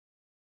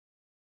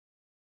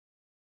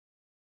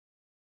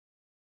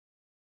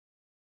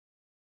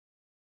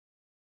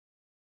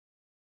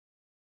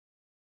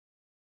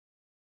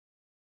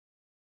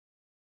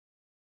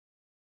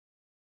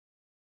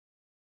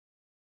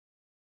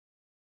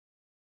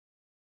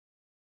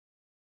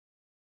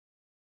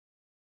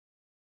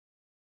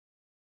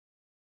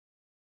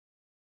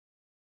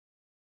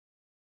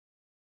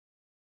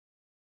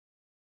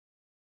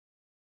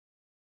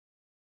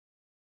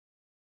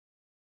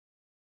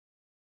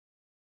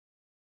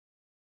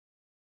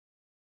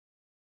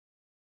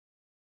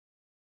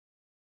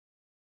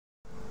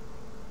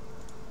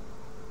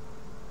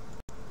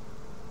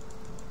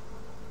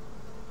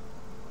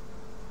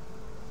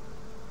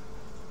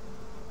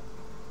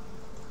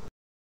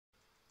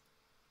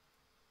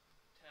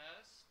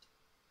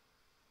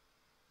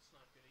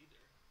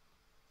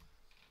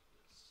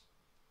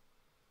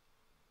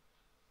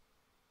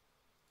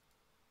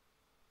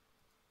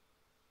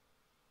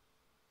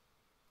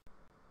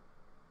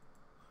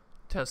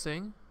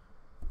Testing.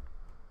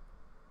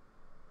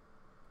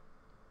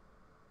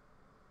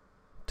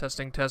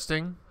 Testing,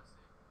 testing.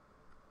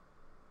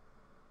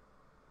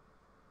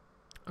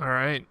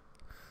 Alright.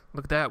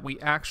 Look at that. We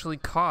actually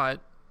caught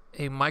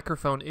a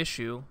microphone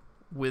issue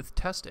with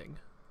testing.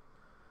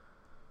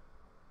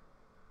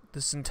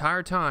 This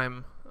entire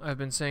time, I've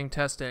been saying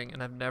testing,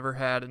 and I've never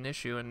had an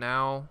issue, and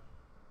now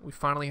we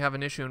finally have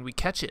an issue, and we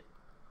catch it.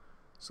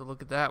 So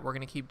look at that. We're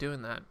going to keep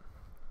doing that.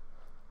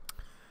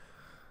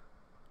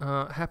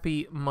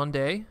 Happy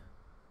Monday,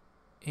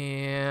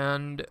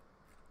 and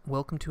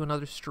welcome to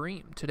another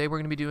stream. Today we're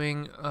going to be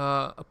doing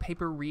a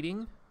paper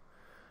reading.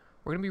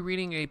 We're going to be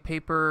reading a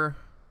paper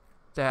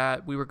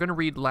that we were going to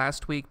read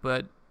last week,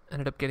 but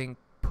ended up getting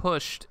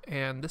pushed,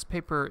 and this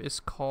paper is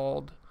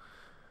called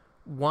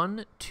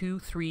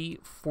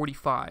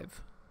One-2-3-45.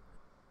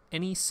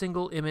 Any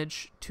single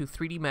image to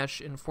 3D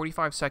mesh in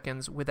 45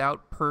 seconds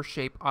without per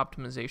shape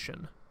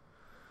optimization.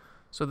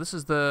 So this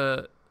is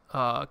the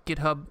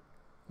GitHub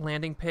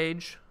landing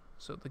page.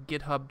 So the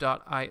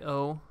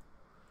github.io.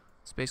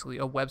 It's basically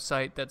a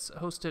website that's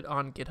hosted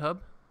on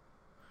GitHub.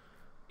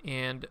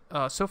 And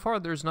so far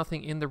there's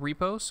nothing in the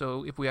repo.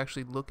 So if we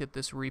actually look at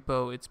this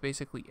repo, it's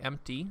basically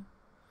empty.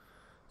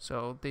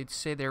 So they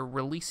say they're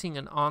releasing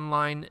an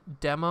online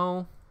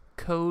demo,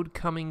 code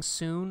coming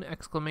soon,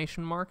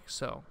 exclamation mark.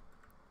 So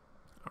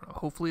I don't know,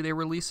 hopefully they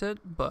release it,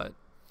 but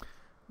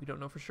we don't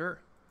know for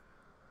sure.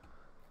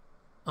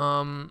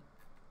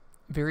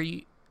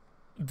 Very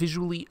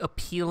visually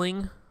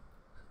appealing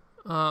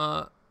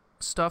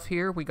stuff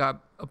here. We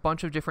got a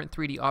bunch of different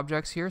 3D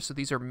objects here. So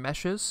these are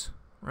meshes,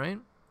 right?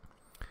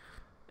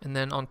 And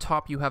then on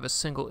top you have a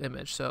single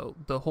image. So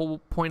the whole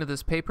point of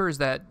this paper is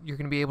that you're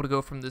going to be able to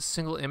go from this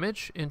single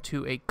image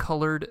into a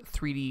colored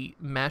 3D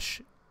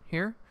mesh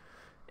here.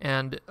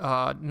 And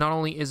not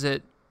only is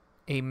it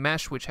a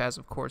mesh which has,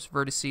 of course,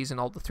 vertices and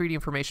all the 3D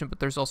information, but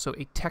there's also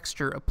a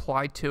texture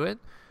applied to it,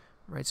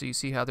 right? So you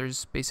see how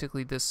there's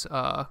basically this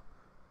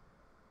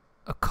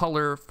a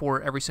color for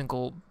every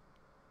single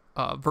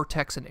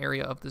vertex and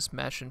area of this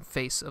mesh and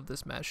face of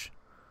this mesh.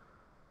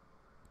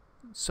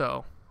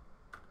 So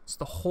it's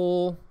the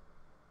whole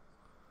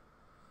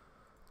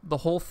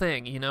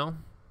thing, you know.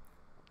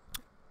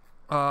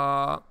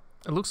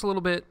 It looks a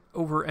little bit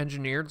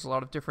over-engineered. There's a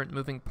lot of different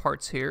moving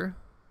parts here,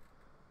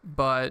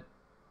 but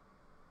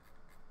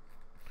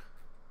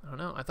I don't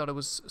know. I thought it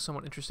was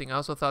somewhat interesting. I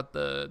also thought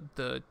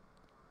the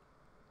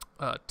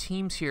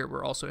teams here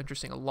were also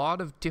interesting. A lot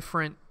of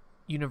different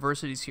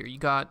universities here. You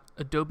got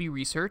Adobe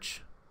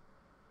Research.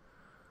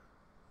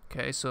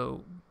 Okay,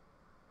 so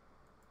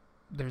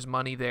there's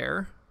money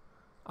there.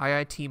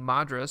 IIT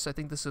Madras. I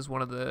think this is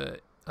one of the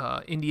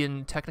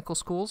Indian technical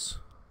schools.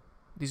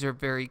 These are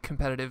very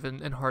competitive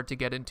and hard to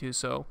get into,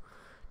 so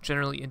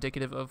generally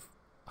indicative of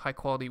high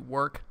quality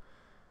work.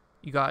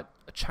 You got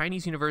a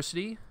Chinese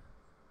university,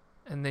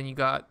 and then you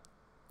got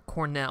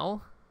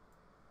Cornell,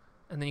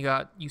 and then you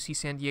got UC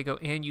San Diego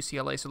and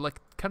UCLA. So like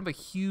kind of a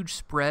huge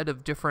spread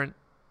of different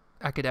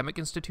academic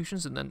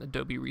institutions, and then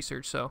Adobe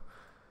Research. So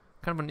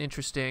kind of an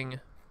interesting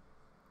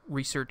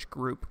research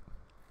group.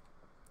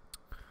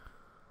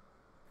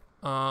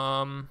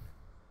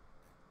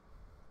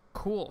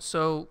 Cool.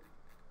 So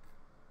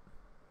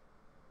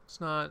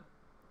let's not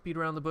beat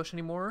around the bush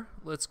anymore.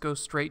 Let's go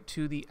straight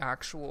to the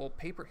actual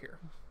paper here.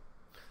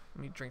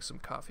 Let me drink some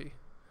coffee.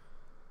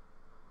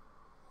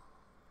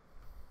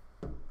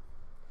 All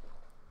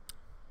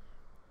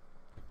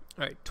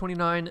right,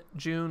 29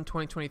 June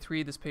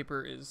 2023. This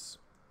paper is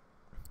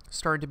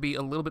starting to be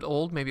a little bit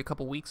old, maybe a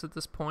couple weeks at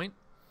this point.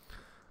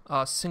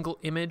 Single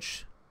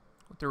image,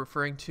 what they're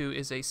referring to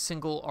is a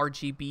single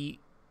RGB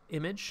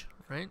image,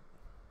 right?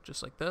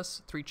 Just like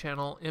this,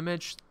 3-channel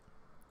image.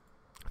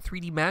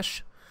 3D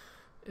mesh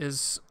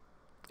is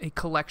a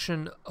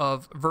collection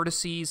of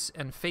vertices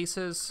and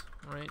faces,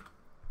 right?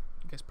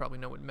 You guys probably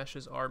know what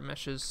meshes are.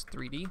 Meshes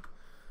 3D.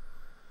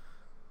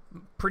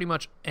 Pretty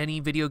much any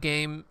video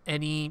game,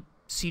 any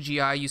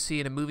CGI you see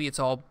in a movie, it's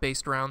all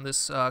based around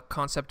this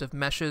concept of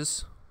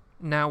meshes.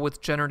 Now with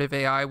generative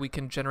AI, we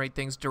can generate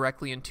things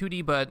directly in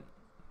 2D, but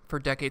for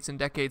decades and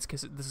decades,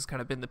 because this has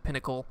kind of been the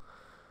pinnacle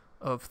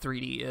of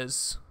 3D,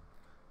 is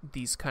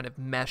these kind of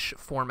mesh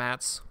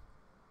formats,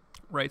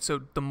 right?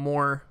 So the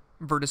more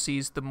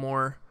vertices, the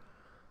more,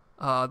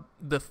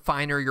 the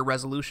finer your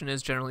resolution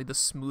is, generally the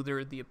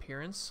smoother the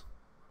appearance.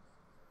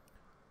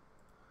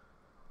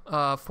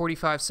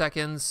 45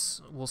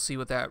 seconds, we'll see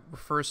what that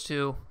refers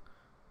to.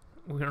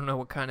 We don't know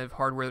what kind of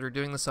hardware they're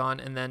doing this on.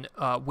 And then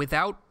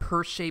without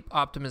per shape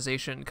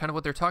optimization, kind of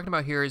what they're talking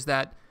about here is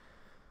that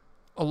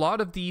a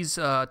lot of these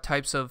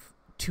types of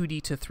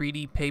 2D to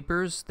 3D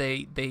papers,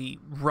 they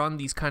run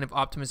these kind of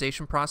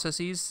optimization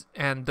processes,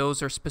 and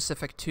those are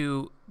specific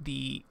to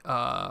the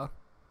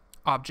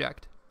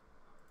object,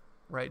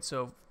 right?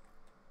 So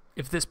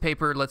if this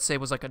paper, let's say,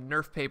 was like a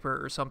Nerf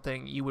paper or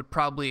something, you would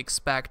probably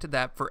expect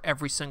that for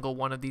every single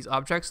one of these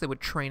objects, they would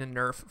train a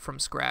Nerf from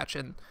scratch,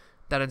 and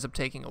that ends up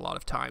taking a lot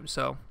of time.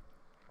 So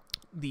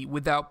the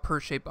without per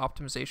shape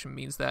optimization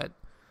means that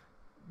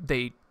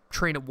they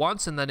train it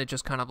once, and then it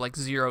just kind of like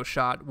zero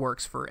shot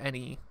works for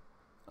any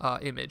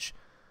image,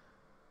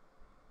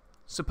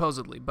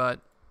 supposedly. But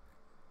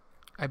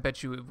I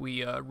bet you if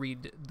we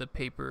read the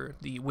paper,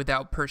 the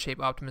without per shape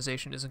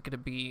optimization isn't going to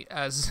be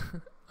as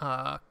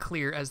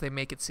clear as they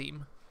make it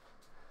seem.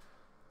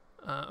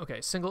 Okay,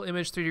 single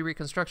image 3D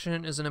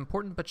reconstruction is an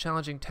important but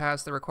challenging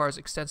task that requires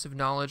extensive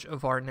knowledge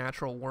of our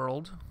natural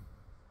world.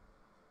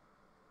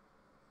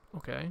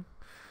 Okay.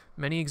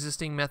 Many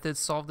existing methods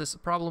solve this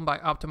problem by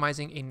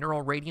optimizing a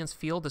neural radiance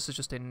field. This is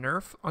just a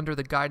NeRF under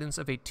the guidance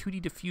of a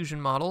 2D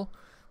diffusion model,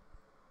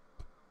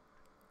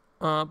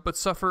 but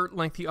suffer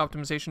lengthy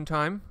optimization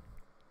time.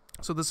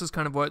 So this is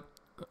kind of what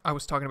I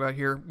was talking about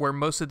here, where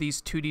most of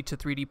these 2D to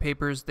 3D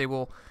papers, they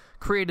will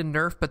create a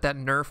NeRF, but that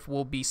NeRF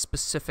will be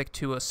specific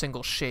to a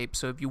single shape.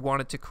 So if you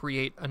wanted to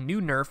create a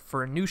new NeRF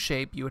for a new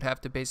shape, you would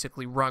have to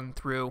basically run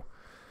through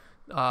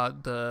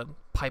the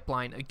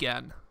pipeline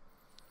again.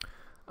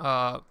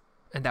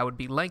 And that would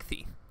be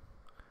lengthy.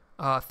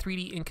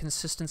 3D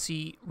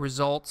inconsistency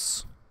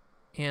results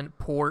and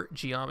poor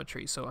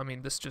geometry. So, I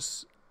mean, this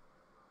just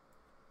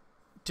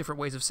different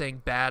ways of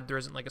saying bad. There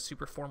isn't like a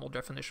super formal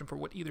definition for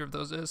what either of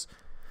those is.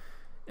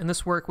 In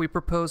this work, we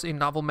propose a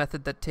novel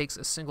method that takes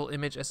a single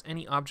image as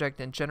any object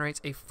and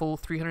generates a full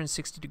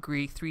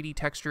 360-degree 3D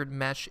textured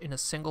mesh in a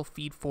single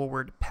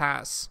feed-forward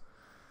pass.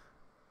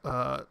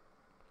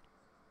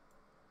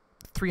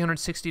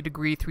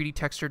 360-degree 3D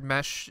textured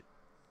mesh,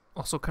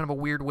 also kind of a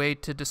weird way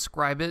to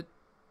describe it.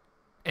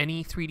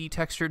 Any 3D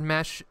textured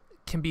mesh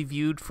can be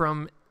viewed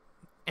from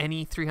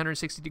any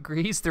 360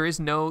 degrees. There is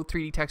no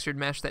 3D textured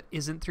mesh that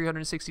isn't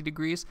 360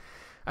 degrees.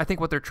 I think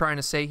what they're trying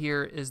to say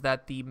here is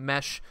that the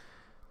mesh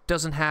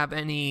doesn't have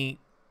any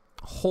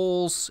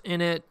holes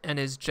in it and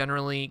is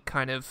generally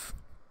kind of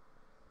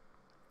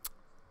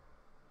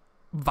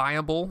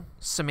viable,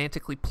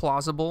 semantically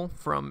plausible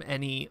from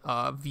any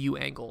view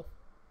angle,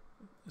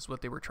 is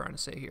what they were trying to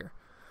say here.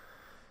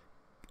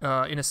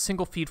 In a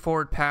single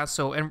feed-forward pass,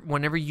 so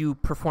whenever you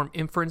perform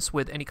inference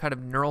with any kind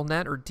of neural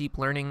net or deep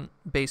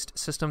learning-based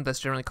system, that's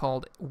generally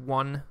called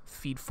one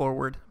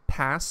feed-forward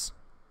pass.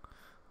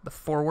 The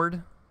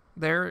forward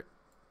there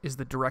is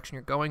the direction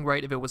you're going,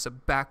 right? If it was a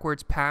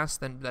backwards pass,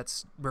 then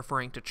that's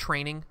referring to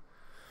training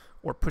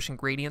or pushing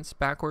gradients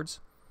backwards.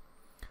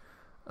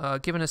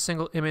 Given a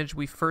single image,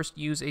 we first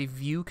use a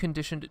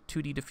view-conditioned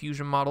 2D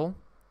diffusion model.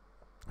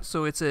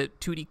 So it's a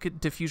 2D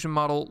diffusion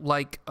model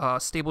like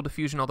stable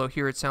diffusion, although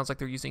here it sounds like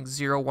they're using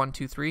 0, 1,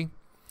 2, 3.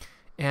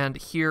 And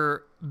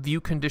here,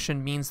 view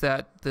condition means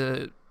that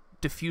the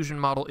diffusion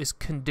model is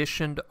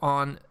conditioned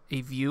on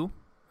a view,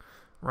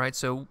 right?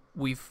 So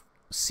we've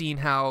seen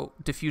how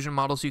diffusion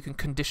models, you can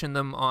condition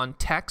them on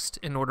text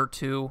in order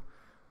to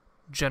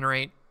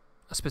generate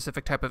a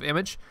specific type of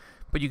image,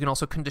 but you can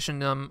also condition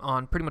them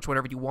on pretty much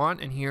whatever you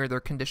want, and here they're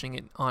conditioning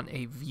it on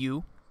a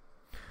view.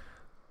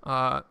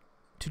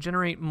 To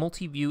generate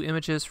multi-view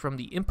images from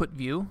the input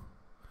view,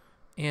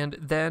 and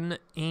then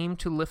aim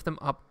to lift them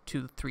up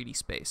to the 3D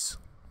space.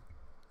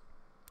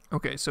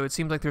 Okay, so it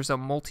seems like there's a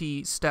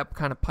multi-step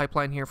kind of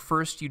pipeline here.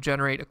 First, you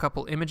generate a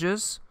couple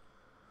images,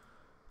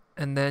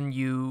 and then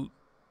you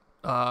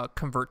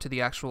convert to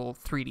the actual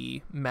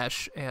 3D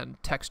mesh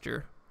and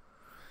texture.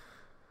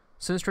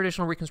 Since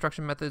traditional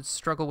reconstruction methods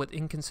struggle with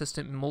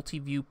inconsistent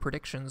multi-view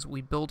predictions,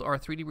 we build our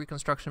 3D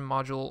reconstruction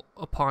module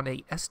upon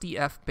a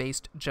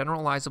SDF-based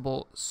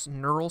generalizable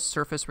neural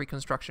surface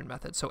reconstruction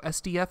method. So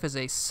SDF is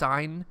a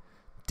sign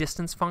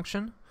distance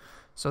function.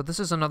 So this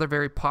is another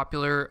very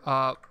popular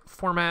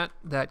format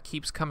that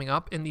keeps coming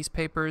up in these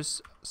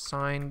papers,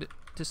 signed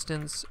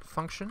distance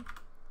function.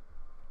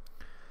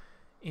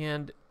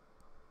 And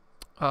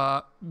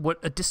what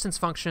a distance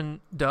function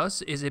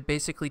does is it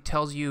basically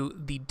tells you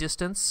the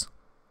distance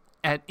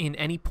in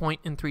any point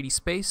in 3D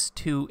space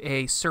to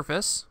a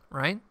surface,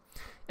 right?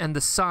 And the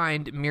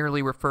signed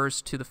merely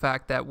refers to the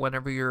fact that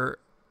whenever you're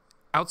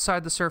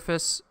outside the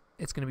surface,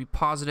 it's going to be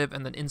positive,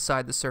 and then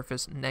inside the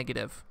surface,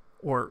 negative,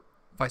 or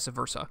vice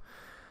versa.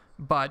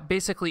 But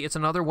basically, it's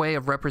another way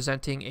of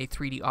representing a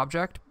 3D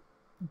object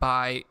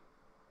by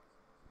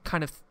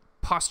kind of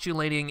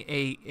postulating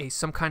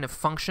some kind of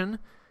function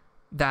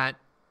that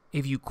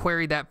if you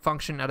query that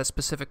function at a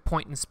specific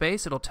point in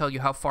space, it'll tell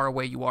you how far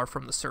away you are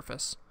from the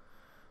surface.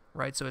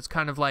 Right, so it's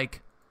kind of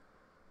like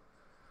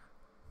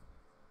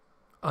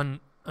an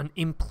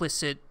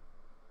implicit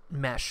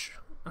mesh.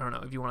 I don't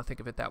know if you want to think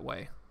of it that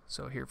way.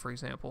 So here, for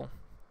example,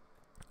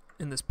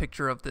 in this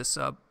picture of this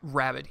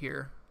rabbit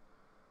here,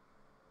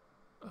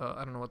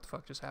 I don't know what the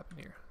fuck just happened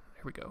here.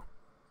 Here we go.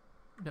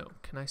 No,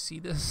 can I see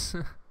this?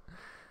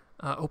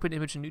 Open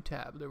image, new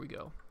tab. There we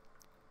go.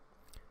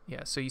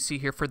 Yeah, so you see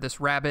here for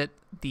this rabbit,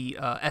 the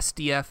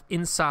SDF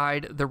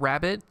inside the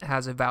rabbit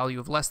has a value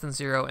of less than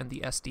 0, and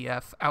the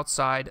SDF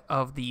outside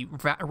of the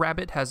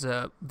rabbit has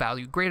a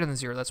value greater than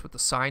 0. That's what the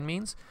sign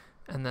means.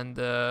 And then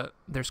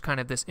there's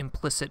kind of this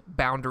implicit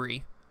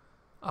boundary,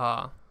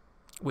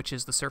 which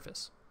is the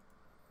surface.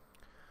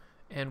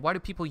 And why do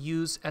people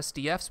use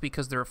SDFs?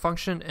 Because they're a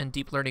function, and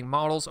deep learning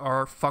models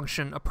are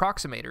function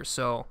approximators.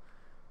 So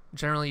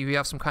Generally, if you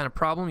have some kind of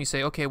problem, you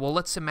say, okay, well,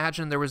 let's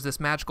imagine there was this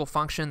magical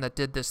function that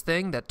did this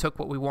thing that took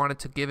what we wanted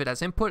to give it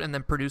as input and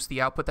then produced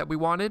the output that we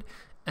wanted.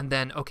 And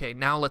then, okay,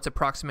 now let's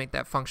approximate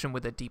that function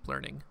with a deep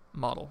learning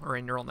model or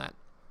a neural net.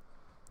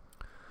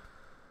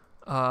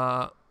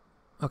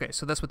 Okay,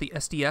 so that's what the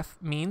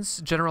SDF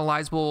means.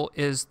 Generalizable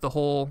is the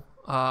whole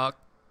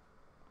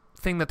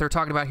thing that they're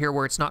talking about here,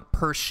 where it's not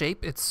per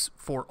shape, it's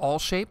for all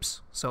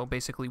shapes. So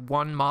basically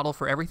one model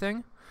for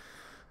everything.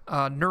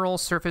 Neural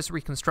surface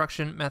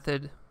reconstruction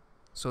method.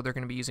 So they're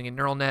going to be using a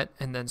neural net,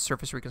 and then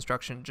surface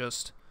reconstruction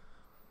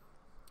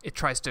it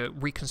tries to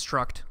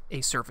reconstruct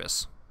a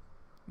surface.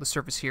 The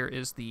surface here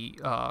is the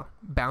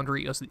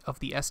boundary of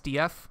the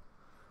SDF.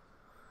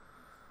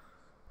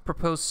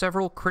 Propose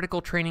several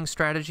critical training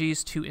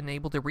strategies to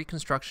enable the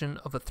reconstruction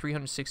of a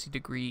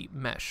 360-degree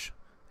mesh.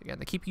 Again,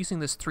 they keep using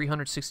this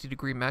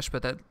 360-degree mesh,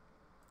 but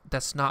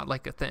that's not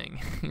like a thing.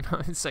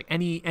 It's like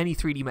any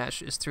 3D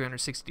mesh is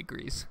 360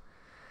 degrees.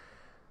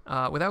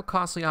 Without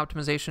costly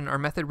optimization, our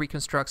method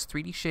reconstructs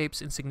 3D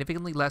shapes in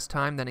significantly less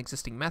time than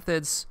existing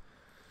methods.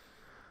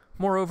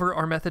 Moreover,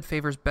 our method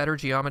favors better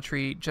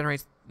geometry,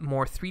 generates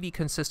more 3D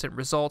consistent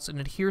results, and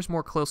adheres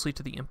more closely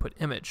to the input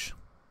image.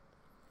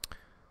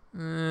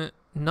 None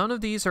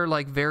of these are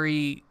like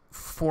very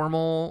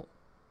formal,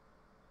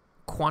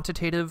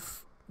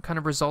 quantitative kind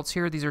of results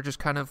here. These are just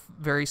kind of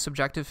very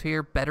subjective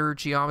here. Better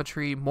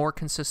geometry, more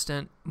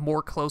consistent,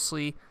 more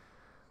closely.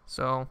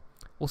 So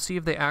we'll see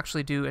if they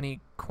actually do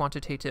any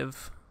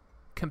quantitative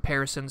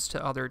comparisons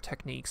to other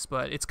techniques,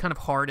 but it's kind of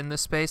hard in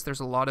this space. There's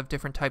a lot of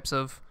different types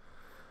of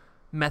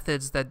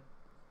methods that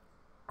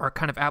are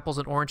kind of apples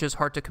and oranges,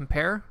 hard to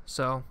compare,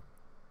 so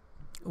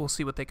we'll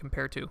see what they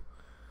compare to.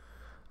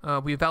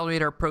 We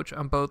evaluate our approach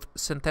on both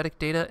synthetic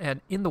data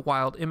and in the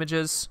wild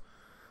images.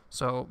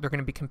 So they're going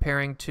to be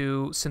comparing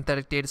to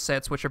synthetic data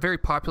sets, which are very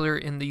popular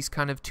in these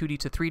kind of 2D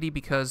to 3D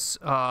because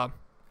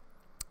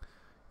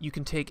you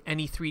can take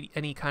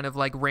any kind of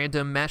like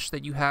random mesh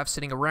that you have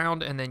sitting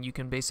around, and then you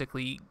can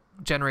basically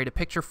generate a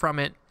picture from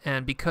it.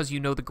 And because you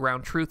know the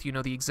ground truth, you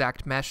know the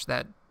exact mesh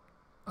that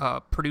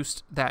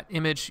produced that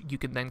image, you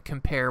can then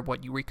compare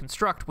what you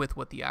reconstruct with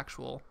what the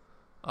actual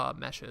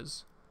mesh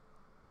is.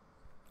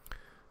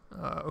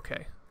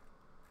 Okay.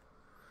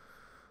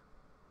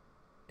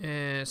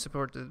 And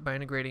supported by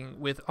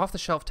integrating with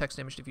off-the-shelf text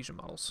image diffusion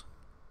models.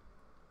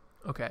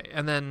 Okay,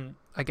 and then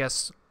I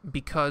guess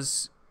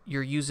because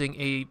you're using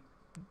a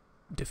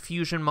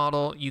diffusion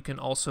model, you can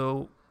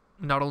also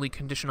not only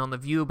condition on the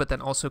view, but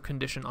then also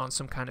condition on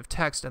some kind of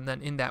text, and then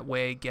in that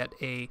way get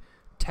a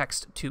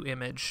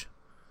text-to-image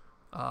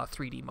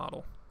 3D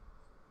model.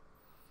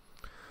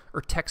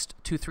 Or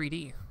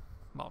text-to-3D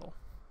model.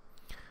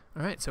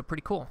 All right, so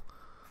pretty cool.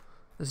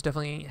 This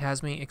definitely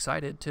has me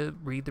excited to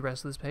read the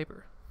rest of this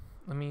paper.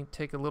 Let me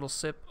take a little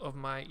sip of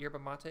my yerba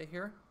mate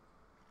here.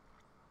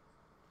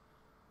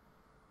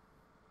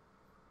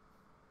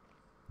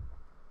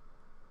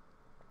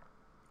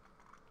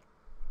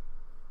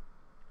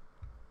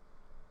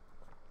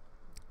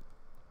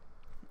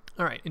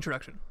 All right,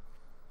 introduction.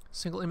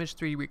 Single image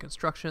 3D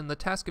reconstruction. The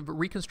task of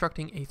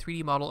reconstructing a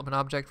 3D model of an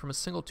object from a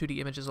single 2D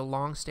image is a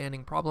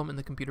long-standing problem in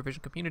the computer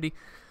vision community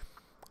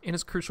and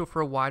is crucial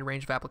for a wide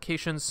range of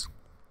applications,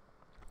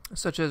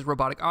 such as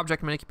robotic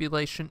object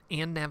manipulation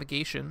and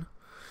navigation,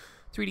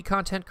 3D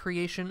content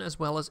creation, as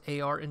well as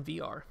AR and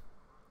VR.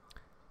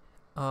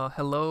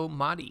 Hello,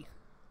 Madi.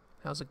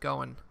 How's it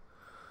going?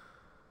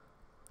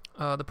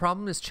 The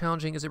problem is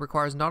challenging as it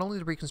requires not only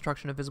the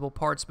reconstruction of visible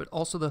parts, but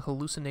also the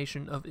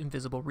hallucination of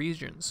invisible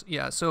regions.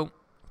 Yeah, so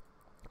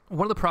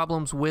one of the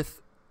problems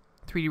with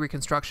 3D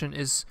reconstruction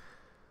is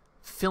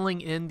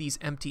filling in these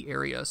empty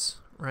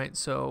areas, right?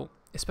 So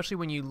especially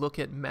when you look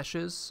at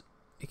meshes,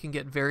 it can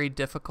get very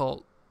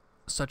difficult,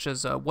 such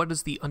as what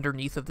is the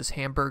underneath of this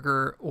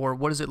hamburger, or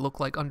what does it look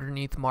like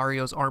underneath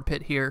Mario's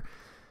armpit here?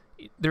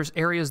 There's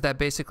areas that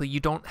basically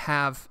you don't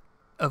have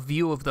a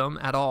view of them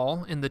at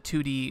all in the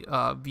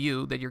 2D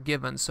view that you're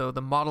given, so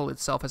the model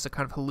itself has to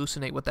kind of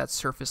hallucinate what that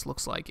surface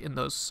looks like in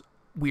those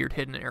weird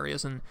hidden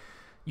areas, and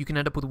you can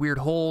end up with weird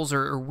holes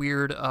or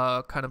weird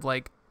kind of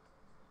like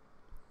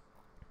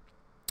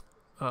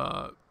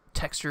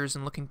textures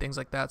and looking things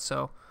like that,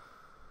 so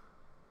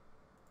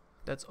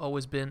that's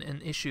always been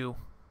an issue.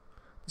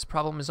 This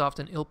problem is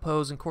often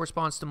ill-posed and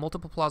corresponds to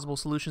multiple plausible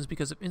solutions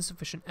because of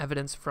insufficient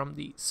evidence from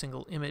the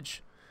single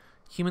image.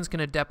 Humans can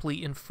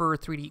adeptly infer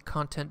 3D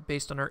content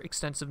based on our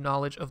extensive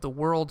knowledge of the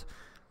world.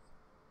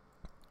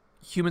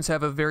 Humans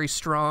have a very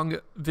strong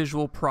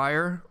visual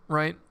prior,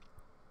 right?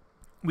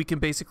 We can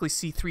basically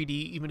see 3D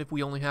even if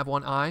we only have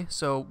one eye,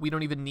 so we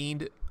don't even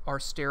need our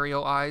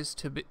stereo eyes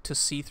to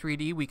see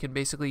 3D. We can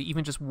basically,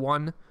 even just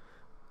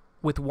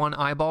with one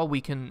eyeball,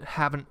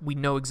 we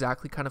know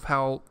exactly kind of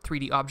how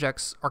 3D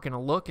objects are going to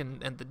look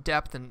and the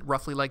depth and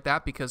roughly like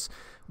that, because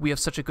we have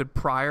such a good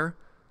prior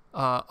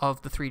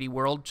of the 3D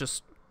world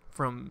just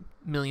from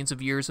millions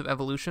of years of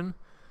evolution.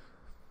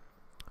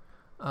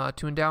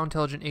 To endow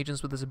intelligent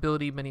agents with this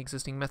ability, many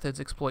existing methods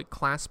exploit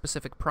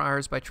class-specific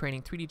priors by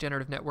training 3D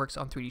generative networks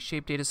on 3D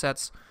shape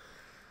datasets.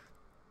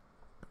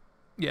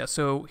 Yeah,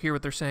 so here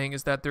what they're saying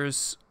is that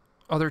there's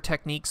other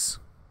techniques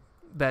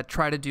that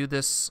try to do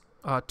this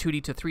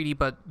 2D to 3D,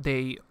 but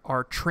they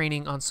are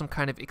training on some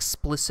kind of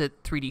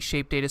explicit 3D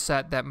shape data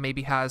set that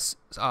maybe has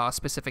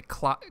specific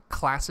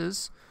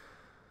classes.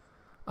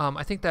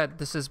 I think that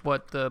this is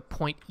what the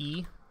point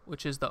E,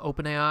 which is the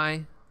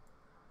OpenAI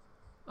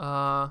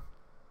 3D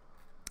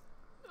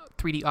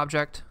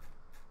object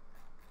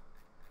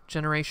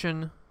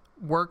generation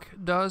work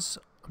does.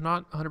 I'm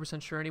not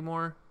 100% sure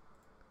anymore.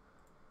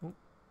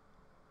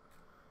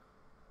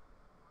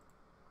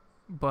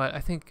 But I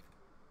think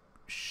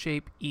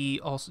Shape E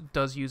also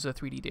does use a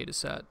 3D data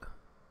set.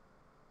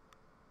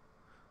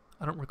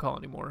 I don't recall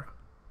anymore.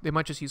 They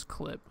might just use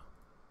Clip.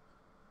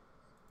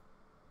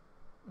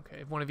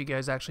 Okay, if one of you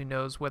guys actually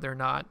knows whether or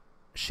not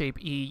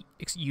Shape E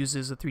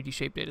uses a 3D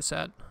shape data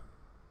set,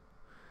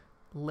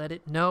 let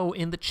it know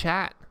in the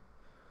chat.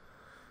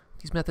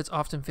 These methods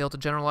often fail to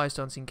generalize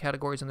to unseen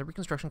categories, and the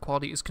reconstruction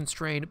quality is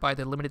constrained by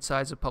the limited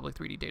size of public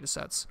 3D data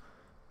sets.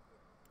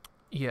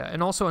 Yeah,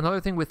 and also another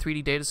thing with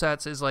 3D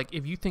datasets is, like,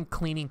 if you think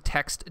cleaning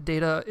text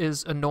data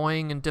is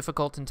annoying and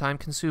difficult and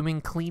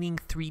time-consuming, cleaning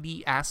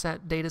 3D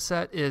asset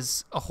dataset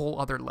is a whole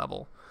other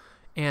level.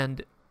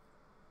 And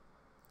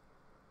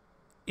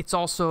it's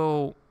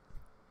also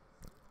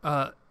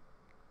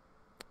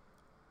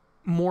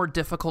more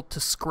difficult to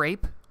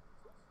scrape,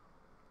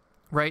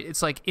 right?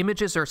 It's like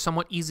images are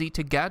somewhat easy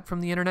to get from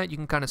the internet. You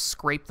can kind of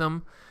scrape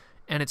them,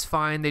 and it's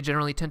fine. They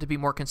generally tend to be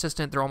more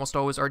consistent. They're almost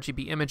always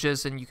RGB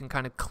images, and you can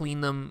kind of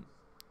clean them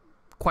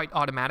quite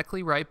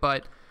automatically, right?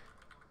 But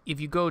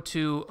if you go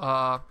to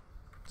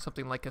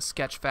something like a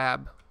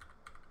Sketchfab,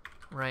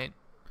 right,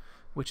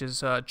 which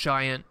is a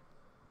giant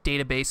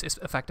database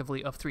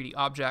effectively of 3D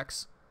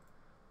objects,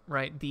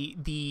 right,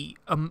 the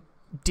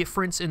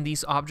difference in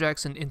these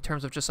objects in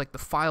terms of just like the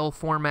file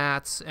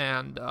formats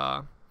and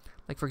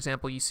like, for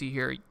example, you see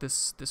here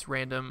this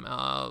random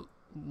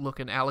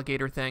looking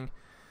alligator thing,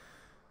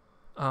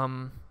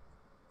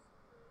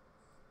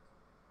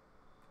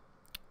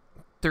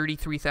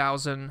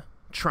 33,000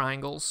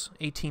 triangles,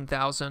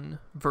 18,000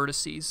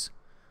 vertices,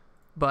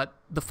 but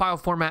the file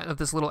format of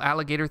this little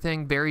alligator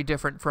thing very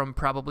different from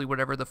probably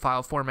whatever the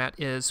file format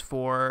is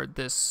for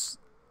this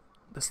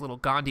little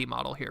Gandhi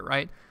model here,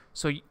 right?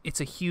 So it's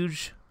a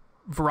huge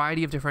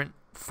variety of different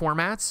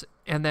formats,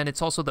 and then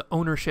it's also the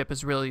ownership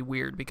is really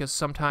weird because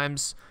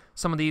sometimes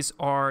some of these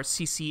are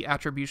CC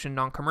attribution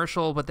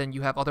non-commercial, but then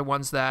you have other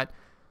ones that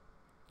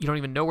you don't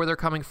even know where they're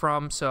coming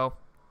from. So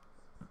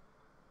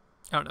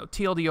I don't know.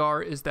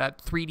 TLDR is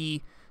that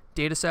 3D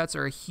datasets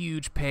are a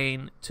huge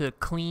pain to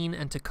clean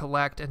and to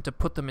collect and to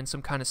put them in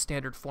some kind of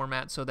standard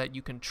format so that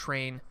you can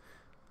train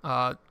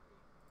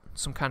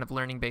some kind of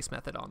learning-based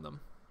method on them.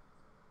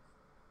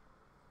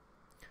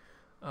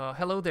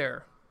 Hello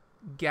there,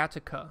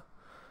 Gattaca.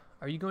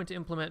 Are you going to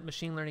implement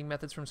machine learning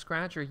methods from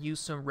scratch or use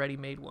some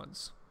ready-made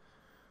ones?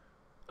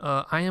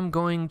 I am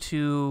going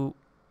to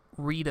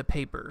read a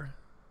paper.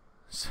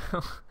 So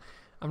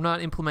I'm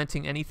not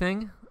implementing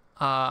anything.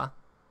 I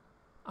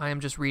am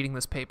just reading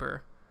this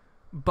paper.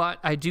 But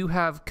I do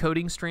have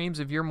coding streams.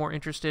 If you're more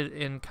interested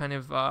in kind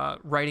of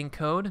writing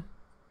code,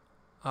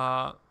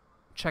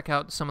 check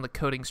out some of the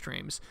coding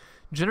streams.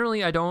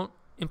 Generally, I don't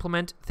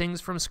implement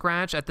things from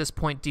scratch. At this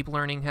point, deep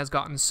learning has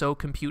gotten so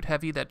compute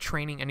heavy that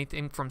training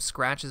anything from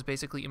scratch is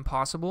basically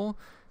impossible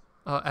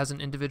as an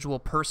individual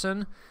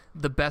person.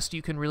 The best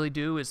you can really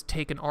do is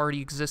take an already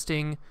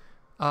existing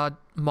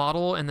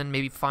model and then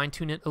maybe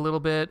fine-tune it a little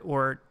bit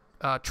or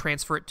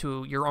transfer it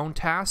to your own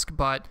task.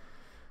 But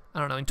I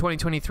don't know, in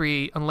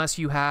 2023, unless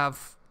you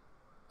have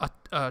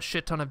a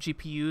shit ton of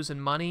GPUs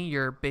and money,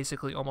 you're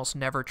basically almost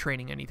never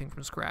training anything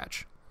from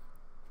scratch.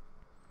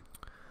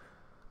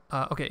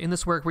 Okay, in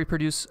this work, we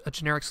produce a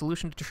generic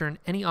solution to turn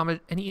an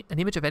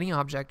image of any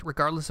object,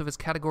 regardless of its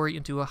category,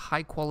 into a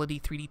high-quality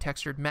 3D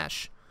textured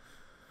mesh.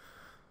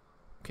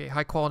 Okay,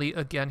 high quality,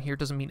 again, here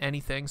doesn't mean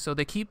anything. So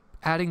they keep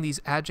adding these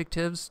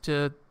adjectives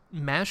to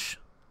mesh,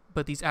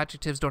 but these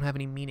adjectives don't have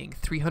any meaning.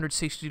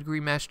 360-degree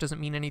mesh doesn't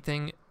mean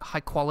anything.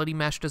 High-quality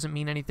mesh doesn't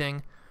mean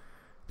anything.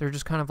 They're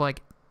just kind of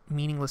like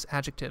meaningless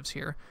adjectives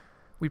here.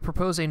 We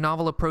propose a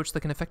novel approach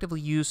that can effectively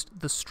use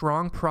the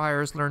strong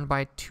priors learned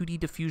by 2D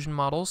diffusion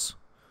models.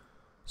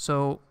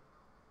 So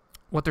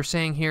what they're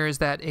saying here is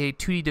that a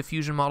 2D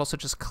diffusion model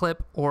such as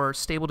Clip or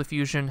Stable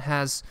Diffusion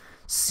has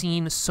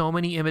seen so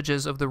many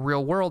images of the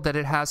real world that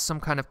it has some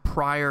kind of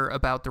prior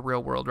about the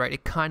real world, right?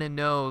 It kind of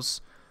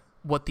knows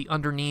what the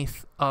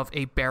underneath of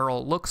a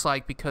barrel looks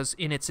like because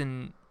in its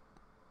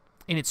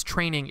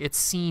training, it's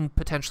seen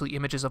potentially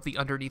images of the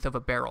underneath of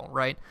a barrel,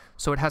 right?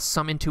 So it has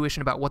some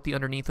intuition about what the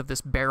underneath of this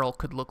barrel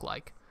could look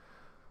like.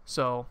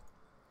 So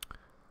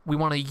we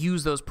want to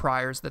use those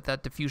priors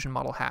that diffusion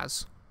model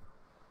has.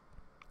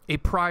 A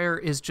prior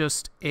is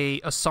just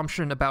a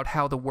assumption about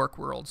how the work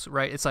worlds,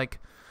 right? It's like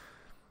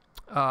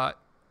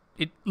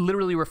it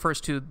literally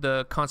refers to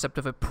the concept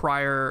of a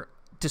prior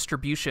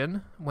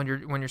distribution when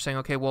you're saying,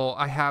 okay, well,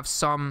 I have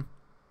some,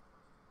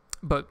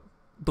 but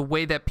the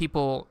way that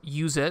people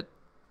use it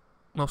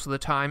most of the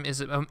time is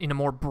in a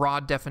more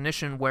broad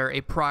definition, where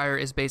a prior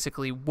is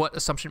basically what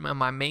assumption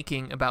am I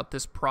making about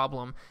this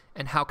problem,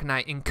 and how can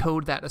I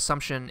encode that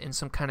assumption in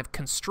some kind of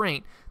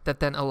constraint that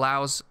then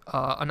allows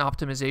an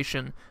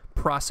optimization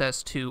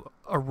process to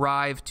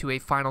arrive to a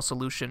final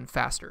solution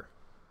faster.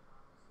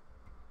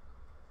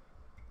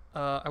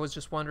 I was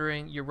just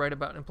wondering, you're right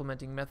about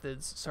implementing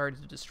methods. Sorry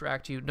to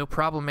distract you. No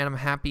problem, man. I'm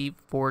happy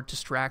for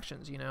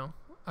distractions, you know.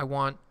 I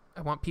want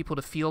people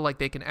to feel like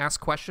they can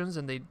ask questions,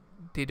 and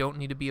they don't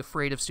need to be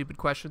afraid of stupid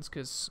questions,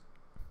 because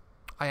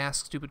I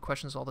ask stupid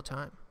questions all the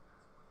time.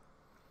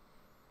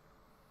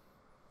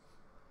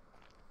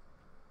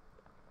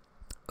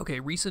 Okay,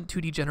 recent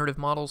 2D generative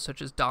models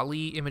such as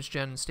DALL-E,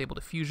 ImageGen, and Stable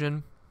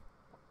Diffusion.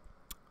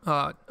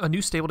 A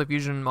new Stable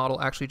Diffusion model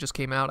actually just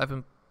came out. I've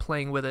been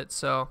playing with it,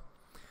 so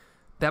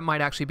that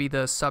might actually be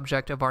the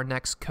subject of our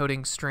next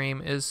coding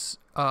stream, is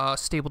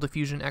Stable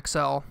Diffusion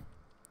XL,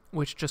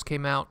 which just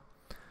came out.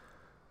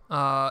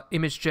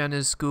 ImageGen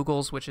is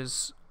Google's, which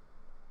is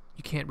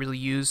you can't really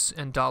use,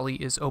 and DALL-E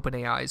is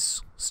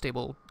OpenAI's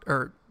Stable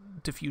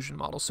Diffusion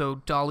model. So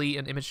DALL-E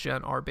and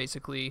ImageGen are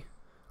basically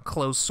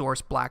closed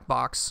source black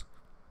box.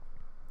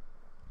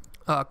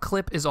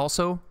 Clip is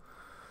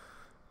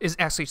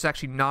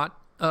actually not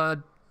a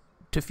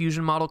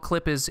diffusion model.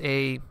 Clip is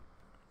a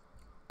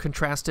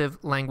contrastive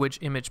language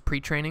image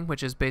pre-training,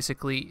 which is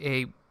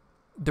basically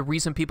the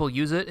reason people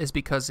use it is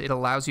because it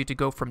allows you to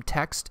go from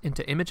text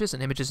into images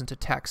and images into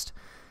text.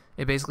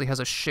 It basically has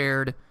a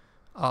shared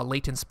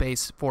latent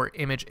space for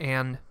image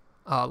and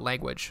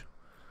language.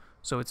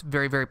 So it's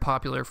very, very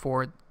popular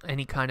for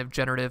any kind of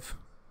generative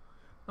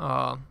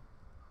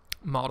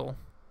model.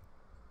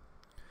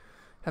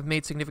 Have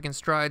made significant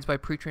strides by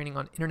pre-training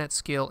on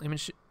internet-scale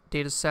image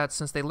data sets,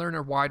 since they learn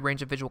a wide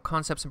range of visual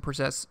concepts and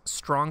possess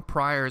strong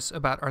priors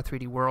about our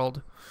 3D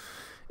world.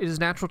 It is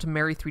natural to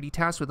marry 3D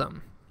tasks with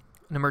them.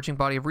 An emerging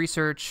body of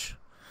research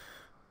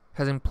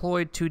has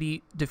employed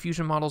 2D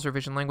diffusion models or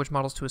vision language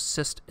models to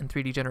assist in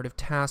 3D generative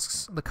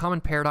tasks. The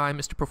common paradigm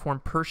is to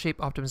perform per-shape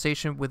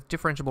optimization with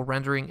differentiable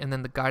rendering and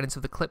then the guidance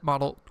of the clip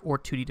model or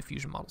 2D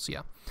diffusion models.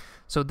 Yeah.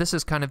 So this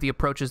is kind of the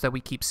approaches that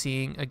we keep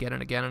seeing again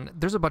and again. And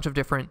there's a bunch of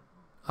different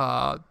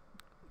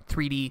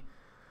 3D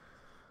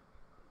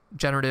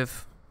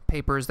generative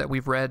papers that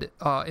we've read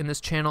in this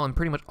channel, and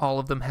pretty much all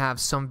of them have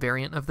some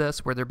variant of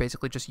this, where they're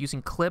basically just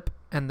using clip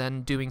and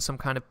then doing some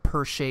kind of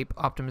per-shape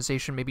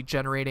optimization, maybe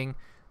generating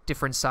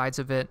different sides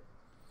of it.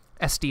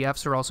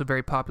 SDFs are also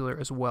very popular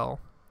as well.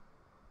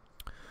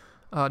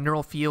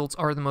 Neural fields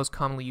are the most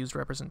commonly used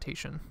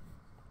representation.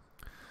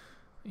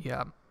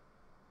 Yeah.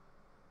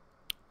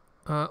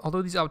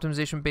 Although these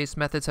optimization-based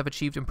methods have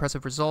achieved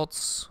impressive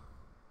results,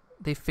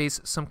 they face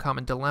some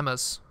common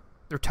dilemmas.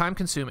 They're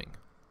time-consuming.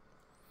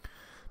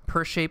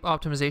 Per-shape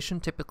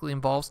optimization typically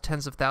involves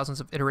tens of thousands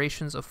of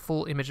iterations of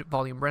full image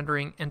volume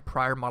rendering and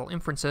prior model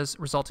inferences,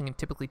 resulting in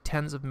typically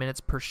tens of minutes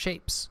per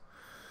shapes.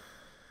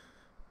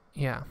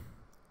 Yeah,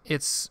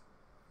 it's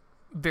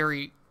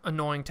very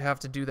annoying to have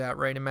to do that,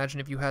 right? Imagine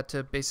if you had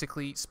to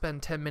basically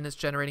spend 10 minutes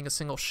generating a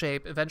single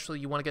shape. Eventually,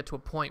 you want to get to a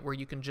point where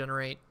you can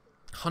generate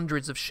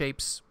hundreds of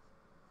shapes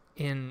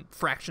in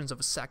fractions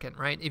of a second,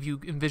 right? If you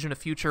envision a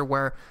future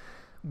where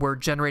we're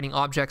generating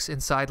objects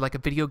inside like a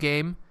video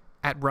game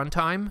at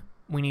runtime,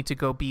 we need to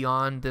go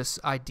beyond this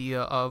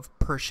idea of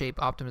per-shape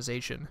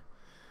optimization.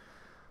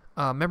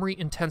 Memory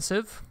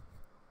intensive.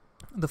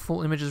 The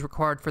full image is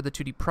required for the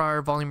 2D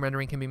prior. Volume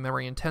rendering can be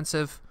memory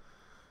intensive.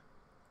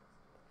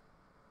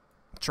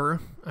 Sure.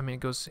 I mean, it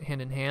goes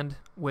hand in hand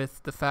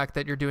with the fact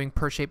that you're doing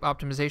per-shape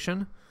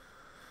optimization.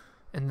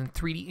 And then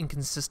 3D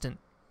inconsistent.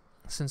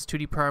 Since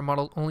 2D prior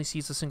model only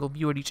sees a single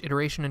view at each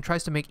iteration and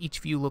tries to make each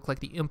view look like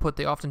the input,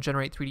 they often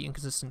generate 3D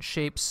inconsistent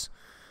shapes.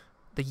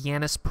 The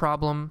Yanis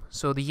problem.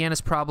 So the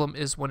Yanis problem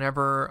is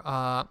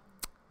whenever,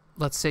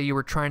 let's say you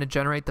were trying to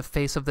generate the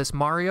face of this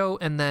Mario,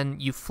 and then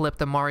you flip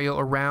the Mario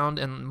around,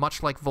 and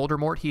much like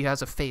Voldemort, he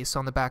has a face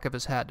on the back of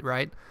his head,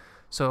 right?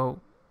 So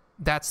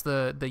that's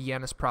the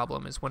Yanis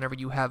problem, is whenever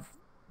you have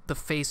the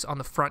face on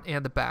the front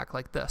and the back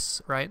like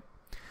this, right?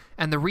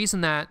 And the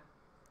reason that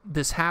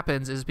this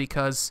happens is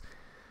because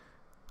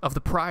of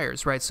the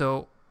priors, right?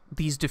 So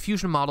these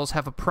diffusion models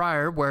have a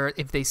prior where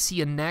if they see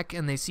a neck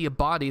and they see a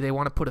body, they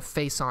want to put a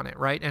face on it,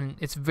 right? And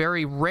it's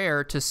very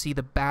rare to see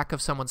the back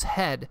of someone's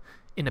head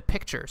in a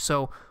picture.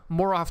 So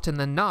more often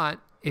than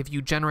not, if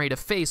you generate a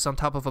face on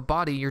top of a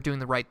body, you're doing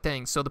the right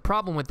thing. So the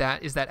problem with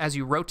that is that as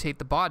you rotate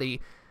the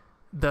body,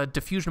 the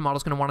diffusion model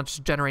is going to want to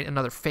just generate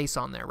another face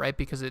on there, right?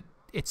 Because it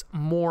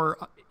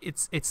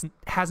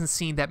hasn't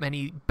seen that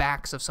many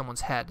backs of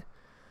someone's head,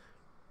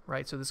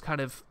 right? So this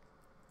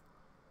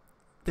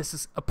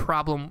is a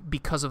problem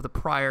because of the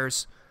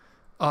priors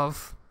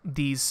of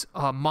these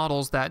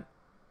models, that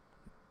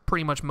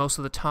pretty much most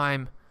of the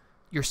time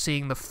you're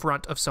seeing the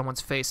front of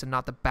someone's face and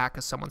not the back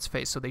of someone's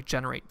face, so they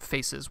generate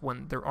faces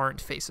when there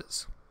aren't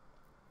faces.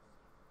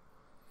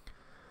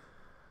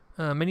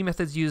 Many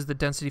methods use the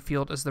density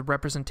field as the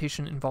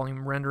representation in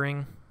volume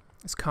rendering.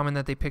 It's common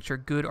that they picture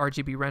good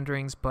RGB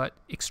renderings, but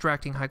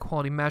extracting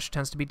high-quality mesh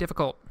tends to be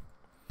difficult.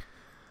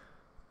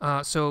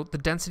 So the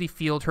density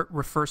field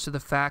refers to the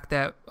fact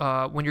that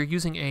when you're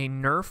using a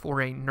NeRF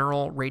or a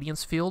neural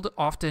radiance field,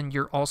 often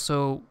you're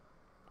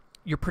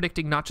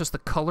predicting not just the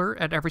color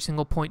at every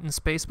single point in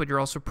space, but you're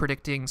also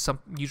predicting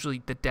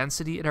usually the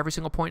density at every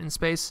single point in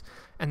space,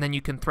 and then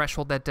you can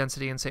threshold that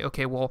density and say,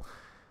 okay, well,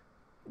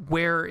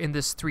 where in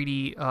this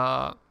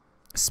 3D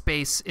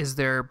space is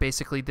there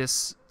basically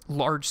this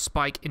large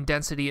spike in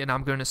density, and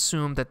I'm going to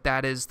assume that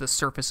that is the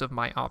surface of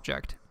my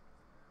object.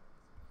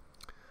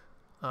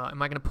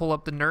 Am I going to pull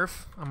up the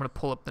NeRF? I'm going to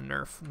pull up the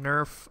NeRF.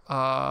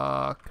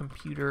 NeRF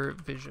computer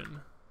vision.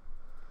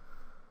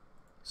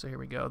 So here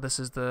we go. This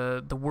is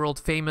the world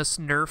famous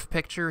NeRF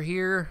picture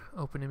here.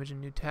 Open image in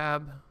new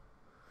tab.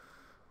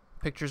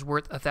 Picture's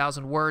worth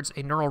 1,000 words.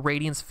 A neural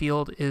radiance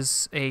field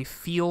is a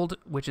field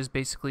which is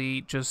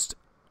basically just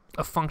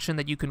a function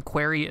that you can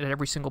query at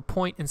every single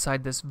point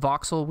inside this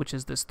voxel, which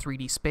is this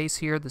 3D space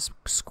here, this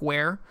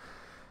square.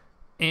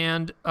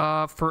 And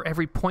for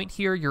every point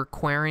here, you're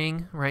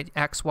querying, right,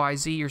 x, y,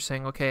 z. You're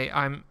saying, okay,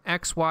 I'm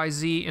x, y,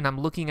 z, and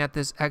I'm looking at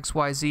this x,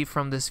 y, z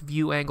from this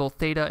view angle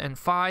theta and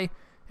phi,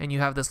 and you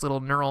have this little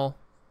neural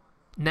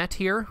net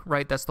here,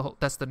 right? That's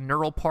the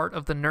neural part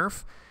of the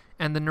NeRF,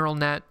 and the neural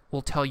net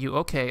will tell you,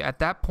 okay, at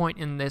that point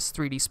in this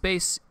 3D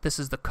space, this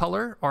is the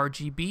color,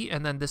 RGB,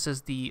 and then this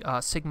is the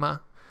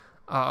sigma,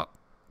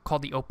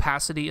 called the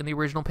opacity in the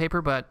original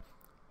paper, but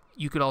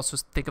you could also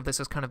think of this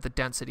as kind of the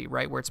density,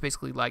 right? Where it's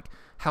basically like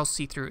how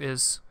see-through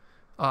is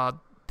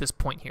this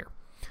point here.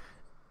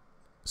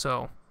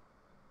 So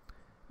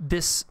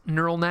this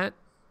neural net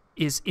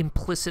is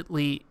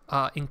implicitly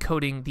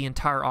encoding the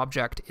entire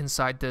object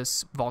inside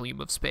this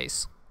volume of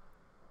space.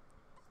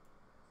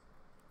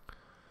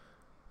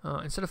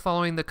 Instead of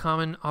following the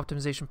common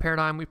optimization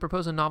paradigm, we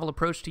propose a novel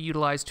approach to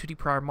utilize 2D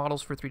prior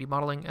models for 3D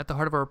modeling. At the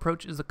heart of our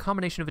approach is the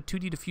combination of a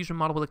 2D diffusion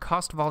model with a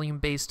cost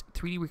volume-based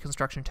 3D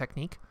reconstruction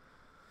technique.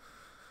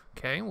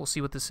 Okay, we'll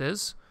see what this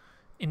is.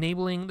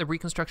 Enabling the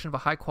reconstruction of a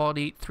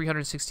high-quality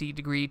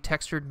 360-degree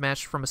textured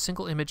mesh from a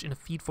single image in a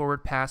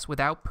feed-forward pass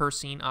without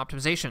per-scene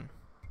optimization.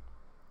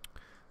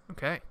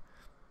 Okay.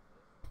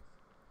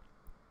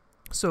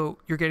 So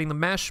you're getting the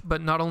mesh, but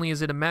not only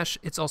is it a mesh,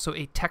 it's also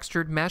a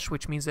textured mesh,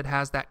 which means it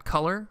has that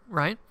color,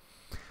 right?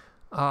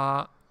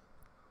 And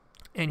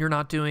you're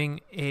not doing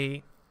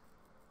a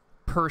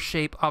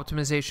per-shape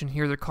optimization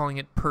here. They're calling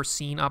it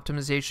per-scene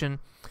optimization.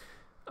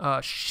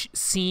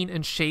 Scene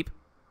and shape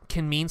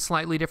can mean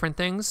slightly different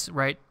things,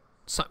 right?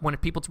 So when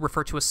people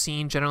refer to a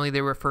scene, generally they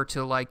refer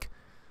to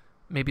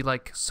maybe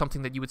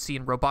something that you would see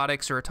in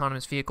robotics or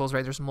autonomous vehicles,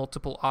 right? There's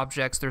multiple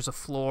objects, there's a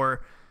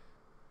floor,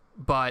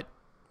 but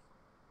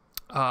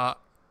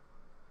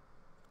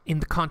in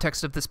the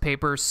context of this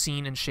paper,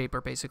 scene and shape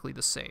are basically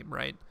the same,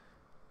 right?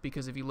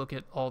 Because if you look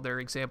at all their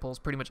examples,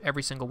 pretty much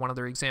every single one of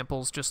their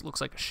examples just looks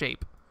like a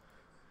shape,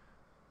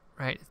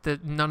 right?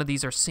 None of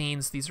these are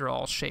scenes, these are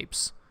all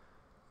shapes.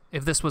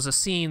 If this was a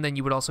scene, then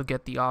you would also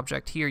get the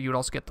object here, you would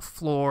also get the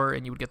floor,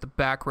 and you would get the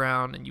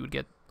background, and you would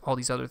get all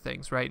these other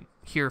things, right?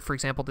 Here, for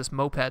example, this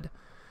moped.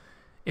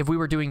 If we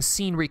were doing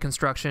scene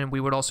reconstruction, we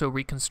would also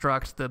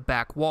reconstruct the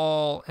back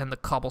wall and the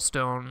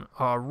cobblestone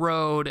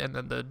road and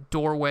then the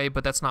doorway,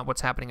 but that's not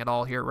what's happening at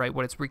all here, right?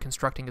 What it's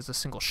reconstructing is a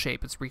single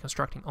shape. It's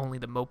reconstructing only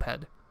the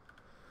moped.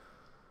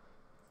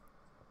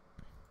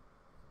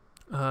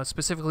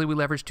 Specifically, we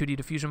leverage 2D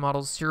diffusion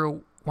models,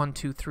 0, 1,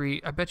 2,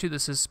 3. I bet you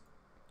this is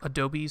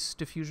Adobe's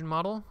diffusion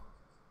model.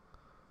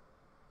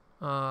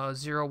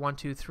 0, 1,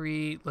 2,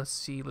 3. Let's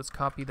see. Let's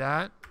copy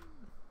that.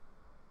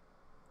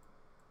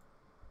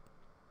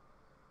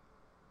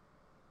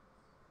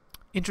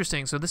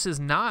 Interesting. So this is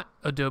not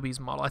Adobe's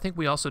model. I think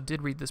we also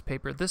did read this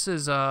paper. This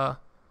is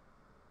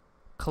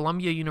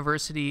Columbia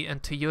University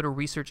and Toyota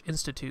Research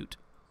Institute.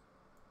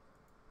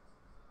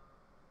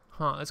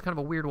 Huh. That's kind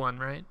of a weird one,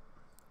 right?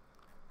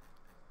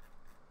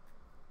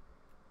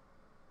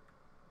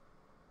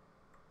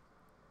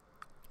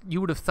 You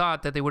would have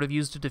thought that they would have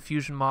used a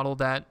diffusion model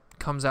that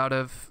comes out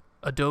of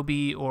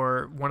Adobe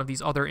or one of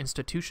these other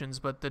institutions,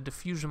 but the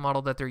diffusion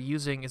model that they're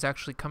using is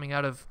actually coming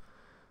out of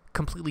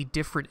completely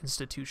different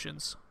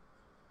institutions,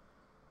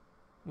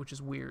 which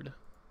is weird.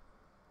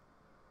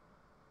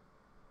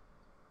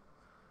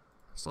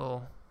 It's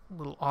a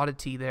little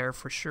oddity there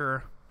for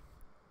sure.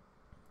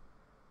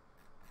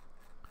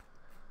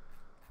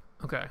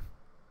 Okay.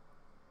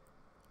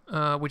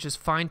 Which is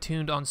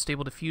fine-tuned on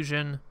stable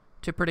diffusion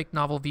to predict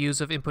novel views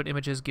of input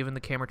images given the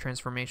camera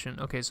transformation.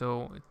 Okay,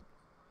 so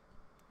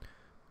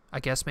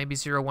I guess maybe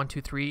 0, 1, 2,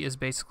 3 is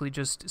basically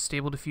just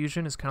stable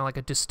diffusion. It's kind of like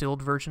a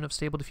distilled version of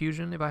stable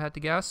diffusion, if I had to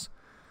guess.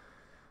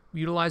 We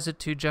utilize it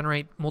to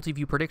generate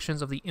multi-view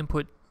predictions of the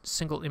input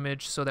single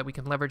image so that we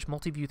can leverage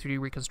multi-view 3D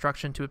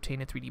reconstruction to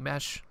obtain a 3D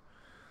mesh.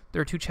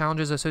 There are two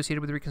challenges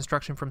associated with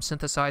reconstruction from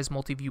synthesized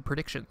multi-view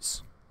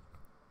predictions.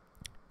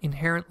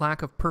 Inherent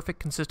lack of perfect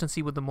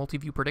consistency with the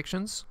multi-view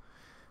predictions,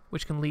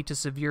 which can lead to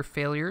severe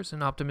failures in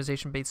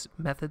optimization-based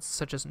methods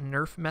such as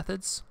NeRF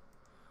methods.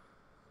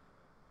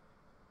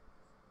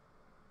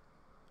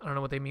 I don't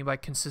know what they mean by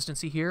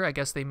consistency here. I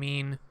guess they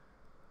mean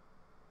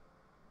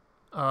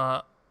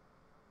the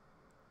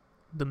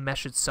the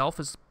mesh itself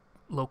is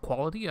low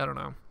quality. I don't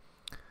know.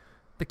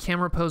 The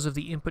camera pose of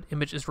the input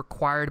image is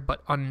required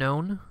but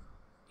unknown.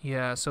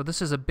 Yeah, so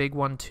this is a big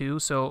one too.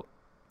 So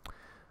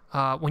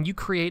when you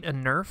create a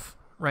NeRF,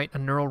 right, a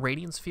neural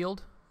radiance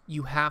field,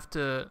 you have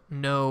to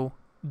know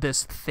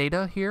this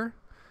theta here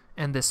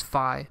and this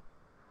phi,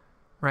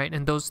 right?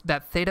 And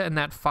that theta and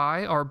that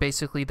phi are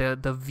basically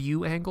the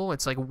view angle.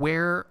 It's like,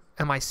 where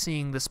am I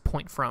seeing this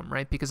point from,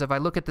 right? Because if I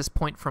look at this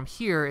point from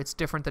here, it's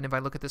different than if I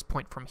look at this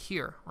point from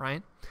here,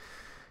 right?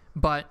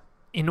 But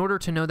in order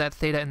to know that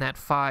theta and that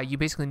phi, you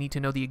basically need to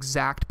know the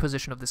exact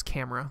position of this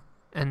camera.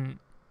 And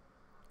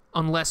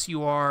unless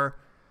you are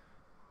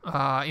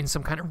in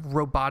some kind of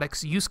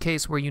robotics use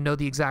case where you know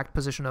the exact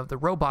position of the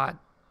robot,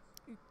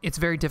 it's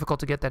very difficult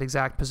to get that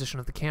exact position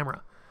of the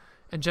camera.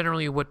 And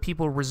generally what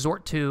people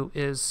resort to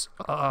is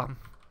a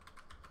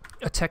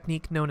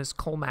technique known as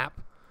ColMap,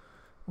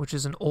 which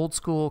is an old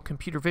school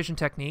computer vision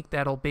technique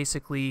that'll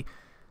basically,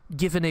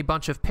 given a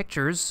bunch of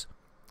pictures,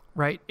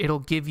 right, it'll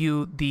give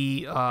you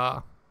the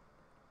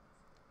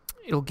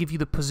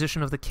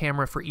position of the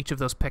camera for each of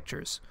those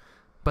pictures.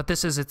 But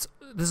this is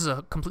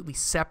a completely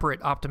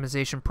separate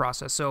optimization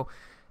process. So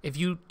if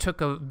you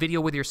took a video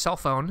with your cell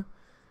phone,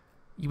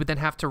 you would then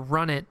have to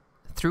run it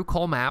through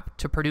ColMap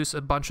to produce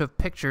a bunch of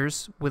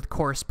pictures with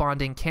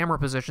corresponding camera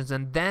positions,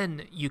 and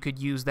then you could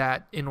use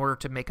that in order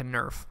to make a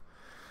NeRF.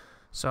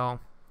 So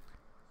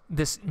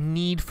this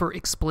need for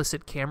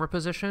explicit camera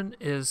position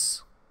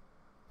is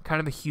kind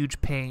of a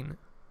huge pain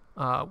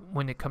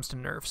when it comes to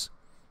NeRFs.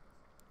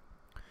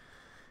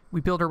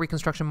 We build our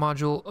reconstruction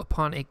module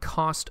upon a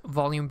cost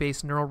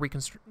volume-based neural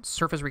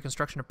surface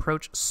reconstruction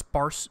approach,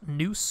 sparse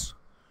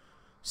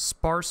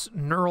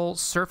neural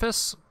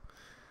surface.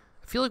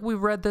 I feel like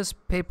we've read this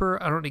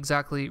paper. I don't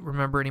exactly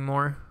remember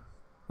anymore,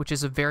 which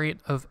is a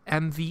variant of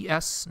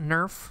MVS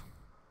NeRF.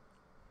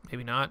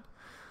 Maybe not.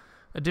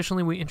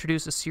 Additionally, we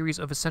introduce a series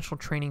of essential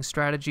training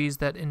strategies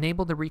that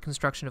enable the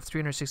reconstruction of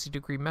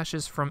 360-degree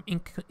meshes from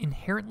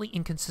inherently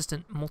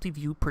inconsistent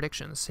multi-view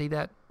predictions. Say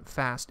that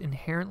fast.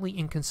 Inherently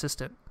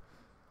inconsistent.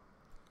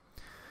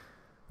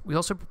 We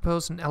also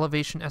propose an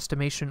elevation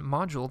estimation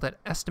module that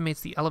estimates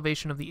the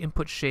elevation of the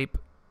input shape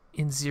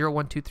in 0,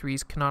 1, 2,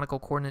 3's canonical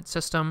coordinate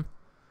system.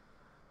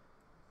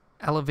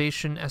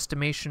 Elevation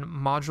estimation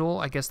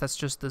module, I guess that's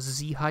just the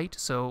z height,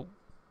 so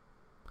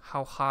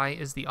how high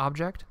is the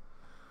object,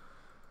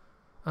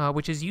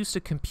 which is used to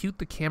compute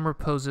the camera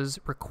poses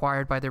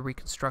required by the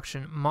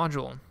reconstruction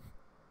module.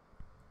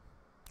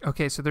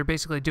 Okay, so they're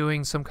basically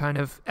doing some kind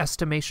of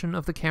estimation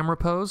of the camera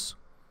pose.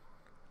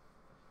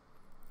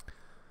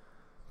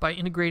 By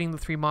integrating the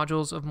three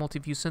modules of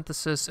multi-view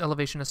synthesis,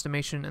 elevation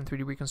estimation, and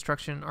 3D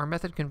reconstruction, our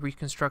method can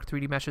reconstruct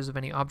 3D meshes of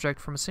any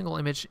object from a single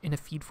image in a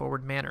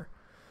feed-forward manner.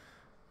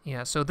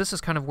 Yeah, so this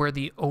is kind of where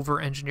the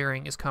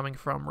over-engineering is coming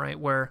from, right?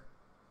 Where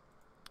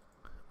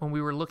when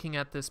we were looking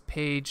at this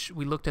page,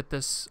 we looked at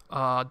this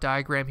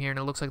diagram here, and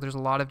it looks like there's a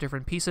lot of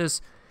different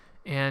pieces,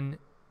 and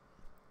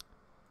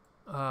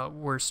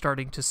we're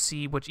starting to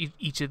see what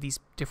each of these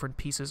different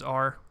pieces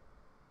are.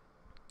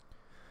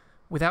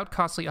 Without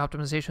costly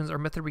optimizations, our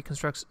method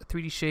reconstructs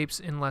 3D shapes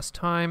in less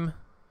time,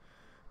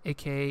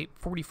 aka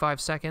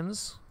 45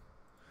 seconds.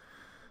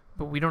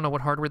 But we don't know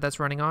what hardware that's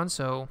running on,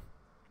 so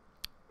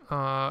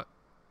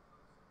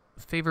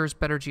favors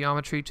better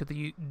geometry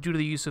due to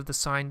the use of the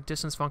sine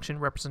distance function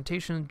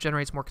representation,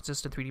 generates more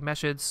consistent 3D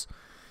meshes,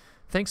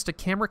 thanks to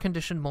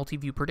camera-conditioned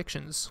multi-view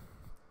predictions.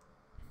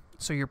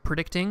 So you're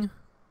predicting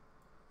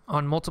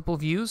on multiple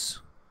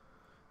views,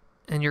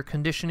 and you're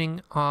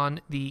conditioning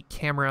on the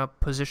camera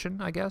position,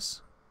 I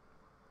guess.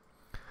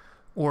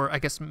 Or I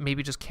guess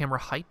maybe just camera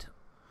height.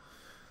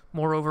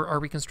 Moreover, our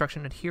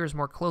reconstruction adheres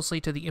more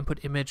closely to the input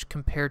image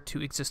compared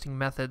to existing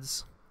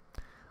methods.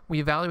 We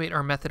evaluate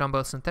our method on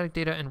both synthetic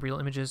data and real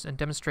images and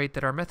demonstrate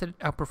that our method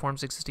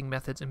outperforms existing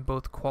methods in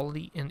both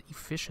quality and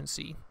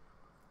efficiency.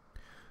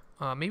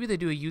 Maybe they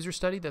do a user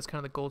study. That's kind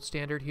of the gold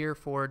standard here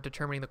for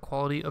determining the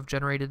quality of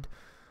generated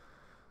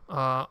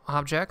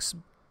objects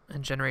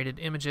and generated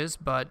images,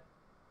 but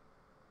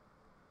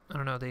I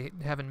don't know, they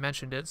haven't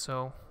mentioned it,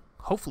 so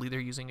hopefully they're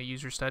using a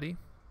user study.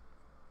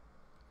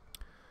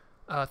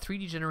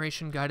 3D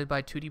generation guided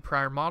by 2D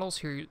prior models.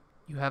 Here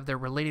you have their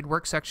related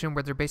work section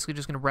where they're basically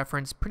just going to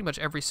reference pretty much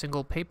every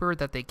single paper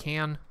that they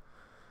can.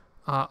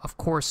 Of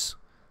course,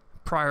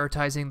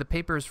 prioritizing the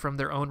papers from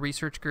their own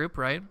research group,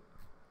 right?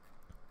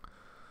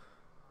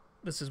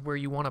 This is where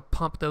you want to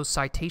pump those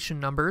citation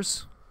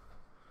numbers.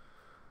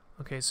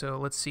 Okay, so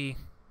let's see.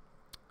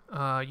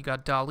 You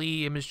got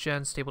DALL-E,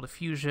 ImageGen, Stable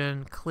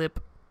Diffusion, Clip,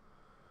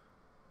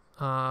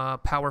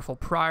 powerful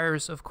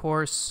priors, of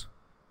course,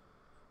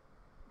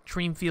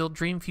 Dreamfield,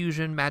 Dream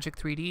Fusion, Magic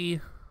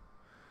 3D,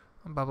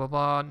 blah, blah,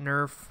 blah,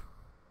 NeRF.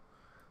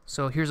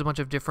 So here's a bunch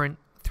of different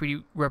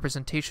 3D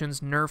representations,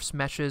 NeRFs,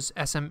 meshes,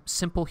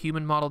 simple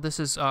human model. This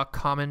is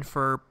common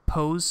for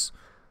pose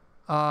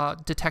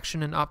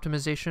detection and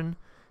optimization,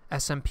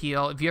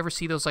 SMPL. If you ever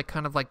see those like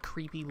kind of like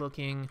creepy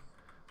looking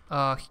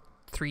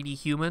 3D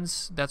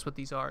humans, that's what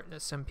these are,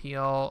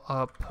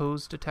 SMPL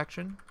pose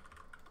detection.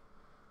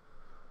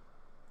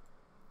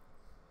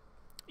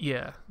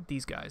 Yeah,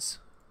 these guys.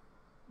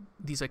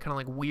 These are kind of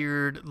like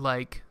weird,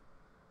 like,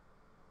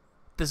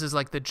 this is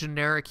like the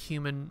generic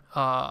human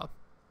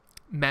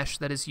mesh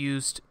that is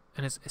used,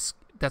 and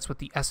that's what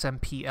the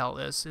SMPL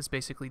is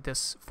basically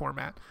this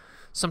format.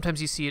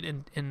 Sometimes you see it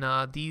in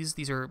these.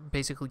 These are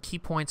basically key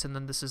points, and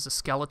then this is a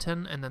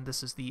skeleton, and then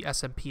this is the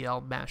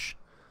SMPL mesh.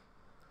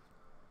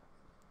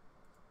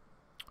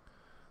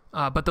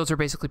 But those are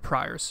basically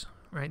priors,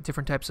 right?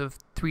 Different types of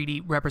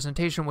 3D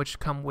representation which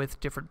come with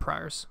different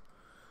priors.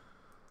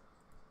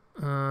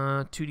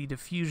 2D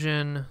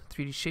diffusion,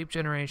 3D shape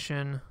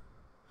generation.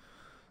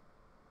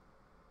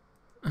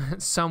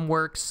 Some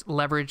works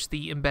leverage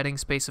the embedding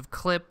space of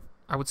clip.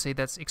 I would say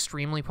that's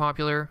extremely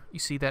popular. You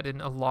see that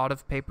in a lot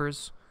of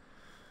papers.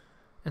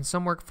 And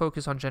some work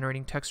focus on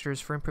generating textures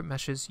for input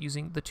meshes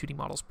using the 2D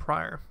models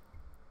prior.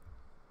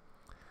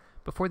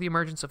 Before the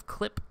emergence of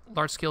clip,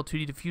 large-scale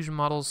 2D diffusion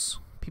models,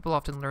 people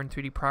often learn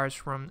 3D priors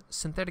from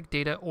synthetic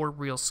data or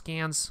real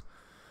scans.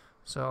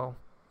 So,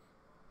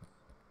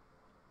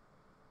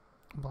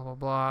 blah, blah,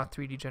 blah,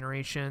 3D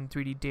generation,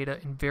 3D data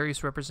in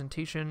various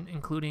representation,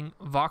 including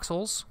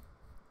voxels.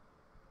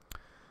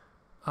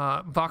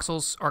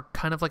 Voxels are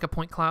kind of like a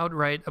point cloud,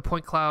 right? A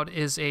point cloud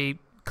is a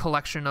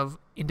collection of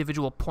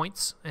individual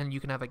points, and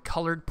you can have a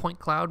colored point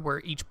cloud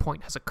where each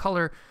point has a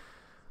color.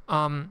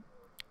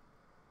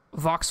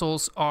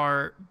 Voxels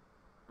are,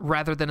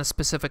 rather than a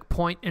specific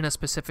point in a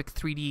specific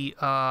 3D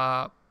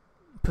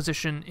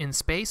position in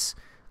space,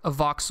 a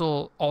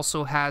voxel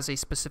also has a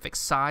specific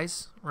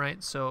size,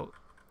 right? So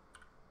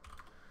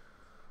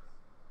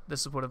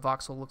this is what a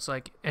voxel looks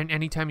like. And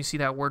anytime you see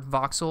that word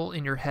voxel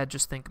in your head,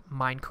 just think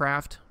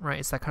Minecraft, right?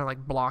 It's that kind of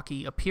like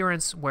blocky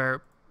appearance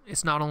where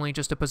it's not only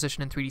just a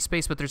position in 3D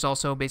space, but there's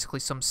also basically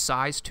some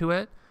size to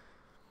it.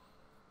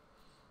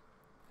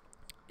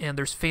 And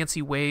there's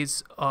fancy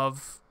ways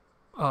of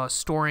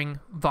storing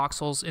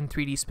voxels in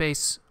 3D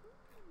space,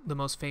 the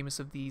most famous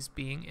of these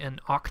being an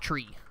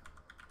octree.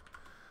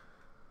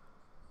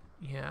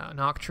 Yeah, an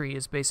octree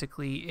is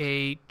basically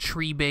a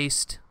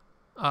tree-based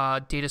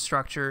data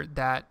structure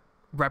that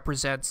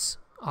represents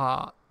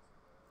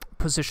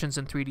positions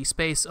in 3D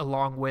space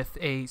along with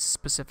a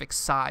specific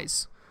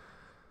size,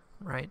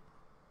 right?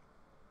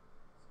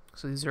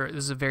 So this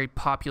is a very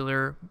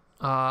popular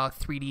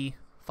 3D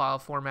file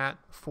format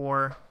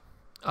for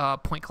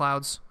point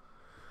clouds.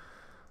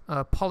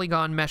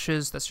 Polygon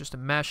meshes, that's just a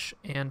mesh,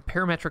 and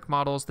parametric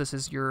models, this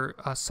is your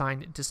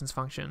signed distance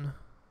function.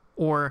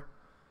 Or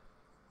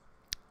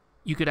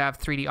you could have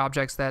 3D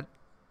objects that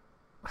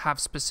have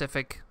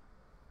specific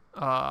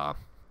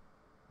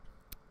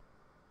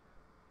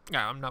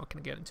I'm not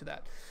going to get into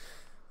that.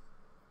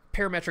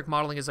 Parametric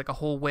modeling is like a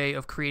whole way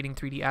of creating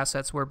 3D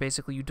assets where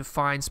basically you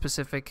define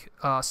specific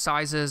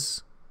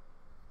sizes,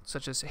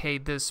 such as, hey,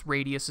 this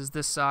radius is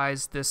this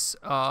size, this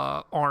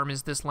arm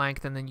is this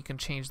length, and then you can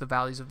change the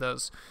values of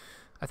those.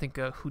 I think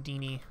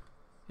Houdini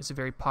is a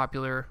very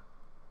popular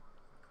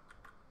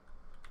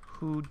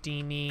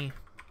Houdini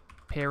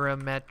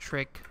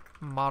parametric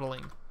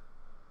modeling.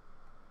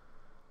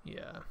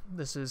 Yeah,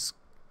 this is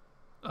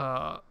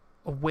a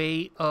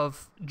way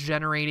of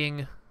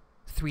generating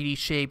 3D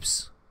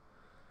shapes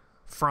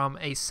from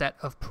a set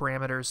of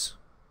parameters.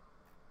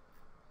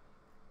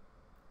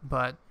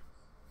 But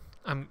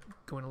I'm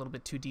going a little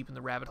bit too deep in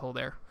the rabbit hole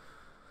there.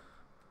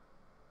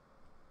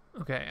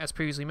 Okay, as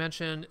previously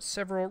mentioned,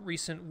 several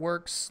recent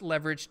works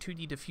leverage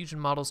 2D diffusion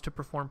models to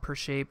perform per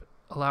shape,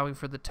 allowing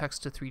for the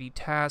text to 3D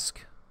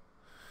task.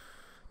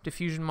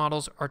 Diffusion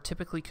models are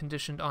typically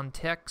conditioned on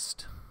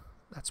text.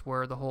 That's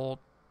where the whole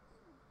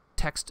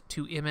text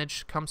to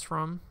image comes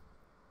from.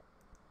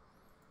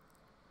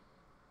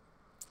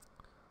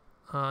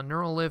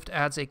 Neural lift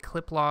adds a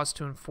clip loss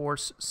to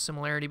enforce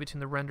similarity between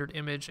the rendered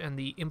image and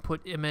the input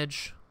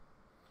image.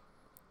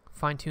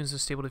 Fine-tunes the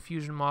stable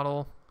diffusion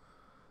model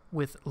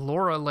with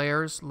LoRa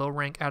layers,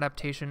 low-rank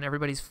adaptation,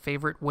 everybody's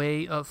favorite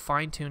way of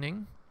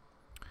fine-tuning.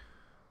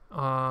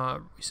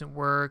 Recent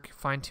work,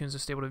 fine-tunes the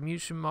stable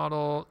diffusion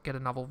model, get a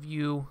novel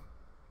view.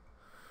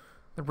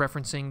 They're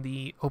referencing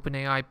the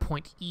OpenAI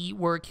Point E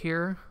work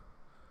here,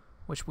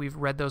 which we've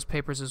read those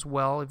papers as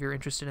well if you're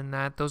interested in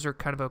that. Those are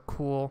kind of a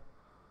cool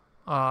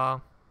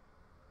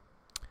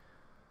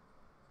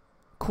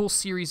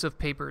series of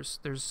papers.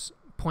 There's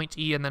Point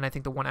E, and then I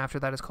think the one after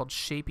that is called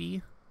Shape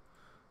E.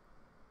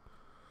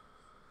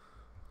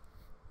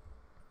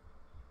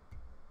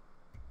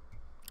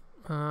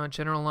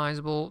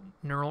 Generalizable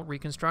neural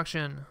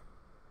reconstruction.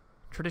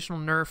 Traditional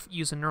NERF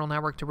use a neural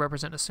network to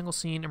represent a single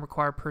scene and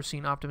require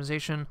per-scene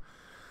optimization.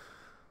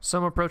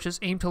 Some approaches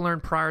aim to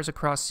learn priors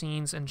across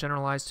scenes and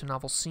generalize to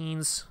novel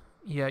scenes.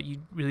 Yeah,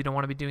 you really don't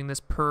want to be doing this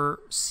per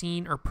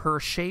scene or per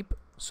shape.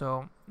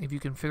 So if you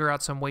can figure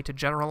out some way to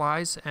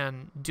generalize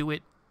and do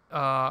it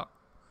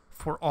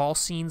for all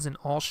scenes and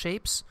all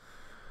shapes,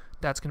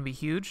 that's going to be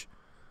huge.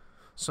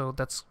 So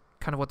that's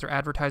kind of what they're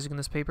advertising in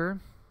this paper.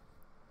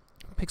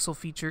 Pixel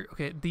feature.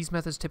 Okay, these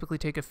methods typically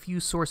take a few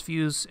source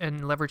views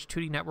and leverage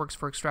 2D networks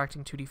for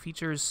extracting 2D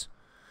features.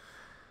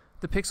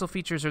 The pixel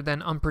features are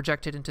then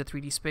unprojected into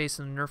 3D space,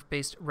 and the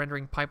NeRF-based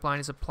rendering pipeline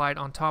is applied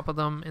on top of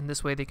them. In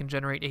this way, they can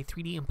generate a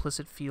 3D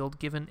implicit field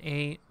given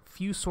a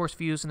few source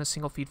views in a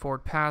single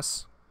feed-forward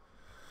pass.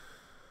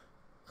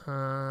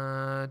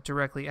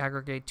 Directly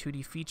aggregate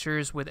 2D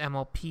features with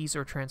MLPs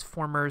or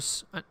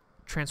transformers.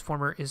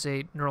 Transformer is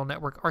a neural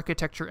network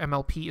architecture.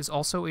 MLP is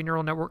also a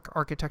neural network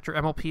architecture.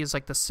 MLP is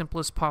like the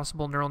simplest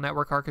possible neural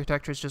network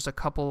architecture. It's just a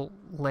couple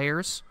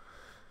layers,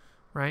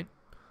 right?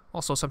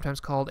 Also sometimes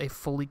called a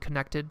fully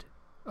connected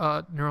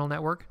neural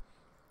network.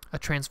 A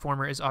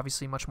transformer is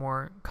obviously much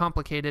more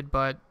complicated,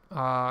 but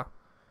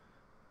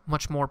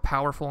much more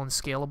powerful and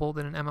scalable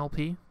than an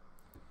MLP.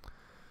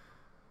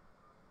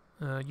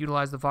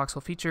 Utilize the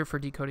voxel feature for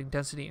decoding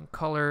density and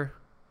color.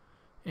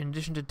 In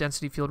addition to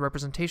density field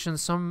representation,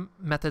 some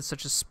methods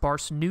such as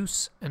sparse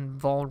noose and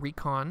vol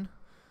recon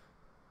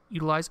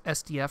utilize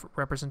SDF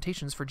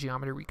representations for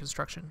geometry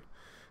reconstruction.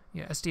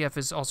 Yeah, SDF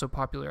is also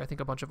popular. I think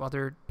a bunch of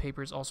other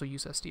papers also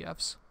use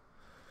SDFs.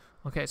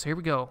 Okay, so here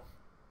we go.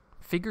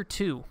 Figure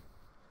 2.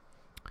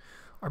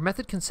 Our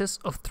method consists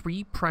of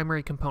 3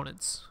 primary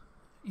components.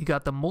 You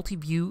got the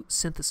multi-view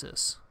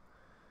synthesis.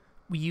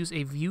 We use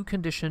a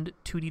view-conditioned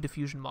 2D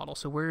diffusion model.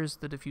 So where is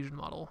the diffusion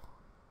model?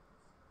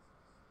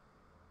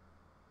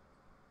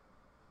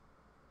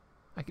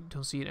 I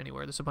don't see it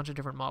anywhere. There's a bunch of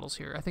different models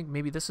here. I think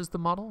maybe this is the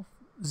model.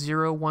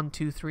 0, 1,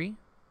 2, 3.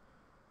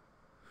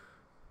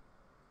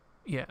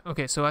 Yeah,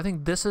 okay, so I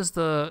think this is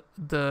the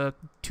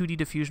 2D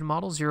diffusion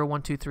model, 0,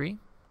 1, 2, 3.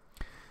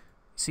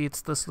 See,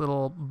 it's this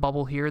little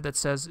bubble here that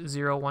says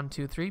 0, 1,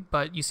 2, 3,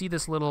 but you see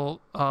this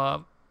little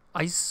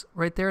ice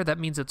right there? That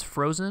means it's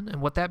frozen,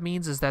 and what that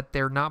means is that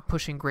they're not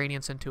pushing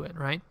gradients into it,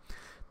 right?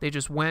 They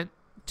just went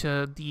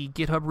to the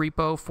GitHub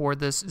repo for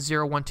this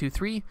 0, 1, 2,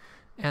 3,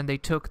 and they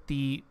took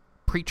the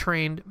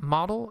pre-trained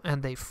model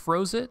and they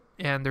froze it,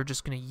 and they're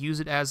just going to use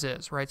it as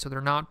is, right? So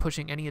they're not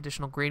pushing any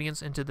additional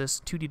gradients into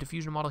this 2D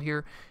diffusion model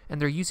here,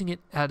 and they're using it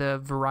at a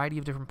variety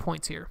of different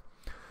points here.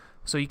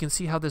 So you can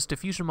see how this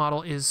diffusion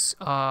model is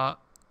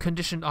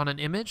conditioned on an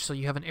image. So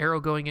you have an arrow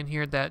going in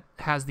here that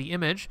has the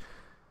image,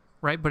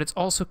 right? But it's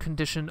also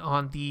conditioned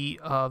on the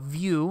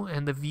view,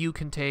 and the view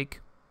can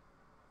take,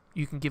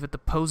 you can give it the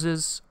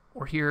poses,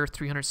 or here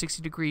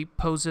 360-degree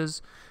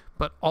poses.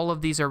 But all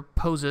of these are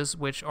poses,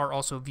 which are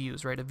also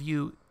views, right? A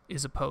view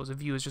is a pose. A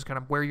view is just kind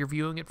of where you're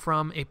viewing it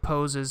from. A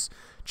pose is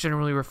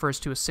generally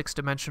refers to a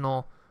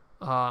 6-dimensional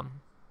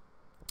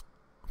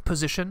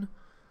position.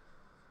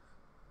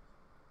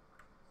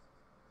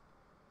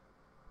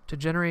 To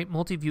generate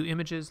multi-view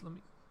images, let me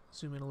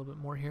zoom in a little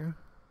bit more here.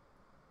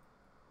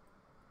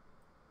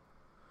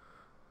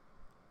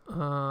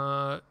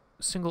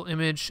 Single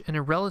image and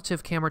a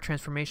relative camera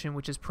transformation,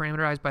 which is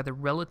parameterized by the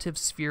relative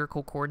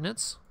spherical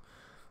coordinates.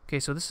 Okay,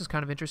 so this is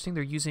kind of interesting.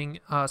 They're using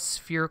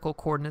spherical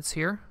coordinates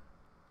here,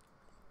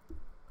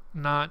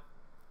 not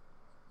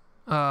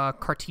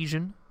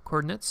Cartesian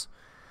coordinates.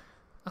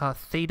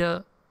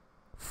 Theta,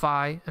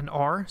 phi, and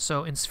r.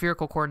 So in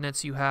spherical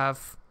coordinates, you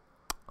have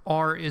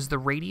r is the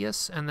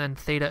radius, and then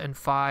theta and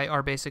phi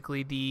are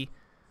basically the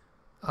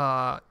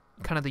kind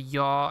of the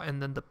yaw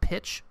and then the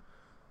pitch,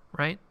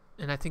 right?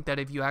 And I think that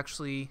if you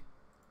actually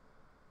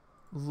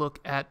look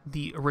at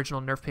the original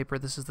NeRF paper,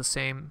 this is the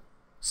same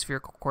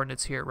spherical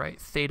coordinates here, right?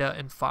 Theta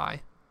and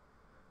phi,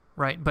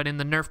 right? But in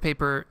the NeRF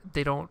paper,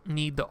 they don't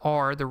need the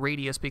r, the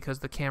radius, because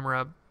the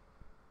camera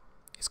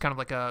is kind of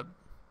like a...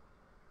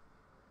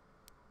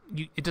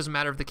 it doesn't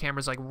matter if the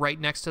camera's like right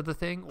next to the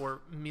thing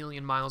or a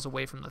million miles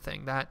away from the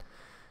thing. That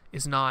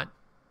is not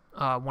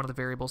one of the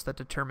variables that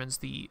determines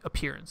the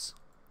appearance.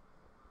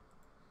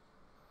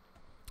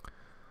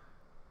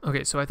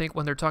 Okay, so I think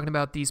when they're talking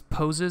about these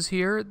poses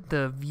here,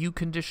 the view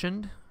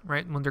conditioned,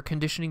 right? When they're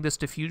conditioning this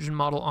diffusion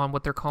model on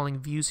what they're calling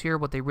views here,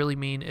 what they really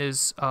mean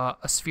is a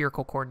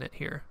spherical coordinate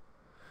here,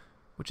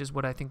 which is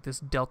what I think this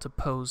delta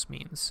pose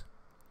means.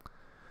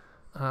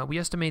 We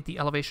estimate the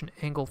elevation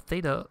angle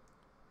theta,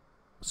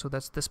 so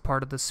that's this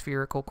part of the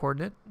spherical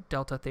coordinate,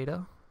 delta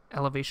theta,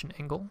 elevation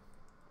angle,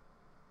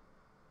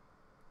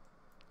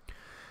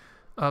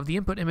 of the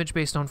input image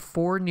based on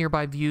 4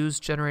 nearby views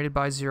generated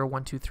by 0,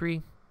 1, 2,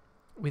 3.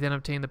 We then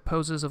obtain the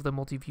poses of the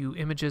multi-view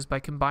images by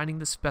combining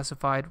the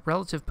specified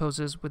relative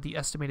poses with the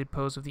estimated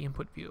pose of the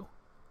input view.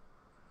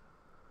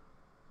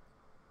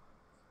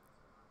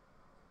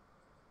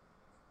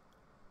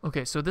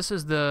 Okay, so this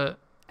is the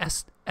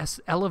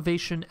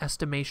elevation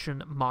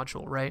estimation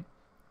module, right?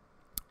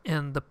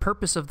 And the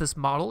purpose of this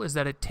model is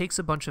that it takes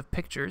a bunch of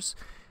pictures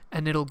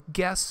and it'll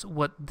guess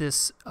what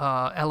this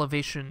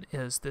elevation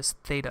is, this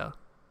theta,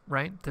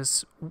 right?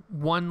 This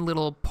one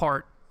little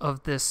part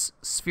of this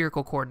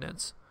spherical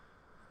coordinates.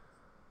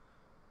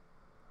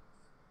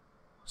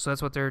 So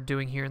that's what they're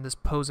doing here in this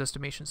pose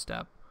estimation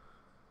step.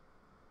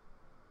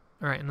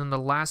 All right, and then the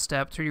last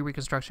step, 3D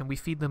reconstruction, we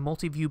feed the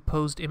multi-view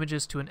posed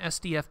images to an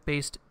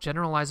SDF-based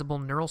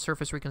generalizable neural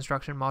surface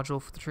reconstruction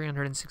module for the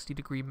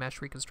 360-degree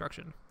mesh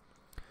reconstruction.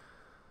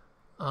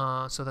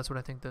 So that's what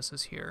I think this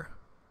is here.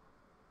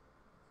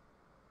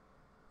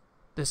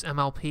 This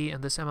MLP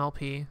and this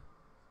MLP.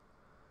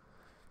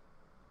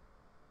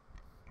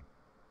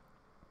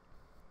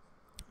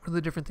 of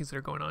the different things that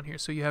are going on here.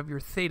 So you have your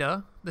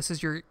theta. This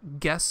is your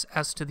guess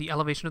as to the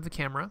elevation of the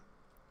camera.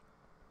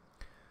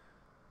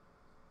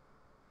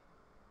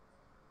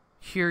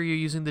 Here you're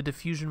using the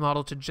diffusion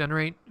model to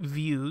generate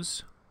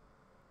views.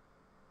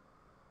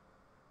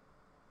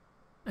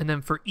 And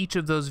then for each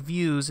of those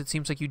views, it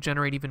seems like you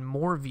generate even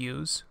more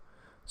views.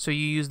 So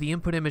you use the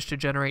input image to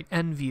generate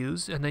n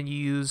views, and then you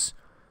use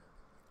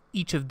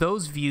each of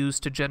those views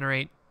to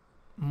generate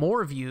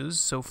more views,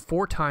 so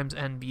 4 times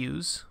n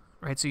views,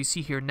 right? So you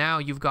see here now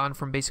you've gone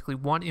from basically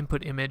one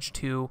input image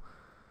to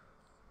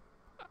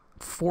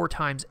 4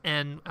 times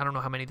n. I don't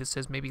know how many this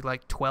is, maybe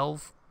like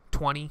 12,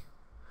 20,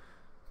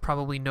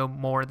 probably no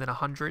more than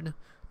 100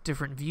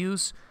 different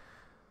views.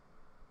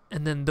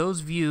 And then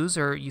those views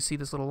are, you see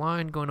this little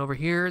line going over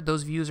here,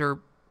 those views are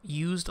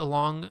used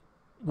along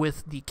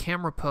with the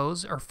camera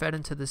pose, are fed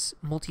into this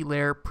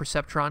multi-layer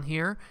perceptron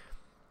here,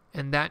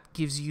 and that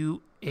gives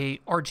you a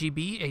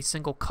RGB, a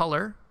single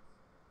color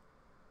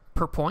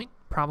per point,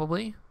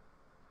 probably,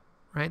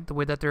 right? The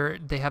way that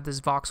they have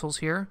these voxels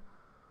here.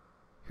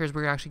 Here's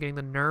where you're actually getting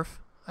the nerf,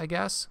 I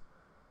guess.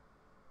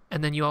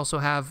 And then you also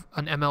have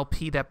an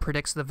MLP that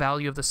predicts the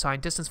value of the sine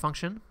distance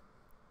function.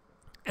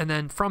 And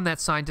then from that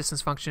sine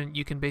distance function,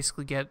 you can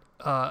basically get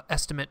an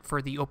estimate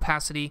for the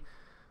opacity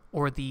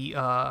or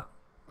the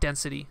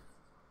density.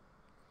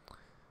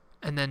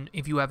 And then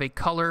if you have a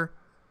color,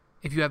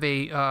 if you have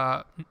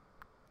a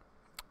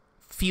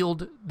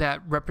field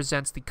that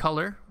represents the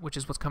color, which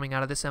is what's coming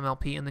out of this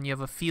MLP, and then you have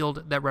a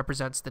field that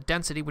represents the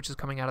density, which is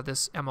coming out of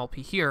this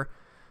MLP here,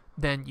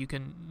 then you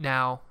can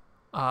now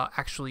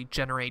actually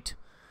generate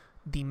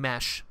the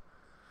mesh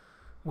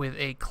with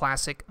a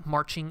classic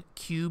marching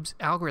cubes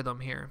algorithm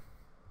here.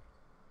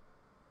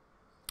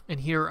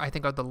 And here I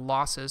think are the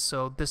losses.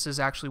 So this is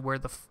actually where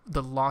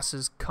the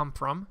losses come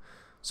from.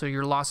 So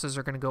your losses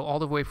are going to go all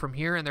the way from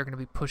here, and they're going to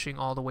be pushing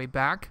all the way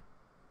back.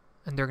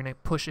 And they're going to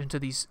push into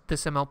this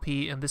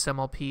MLP and this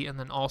MLP, and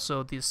then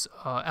also this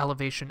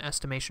elevation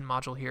estimation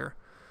module here.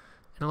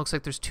 And it looks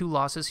like there's 2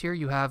 losses here.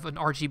 You have an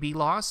RGB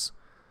loss,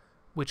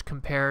 which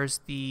compares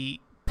the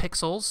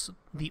pixels,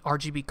 the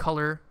RGB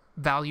color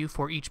value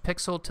for each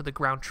pixel to the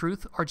ground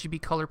truth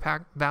RGB color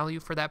pack value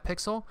for that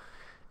pixel.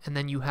 And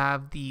then you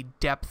have the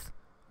depth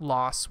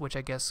loss, which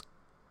I guess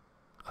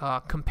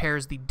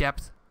compares the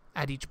depth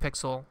at each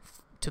pixel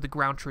to the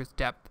ground truth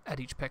depth at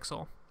each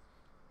pixel.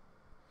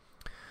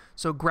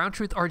 So ground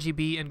truth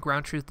RGB and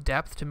ground truth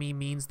depth to me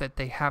means that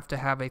they have to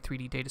have a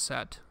 3D data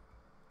set.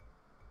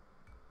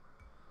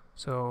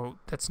 So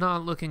that's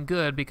not looking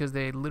good, because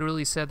they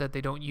literally said that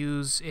they don't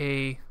use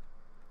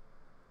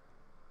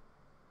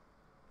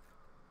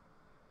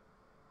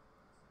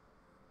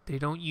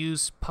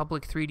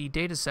public 3D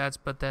data sets,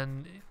 but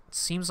then it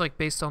seems like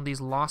based on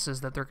these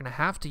losses that they're going to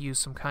have to use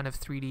some kind of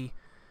 3D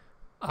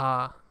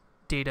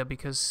data,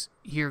 because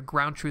here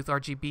ground truth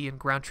RGB and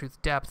ground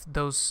truth depth,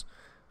 those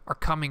are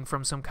coming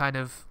from some kind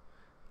of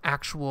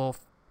actual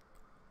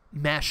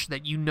mesh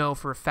that you know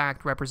for a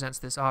fact represents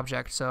this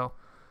object. So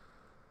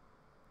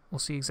we'll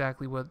see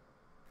exactly what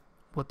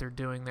they're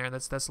doing there.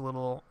 That's a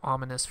little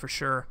ominous for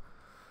sure.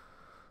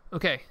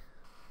 Okay.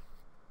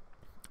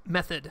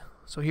 Method.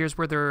 So here's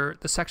where the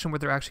section where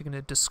they're actually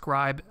going to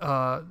describe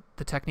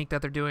the technique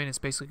that they're doing. It's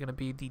basically going to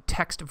be the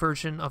text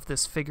version of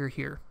this figure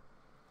here.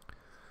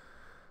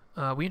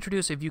 We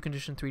introduce a view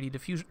condition 2D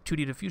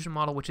diffusion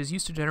model, which is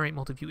used to generate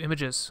multi-view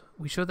images.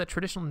 We show that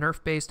traditional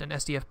NeRF-based and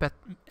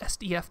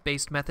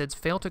SDF-based methods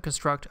fail to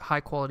construct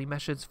high-quality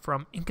meshes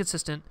from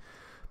inconsistent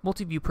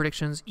multi-view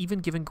predictions, even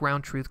given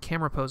ground truth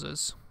camera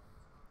poses.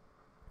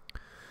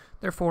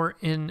 Therefore,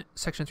 in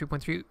section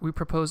 3.3, we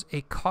propose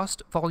a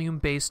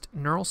cost-volume-based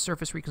neural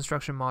surface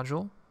reconstruction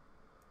module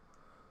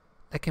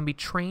that can be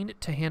trained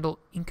to handle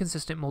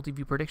inconsistent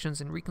multi-view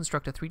predictions and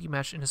reconstruct a 3D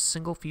mesh in a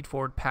single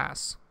feed-forward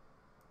pass.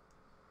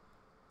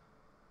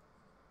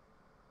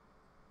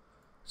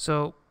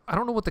 So I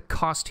don't know what the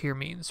cost here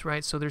means,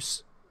 right? So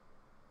there's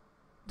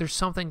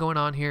something going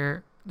on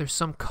here. There's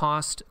some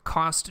cost.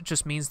 Cost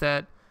just means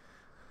that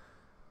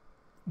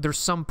there's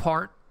some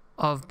part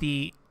of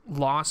the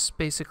loss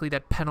basically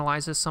that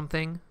penalizes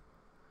something,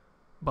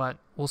 but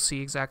we'll see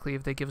exactly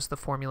if they give us the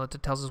formula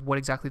that tells us what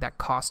exactly that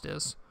cost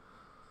is.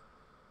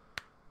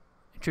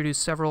 Introduce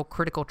several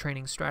critical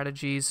training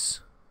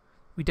strategies.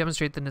 We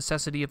demonstrate the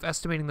necessity of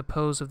estimating the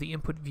pose of the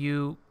input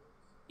view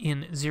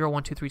in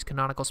 0-1-2-3's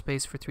canonical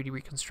space for 3D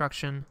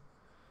reconstruction.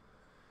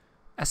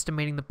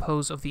 Estimating the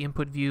pose of the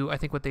input view, I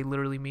think what they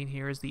literally mean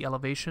here is the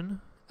elevation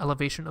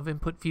of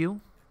input view.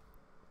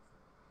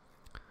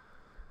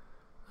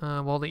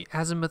 While the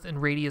azimuth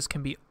and radius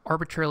can be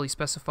arbitrarily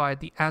specified,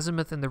 the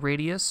azimuth and the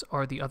radius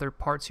are the other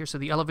parts here. So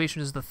the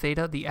elevation is the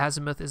theta, the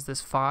azimuth is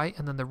this phi,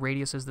 and then the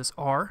radius is this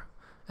r.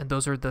 And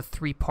those are the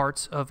 3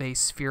 parts of a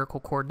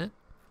spherical coordinate.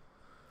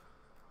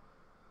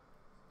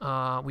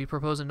 We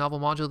propose a novel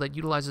module that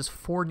utilizes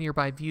 4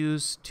 nearby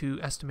views to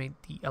estimate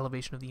the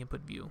elevation of the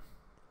input view.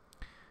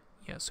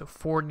 Yeah, so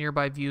 4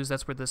 nearby views,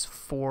 that's where this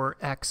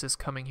 4x is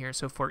coming here.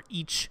 So for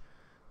each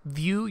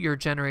view, you're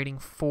generating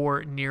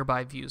 4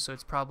 nearby views. So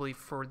it's probably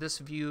for this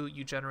view,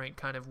 you generate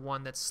kind of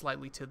one that's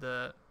slightly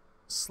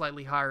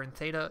higher in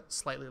theta,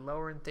 slightly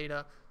lower in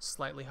theta,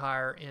 slightly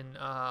higher in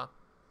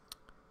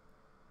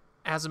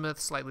azimuth,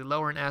 slightly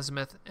lower in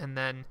azimuth, and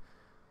then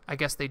I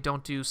guess they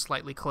don't do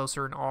slightly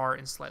closer in R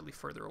and slightly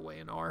further away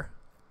in R.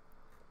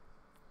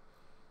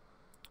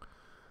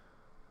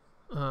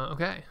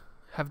 Okay.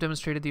 Have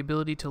demonstrated the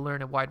ability to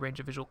learn a wide range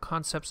of visual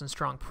concepts and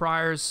strong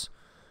priors.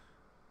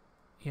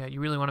 Yeah, you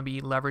really want to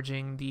be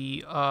leveraging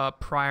the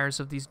priors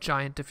of these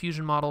giant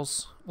diffusion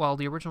models. While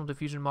the original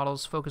diffusion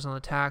models focus on the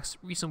task,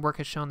 recent work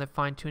has shown that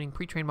fine-tuning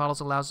pre-trained models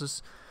allows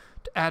us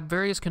to add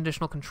various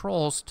conditional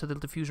controls to the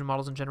diffusion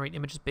models and generate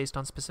images based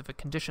on specific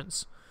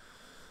conditions.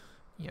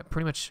 Yeah,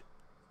 pretty much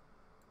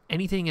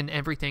anything and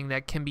everything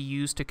that can be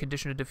used to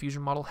condition a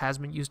diffusion model has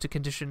been used to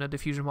condition a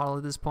diffusion model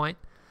at this point.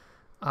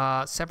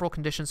 Several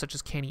conditions such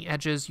as canny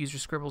edges, user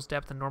scribbles,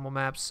 depth, and normal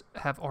maps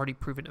have already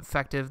proven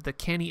effective. The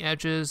canny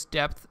edges,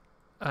 depth,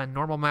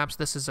 normal maps,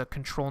 this is a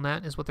control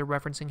net is what they're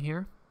referencing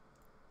here.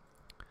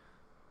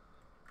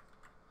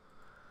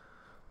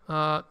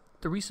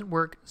 The recent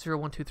work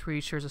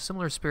 0123 shares a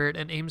similar spirit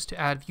and aims to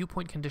add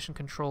viewpoint condition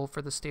control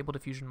for the stable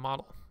diffusion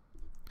model.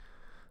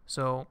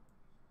 So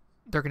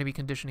they're going to be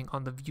conditioning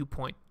on the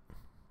viewpoint.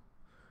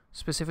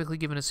 Specifically,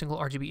 given a single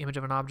RGB image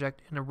of an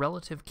object in a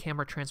relative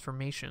camera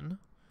transformation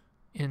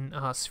in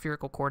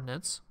spherical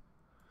coordinates,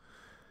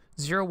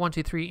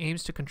 0123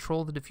 aims to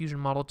control the diffusion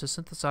model to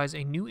synthesize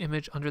a new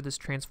image under this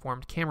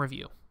transformed camera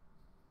view.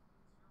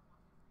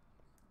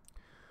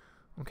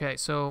 Okay,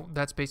 so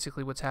that's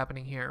basically what's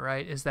happening here,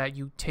 right? Is that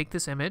you take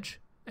this image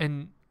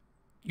and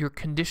you're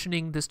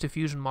conditioning this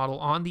diffusion model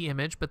on the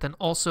image, but then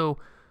also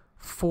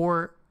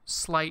 4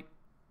 slight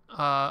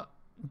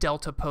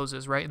delta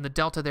poses, right? And the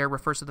delta there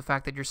refers to the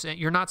fact that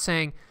you're not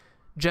saying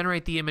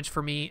generate the image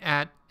for me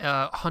at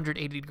a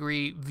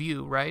 180-degree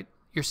view, right?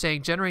 You're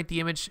saying generate the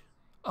image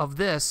of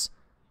this,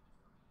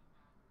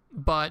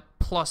 but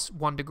plus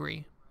 1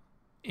 degree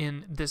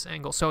in this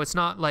angle. So it's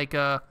not like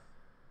a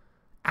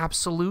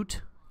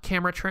absolute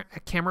camera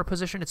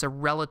position, it's a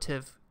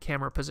relative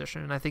camera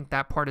position, and I think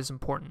that part is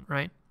important,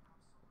 right?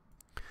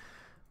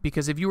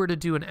 Because if you were to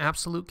do an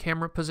absolute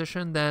camera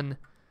position, then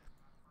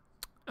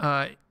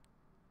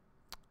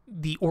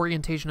the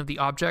orientation of the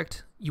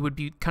object, you would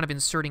be kind of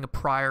inserting a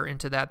prior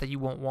into that you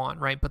won't want,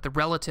 right? But the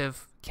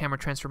relative camera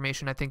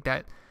transformation, I think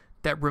that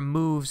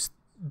removes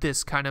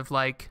this kind of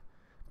like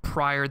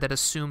prior that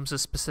assumes a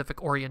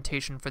specific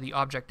orientation for the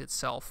object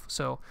itself.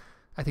 So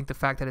I think the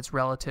fact that it's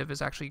relative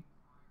is actually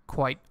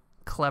quite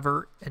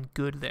clever and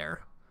good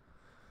there.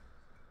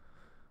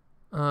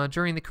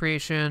 During the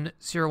creation,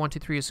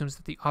 0123 assumes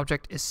that the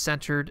object is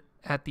centered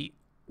at the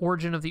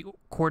origin of the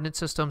coordinate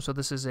system. So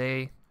this is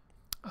a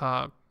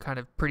kind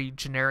of pretty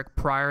generic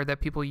prior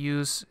that people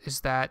use, is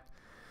that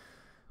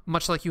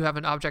much like you have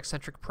an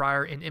object-centric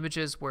prior in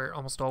images where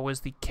almost always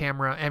the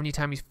camera,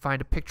 anytime you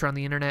find a picture on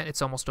the internet,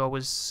 it's almost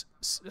always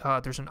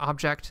there's an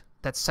object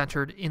that's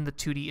centered in the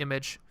 2D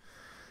image.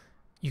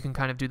 You can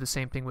kind of do the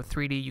same thing with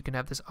 3D. You can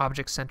have this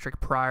object-centric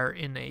prior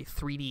in a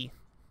 3D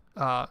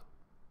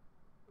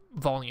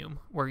volume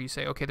where you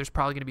say, okay, there's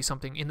probably going to be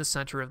something in the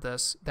center of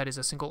this that is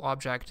a single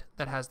object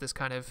that has this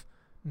kind of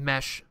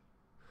mesh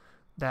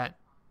that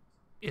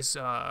is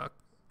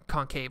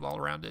concave all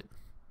around it.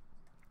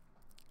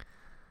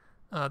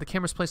 The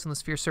camera is placed on the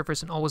sphere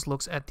surface and always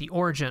looks at the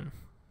origin.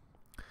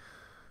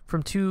 For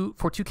 2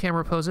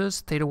 camera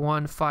poses, theta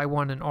 1, phi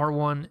 1, and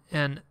r1,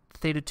 and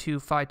theta 2,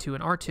 phi 2,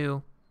 and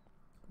r2,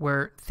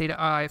 where theta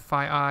I,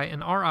 phi I,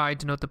 and ri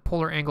denote the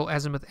polar angle,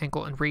 azimuth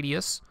angle, and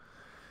radius.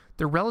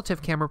 The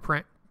relative camera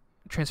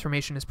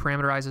transformation is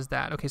parameterized as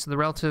that. Okay, so the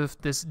relative,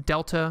 this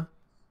delta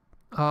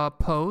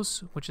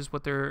pose, which is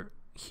what they're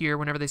here,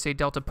 whenever they say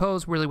delta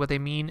pose, really what they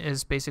mean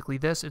is basically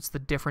this. It's the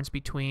difference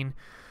between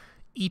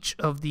each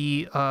of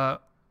the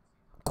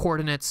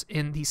coordinates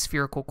in the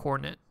spherical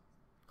coordinate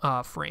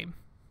frame.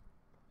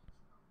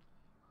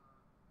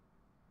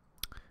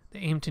 They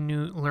aim to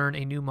learn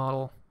a new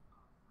model,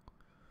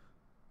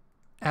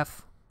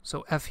 F.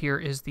 So F here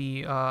is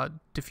the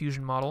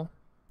diffusion model,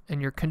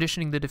 and you're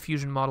conditioning the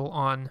diffusion model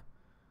on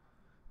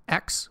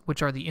X,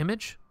 which are the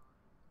image,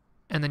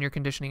 and then you're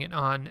conditioning it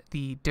on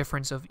the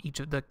difference of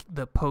each of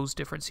the pose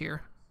difference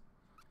here.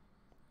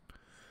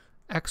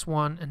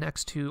 X1 and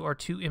X2 are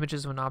 2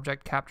 images of an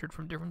object captured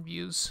from different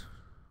views.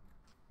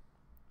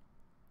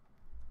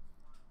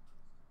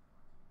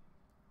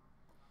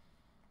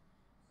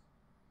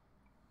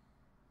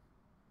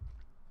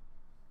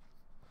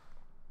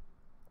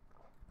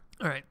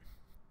 All right,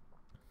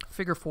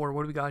 figure 4,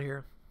 what do we got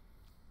here?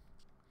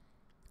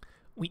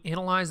 We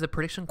analyze the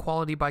prediction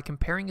quality by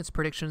comparing its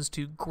predictions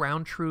to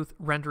ground truth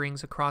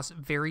renderings across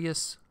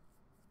various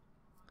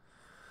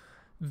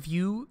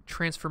view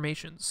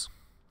transformations.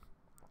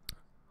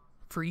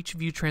 For each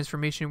view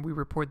transformation, we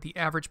report the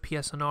average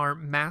PSNR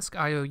mask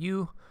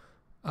IOU.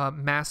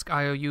 Mask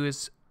IOU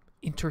is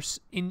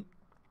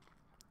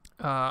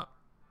a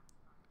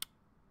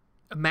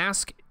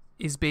mask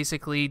is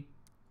basically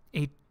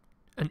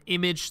an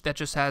image that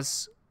just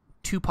has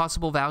two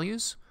possible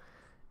values,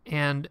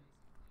 and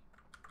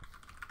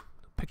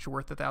picture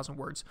worth 1,000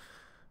 words.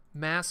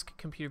 Mask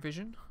computer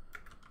vision,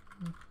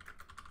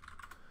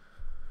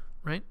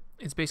 right?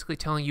 It's basically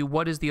telling you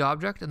what is the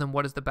object and then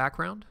what is the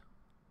background.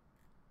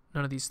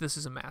 None of these, this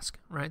is a mask,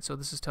 right? So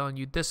this is telling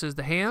you this is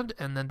the hand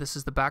and then this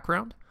is the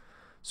background.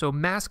 So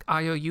mask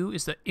IOU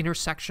is the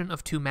intersection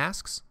of two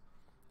masks.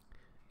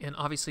 And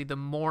obviously the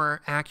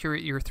more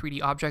accurate your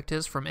 3D object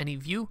is from any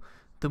view,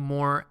 the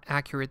more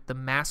accurate the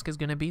mask is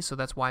going to be. So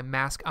that's why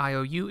mask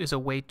IOU is a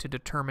way to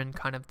determine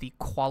kind of the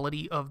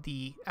quality of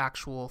the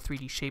actual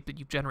 3D shape that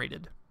you've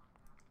generated.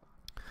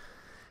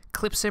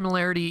 Clip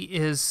similarity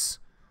is,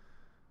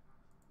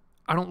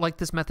 I don't like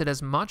this method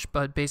as much,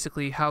 but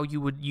basically how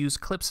you would use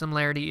clip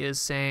similarity is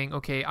saying,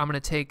 okay, I'm going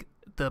to take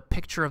the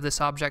picture of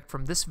this object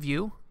from this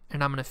view,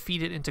 and I'm going to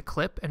feed it into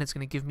clip, and it's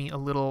going to give me a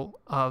little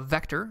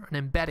vector, an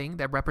embedding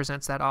that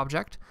represents that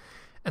object.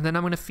 And then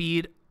I'm going to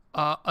feed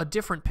a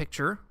different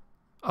picture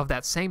of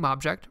that same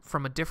object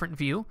from a different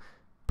view,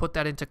 put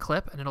that into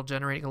clip, and it'll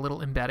generate a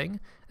little embedding.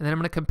 And then I'm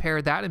going to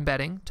compare that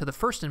embedding to the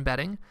first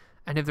embedding,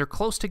 and if they're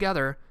close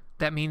together,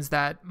 that means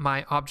that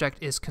my object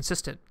is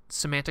consistent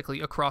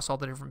semantically across all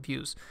the different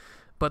views.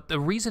 But the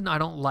reason I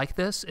don't like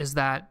this is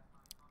that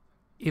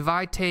if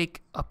I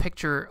take a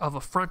picture of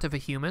a front of a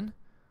human,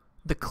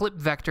 the clip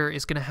vector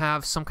is going to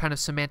have some kind of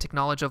semantic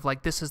knowledge of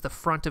like this is the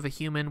front of a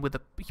human with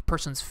a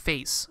person's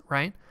face,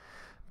 right?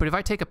 But if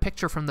I take a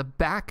picture from the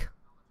back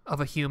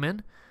of a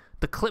human,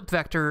 the clip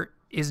vector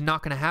is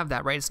not going to have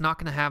that, right? It's not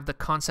going to have the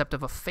concept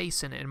of a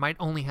face in it. It might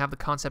only have the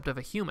concept of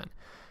a human.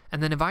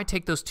 And then if I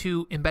take those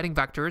two embedding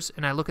vectors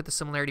and I look at the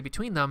similarity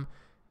between them,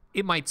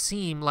 it might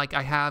seem like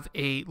I have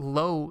a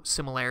low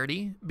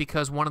similarity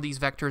because one of these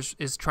vectors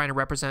is trying to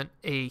represent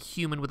a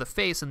human with a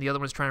face and the other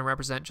one is trying to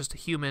represent just a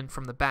human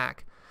from the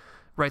back,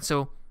 right?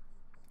 So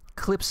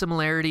clip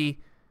similarity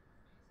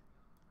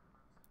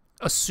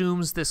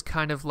assumes this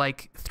kind of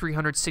like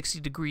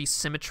 360-degree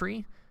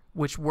symmetry,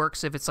 which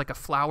works if it's like a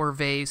flower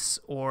vase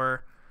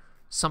or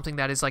something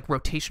that is like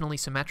rotationally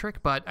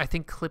symmetric. But I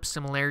think clip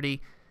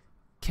similarity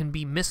can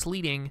be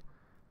misleading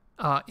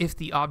if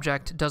the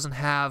object doesn't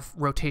have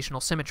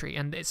rotational symmetry.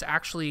 And it's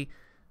actually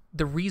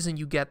the reason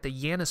you get the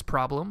Janus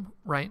problem,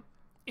 right,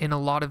 in a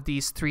lot of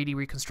these 3D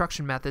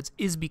reconstruction methods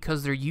is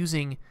because they're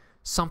using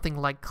something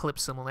like clip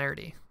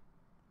similarity.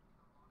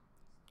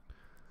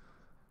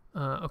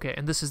 Okay,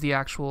 and this is the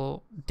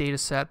actual data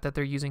set that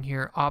they're using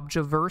here,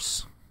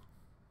 Objaverse.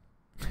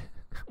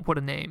 What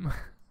a name.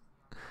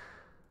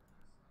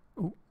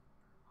 Ooh.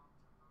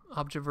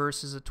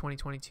 Objaverse is a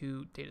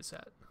 2022 data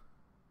set.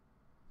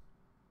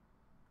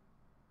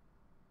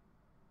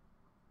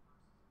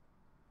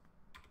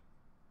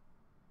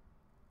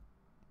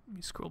 Let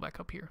me scroll back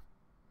up here.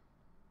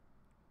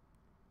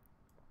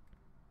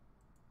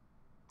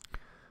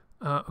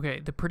 Okay,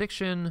 the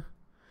prediction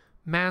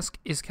mask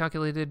is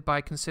calculated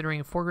by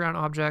considering foreground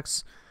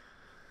objects.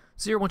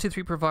 0, 1, 2,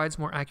 3 provides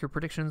more accurate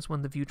predictions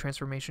when the view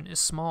transformation is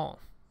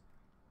small.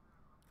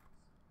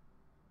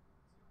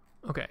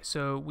 Okay,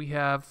 so we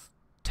have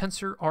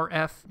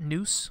TensorRF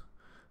Noose.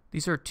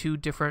 These are two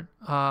different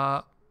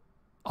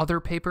other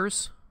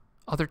papers,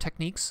 other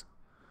techniques.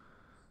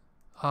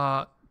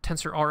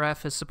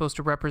 TensorRF is supposed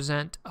to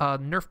represent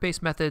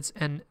NERF-based methods,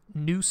 and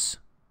Noose,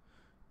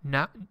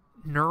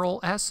 Neural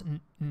S,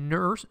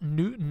 NUS,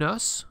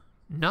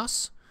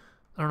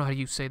 I don't know how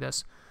you say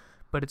this,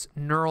 but it's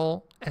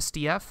Neural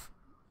SDF.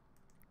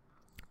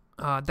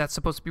 That's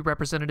supposed to be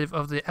representative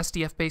of the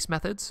SDF-based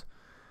methods.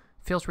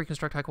 Fails to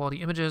reconstruct high-quality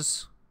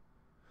images.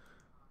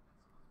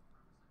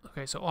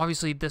 Okay, so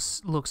obviously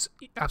this looks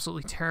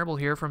absolutely terrible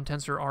here from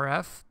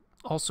TensorRF.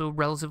 Also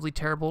relatively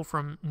terrible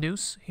from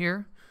Noose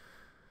here.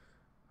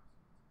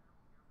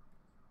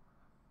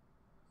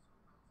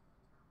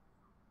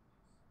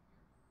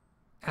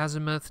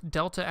 Azimuth,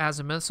 delta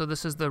azimuth. So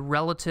this is the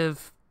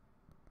relative,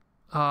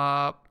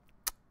 the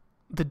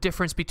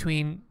difference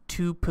between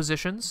two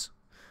positions.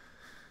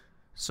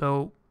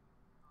 So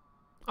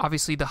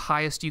obviously the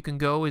highest you can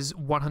go is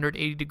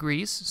 180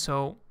 degrees.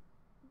 So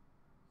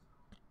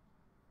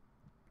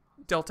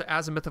delta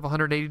azimuth of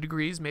 180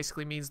 degrees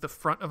basically means the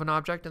front of an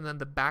object and then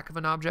the back of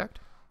an object.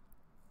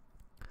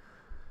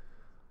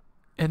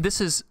 And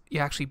this is,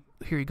 yeah, actually,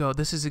 here you go.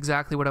 This is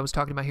exactly what I was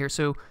talking about here.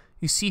 So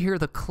you see here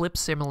the clip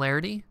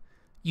similarity.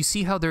 You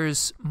see how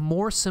there's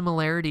more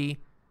similarity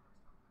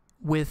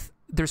with,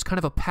 there's kind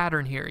of a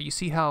pattern here. You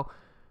see how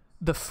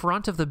the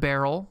front of the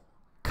barrel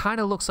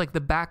kind of looks like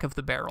the back of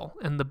the barrel,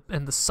 and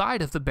the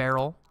side of the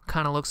barrel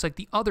kind of looks like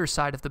the other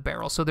side of the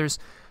barrel. So there's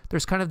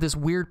kind of this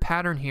weird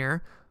pattern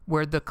here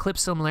where the clip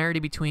similarity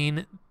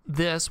between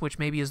this, which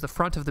maybe is the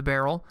front of the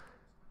barrel,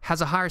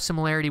 has a higher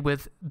similarity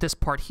with this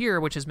part here,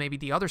 which is maybe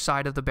the other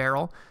side of the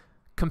barrel,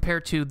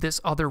 compared to this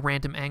other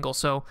random angle.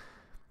 So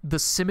the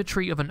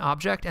symmetry of an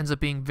object ends up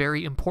being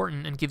very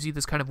important and gives you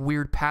this kind of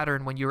weird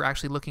pattern when you're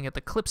actually looking at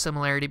the clip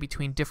similarity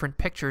between different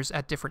pictures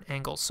at different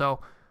angles. So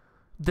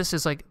this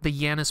is like the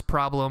Janus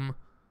problem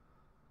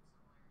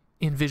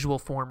in visual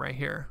form right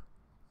here.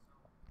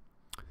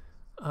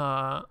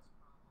 Okay,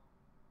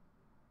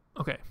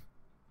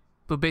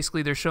 But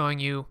basically they're showing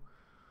you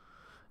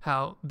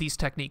how these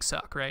techniques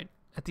suck, right?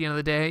 At the end of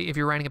the day, if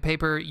you're writing a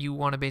paper, you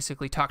want to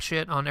basically talk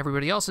shit on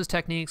everybody else's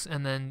techniques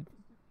and then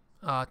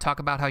talk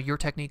about how your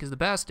technique is the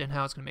best and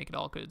how it's going to make it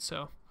all good.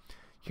 So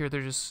here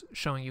they're just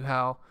showing you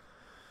how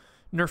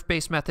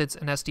NERF-based methods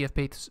and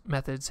SDF-based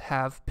methods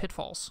have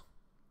pitfalls.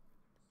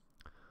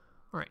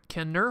 All right,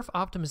 can NERF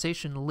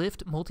optimization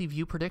lift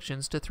multi-view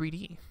predictions to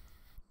 3D?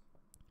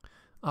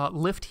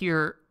 Lift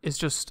here is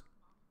just,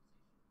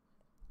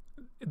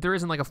 there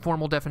isn't like a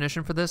formal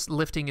definition for this.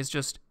 Lifting is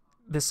just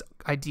this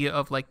idea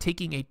of like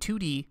taking a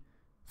 2D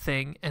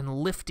thing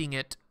and lifting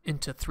it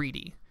into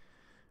 3D,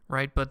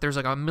 right? But there's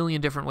like a million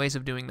different ways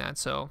of doing that.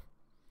 So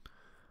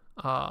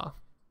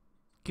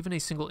given a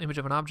single image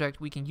of an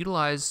object, we can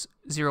utilize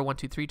 0, 1,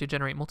 2, 3 to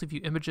generate multi-view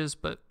images,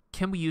 but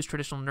can we use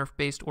traditional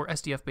NERF-based or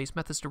SDF-based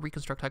methods to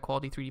reconstruct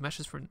high-quality 3D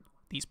meshes for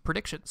these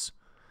predictions?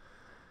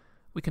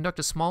 We conduct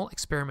a small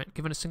experiment.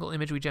 Given a single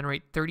image, we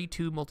generate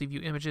 32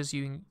 multi-view images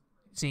using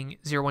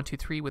 0, 1, 2,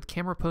 3 with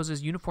camera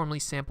poses uniformly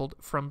sampled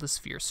from the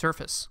sphere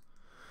surface.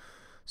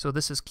 So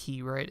this is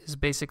key, right? Is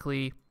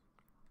basically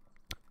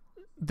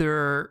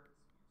they're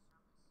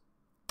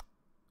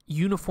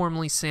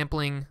uniformly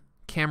sampling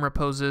camera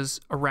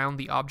poses around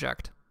the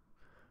object,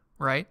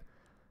 right?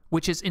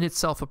 Which is in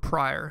itself a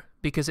prior,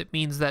 because it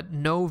means that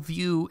no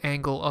view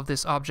angle of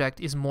this object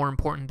is more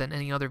important than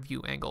any other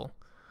view angle,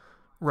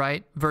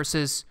 right?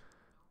 Versus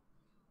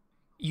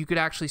you could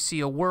actually see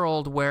a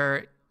world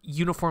where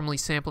uniformly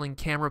sampling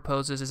camera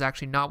poses is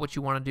actually not what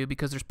you want to do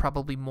because there's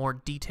probably more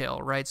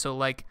detail, right? So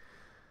like,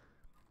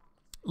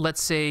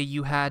 let's say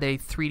you had a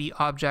 3D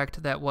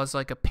object that was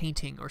like a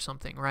painting or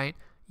something, right?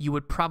 You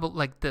would probably,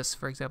 like this,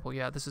 for example.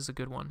 Yeah, this is a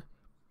good one.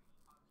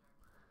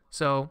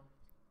 So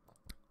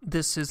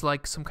this is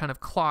like some kind of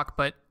clock,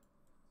 but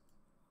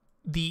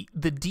the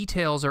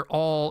details are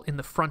all in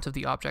the front of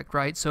the object,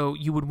 right? So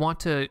you would want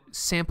to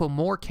sample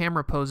more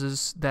camera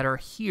poses that are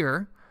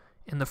here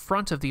in the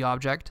front of the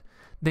object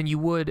than you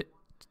would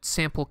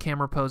sample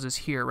camera poses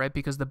here, right?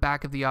 Because the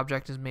back of the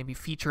object is maybe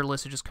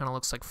featureless. It just kind of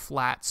looks like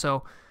flat.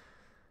 So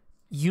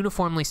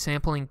uniformly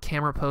sampling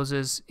camera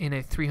poses in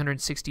a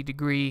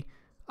 360-degree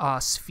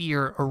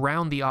sphere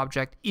around the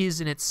object is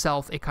in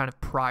itself a kind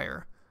of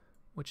prior,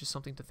 which is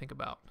something to think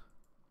about.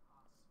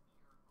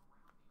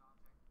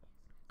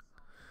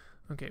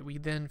 Okay, we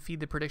then feed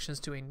the predictions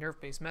to a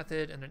NERF-based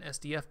method and an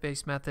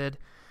SDF-based method,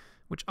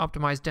 which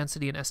optimize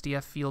density and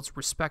SDF fields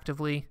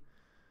respectively.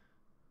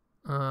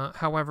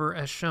 However,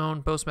 as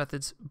shown, both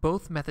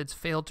methods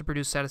failed to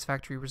produce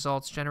satisfactory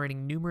results,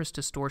 generating numerous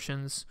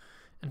distortions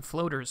and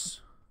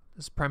floaters.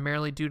 This is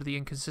primarily due to the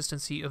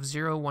inconsistency of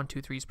 0, 1,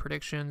 2, 3's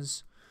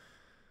predictions.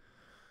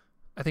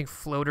 I think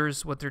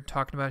floaters, what they're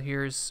talking about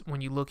here is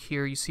when you look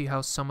here, you see how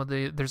some of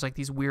there's like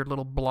these weird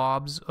little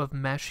blobs of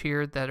mesh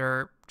here that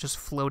are just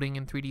floating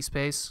in 3D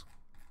space.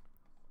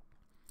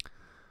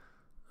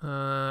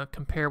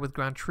 Compare with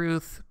ground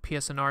truth.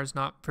 PSNR is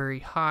not very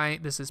high.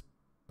 This is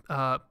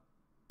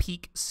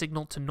peak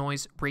signal to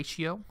noise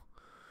ratio.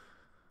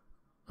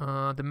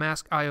 The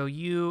mask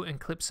IOU and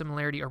clip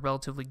similarity are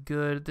relatively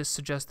good. This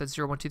suggests that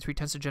 0, 1, 2, 3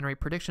 tends to generate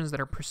predictions that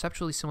are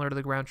perceptually similar to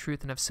the ground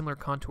truth and have similar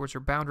contours or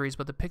boundaries,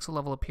 but the pixel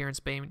level appearance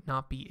may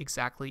not be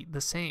exactly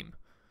the same.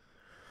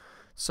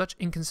 Such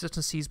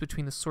inconsistencies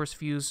between the source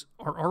views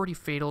are already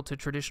fatal to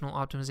traditional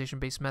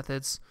optimization-based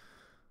methods.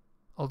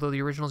 Although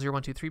the original 0,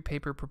 1, 2, 3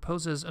 paper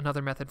proposes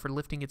another method for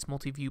lifting its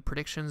multi-view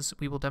predictions,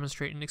 we will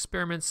demonstrate in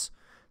experiments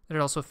that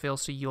it also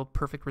fails to yield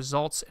perfect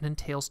results and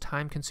entails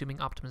time-consuming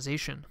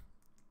optimization.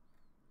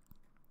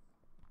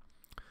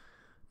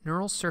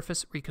 Neural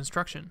surface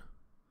reconstruction.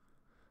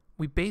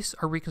 We base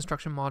our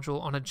reconstruction module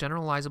on a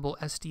generalizable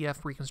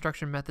SDF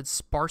reconstruction method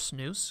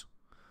sparseness,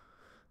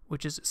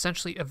 which is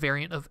essentially a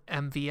variant of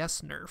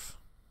MVS NERF.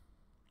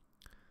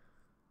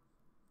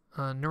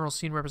 Neural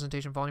scene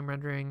representation volume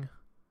rendering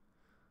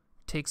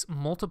takes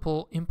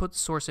multiple input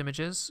source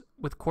images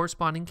with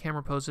corresponding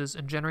camera poses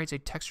and generates a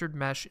textured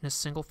mesh in a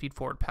single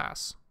feed-forward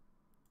pass.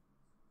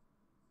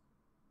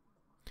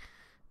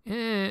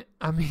 I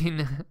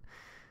mean,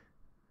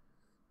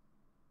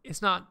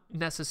 it's not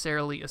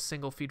necessarily a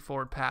single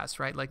feed-forward pass,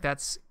 right? Like,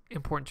 that's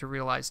important to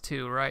realize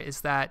too, right?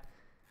 Is that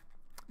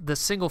the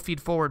single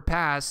feed-forward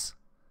pass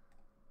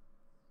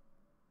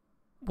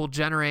will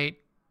generate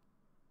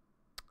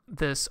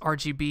this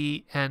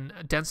RGB and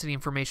density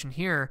information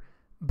here,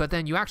 but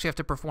then you actually have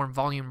to perform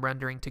volume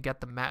rendering to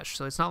get the mesh.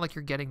 So it's not like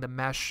you're getting the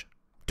mesh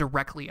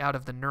directly out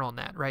of the neural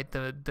net, right?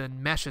 The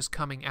mesh is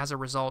coming as a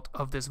result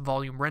of this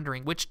volume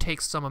rendering, which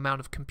takes some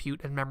amount of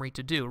compute and memory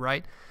to do,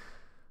 right?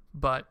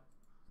 But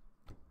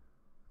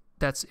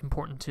that's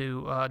important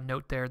to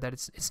note there, that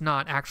it's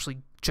not actually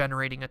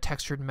generating a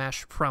textured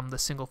mesh from the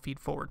single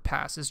feed forward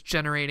pass. It's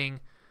generating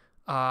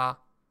a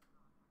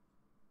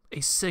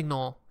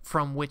signal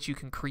from which you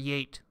can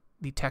create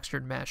the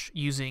textured mesh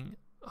using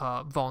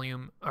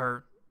volume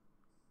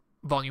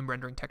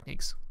rendering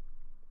techniques.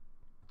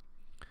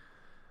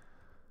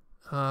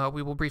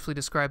 We will briefly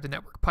describe the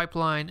network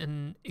pipeline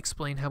and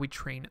explain how we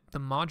train the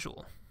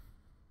module.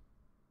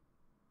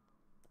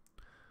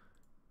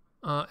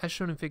 As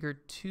shown in figure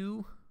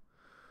 2,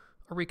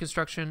 a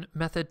reconstruction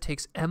method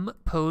takes M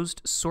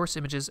posed source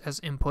images as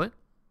input.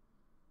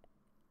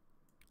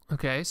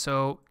 Okay,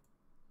 so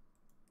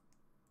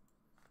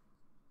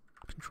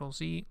Control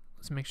Z.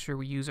 Let's make sure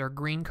we use our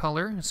green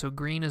color. So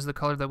green is the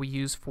color that we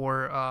use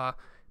for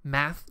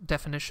math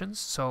definitions.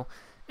 So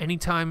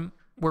anytime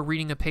we're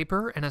reading a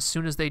paper and as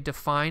soon as they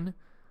define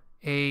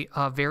a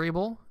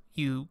variable,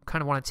 you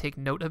kind of want to take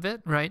note of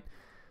it, right?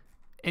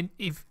 And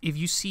if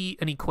you see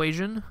an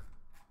equation,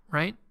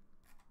 right?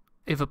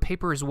 If a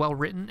paper is well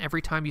written,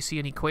 every time you see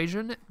an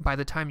equation, by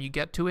the time you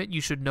get to it,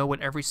 you should know what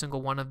every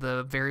single one of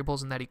the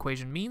variables in that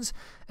equation means.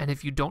 And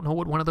if you don't know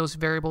what one of those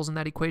variables in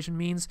that equation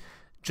means,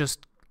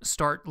 just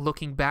start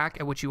looking back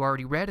at what you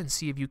already read and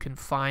see if you can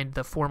find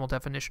the formal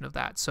definition of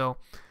that. So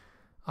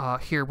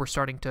here we're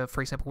starting to,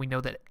 for example, we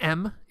know that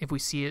M, if we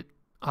see it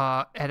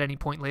at any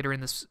point later in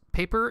this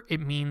paper, it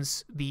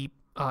means the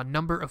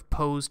number of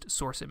posed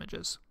source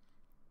images.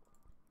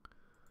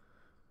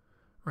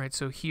 Right,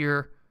 so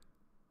here,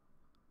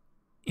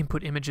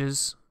 input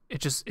images,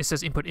 it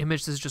says input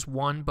image, this is just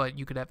one, but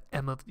you could have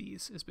M of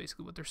these, is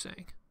basically what they're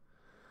saying.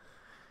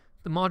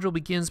 The module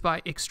begins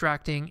by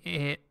extracting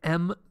a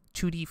M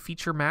 2D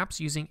feature maps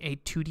using a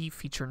 2D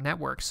feature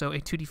network. So a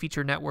 2D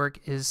feature network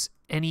is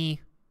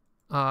any,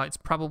 it's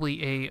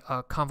probably a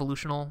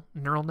convolutional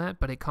neural net,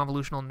 but a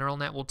convolutional neural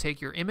net will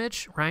take your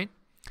image, right?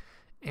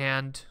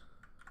 And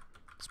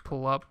let's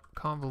pull up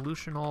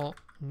convolutional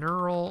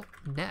neural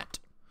net.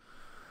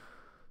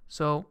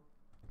 So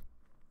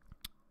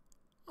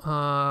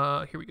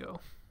here we go.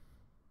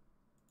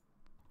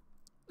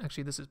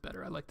 Actually, this is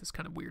better. I like this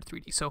kind of weird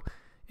 3D. So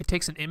it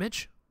takes an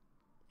image,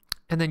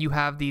 and then you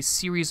have these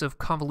series of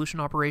convolution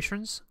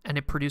operations, and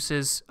it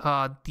produces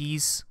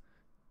these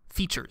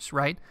features,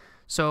 right?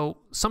 So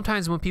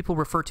sometimes when people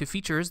refer to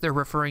features, they're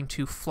referring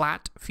to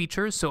flat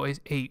features. So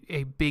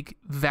a big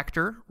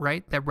vector,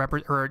 right? That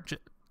or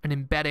an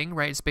embedding,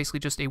 right? It's basically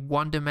just a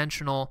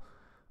one-dimensional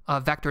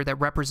vector that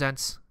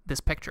represents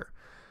this picture.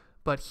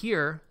 But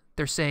here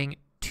they're saying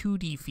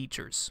 2D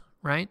features,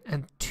 right?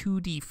 And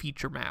 2D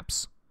feature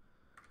maps.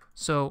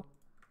 So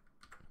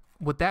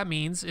what that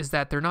means is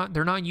that they're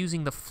not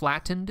using the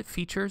flattened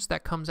features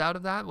that comes out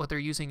of that. What they're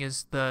using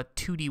is the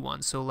 2D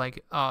ones. So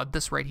like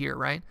this right here,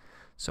 right?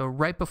 So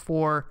right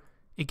before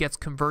it gets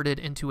converted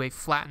into a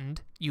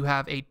flattened, you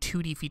have a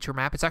 2D feature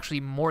map. It's actually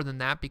more than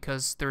that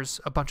because there's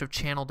a bunch of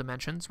channel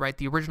dimensions, right?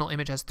 The original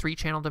image has 3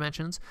 channel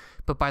dimensions,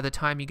 but by the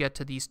time you get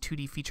to these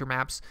 2D feature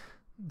maps,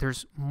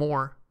 there's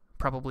more,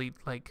 probably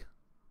like,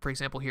 for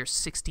example, here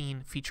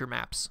 16 feature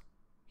maps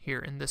here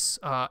in this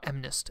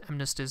MNIST.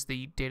 MNIST is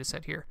the data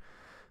set here.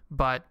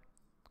 But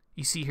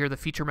you see here the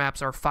feature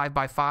maps are 5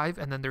 by 5,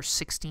 and then there's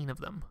 16 of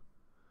them.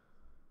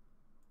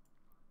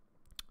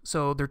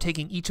 So they're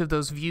taking each of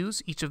those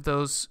views, each of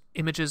those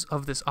images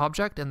of this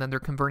object, and then they're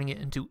converting it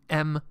into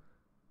M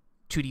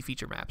 2D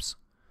feature maps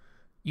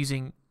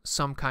using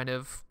some kind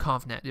of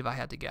convnet, if I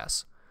had to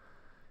guess.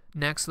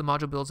 Next, the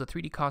module builds a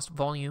 3D cost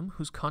volume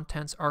whose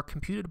contents are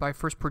computed by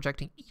first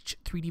projecting each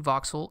 3D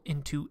voxel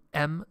into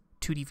M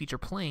 2D feature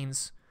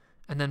planes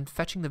and then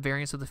fetching the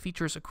variance of the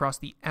features across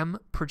the M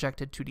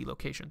projected 2D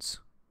locations.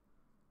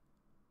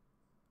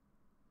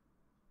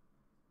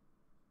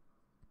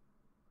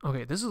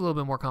 Okay, this is a little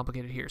bit more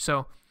complicated here.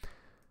 So,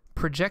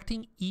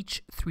 projecting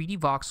each 3D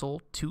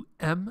voxel to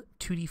M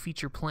 2D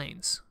feature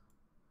planes.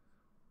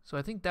 So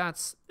I think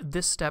that's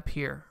this step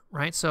here,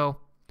 right? So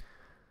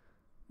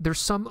there's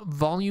some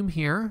volume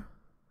here.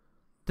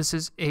 This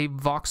is a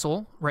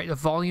voxel, right? A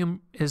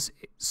volume is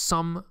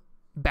some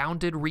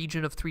bounded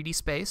region of 3D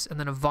space, and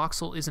then a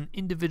voxel is an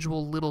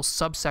individual little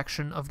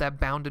subsection of that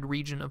bounded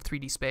region of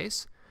 3D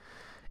space.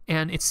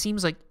 And it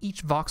seems like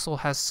each voxel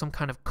has some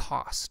kind of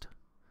cost,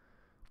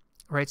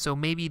 right? So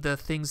maybe the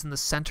things in the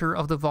center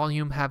of the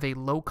volume have a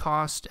low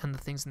cost, and the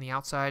things in the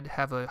outside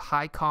have a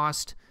high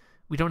cost.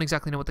 We don't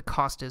exactly know what the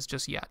cost is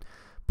just yet.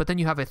 But then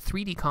you have a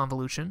 3D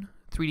convolution,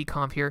 3D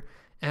conv here,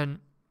 and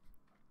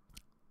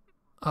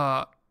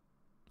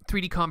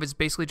 3D conv is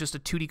basically just a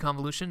 2D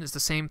convolution. It's the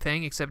same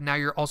thing, except now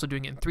you're also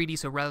doing it in 3D.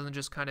 So rather than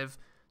just kind of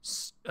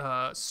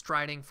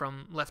striding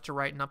from left to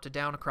right and up to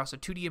down across a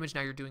 2D image,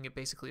 now you're doing it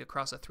basically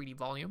across a 3D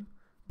volume.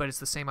 But it's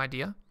the same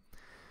idea.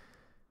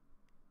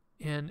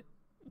 And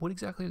what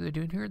exactly are they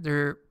doing here?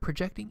 They're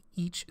projecting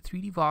each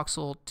 3D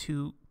voxel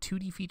to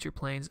 2D feature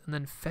planes and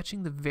then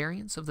fetching the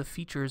variance of the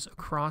features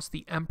across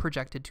the M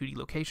projected 2D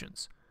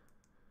locations.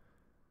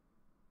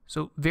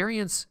 So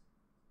variance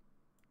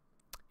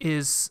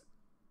is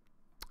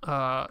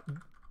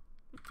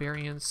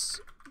variance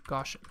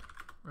Gaussian,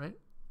 right?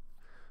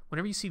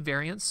 Whenever you see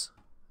variance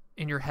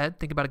in your head,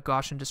 think about a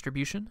Gaussian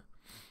distribution.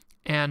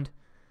 And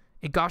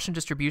a Gaussian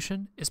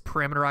distribution is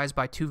parameterized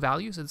by 2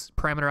 values. It's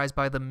parameterized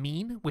by the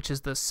mean, which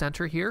is the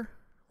center here,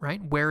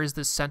 right? Where is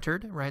this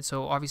centered, right?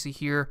 So obviously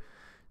here,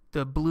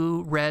 the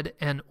blue, red,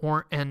 and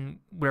orange, and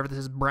whatever this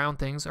is, brown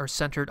things are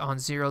centered on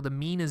 0. The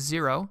mean is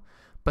 0.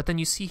 But then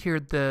you see here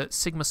the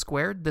sigma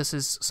squared. This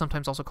is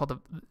sometimes also called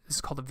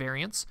the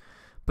variance.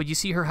 But you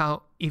see here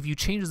how if you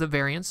change the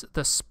variance,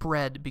 the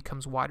spread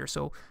becomes wider.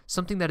 So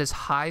something that is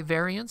high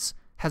variance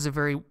has a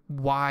very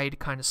wide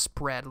kind of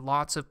spread,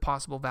 lots of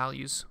possible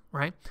values,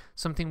 right?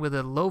 Something with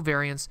a low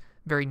variance,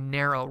 very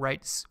narrow, right?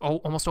 It's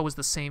almost always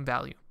the same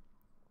value.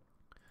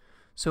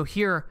 So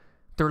here,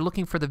 they're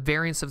looking for the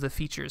variance of the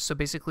features. So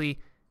basically,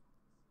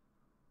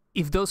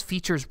 if those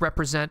features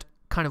represent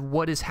kind of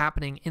what is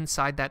happening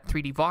inside that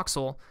 3D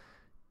voxel,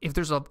 if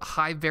there's a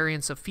high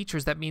variance of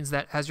features, that means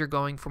that as you're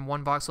going from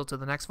one voxel to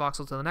the next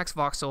voxel to the next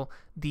voxel,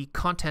 the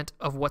content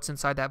of what's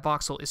inside that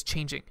voxel is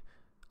changing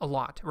a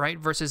lot, right?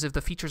 Versus if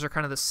the features are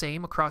kind of the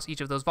same across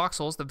each of those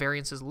voxels, the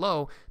variance is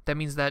low, that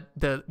means that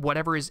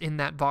whatever is in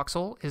that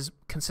voxel is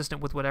consistent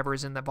with whatever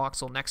is in that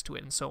voxel next to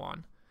it, and so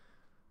on.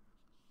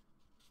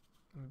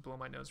 Let me blow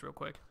my nose real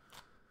quick.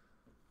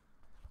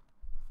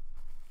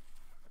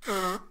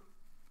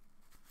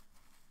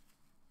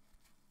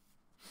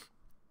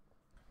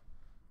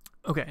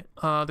 Okay,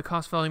 the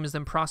cost volume is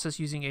then processed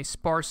using a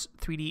sparse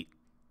 3D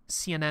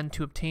CNN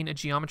to obtain a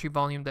geometry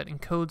volume that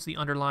encodes the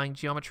underlying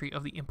geometry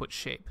of the input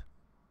shape.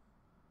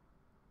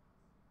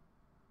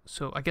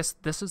 So I guess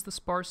this is the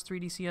sparse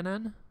 3D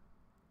CNN.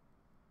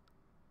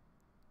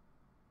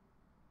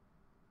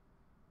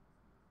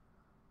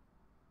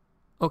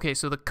 Okay,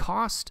 so the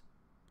cost...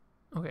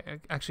 Okay,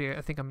 actually,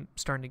 I think I'm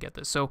starting to get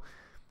this. So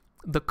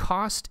the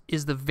cost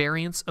is the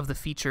variance of the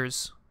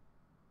features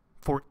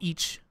for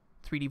each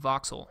 3D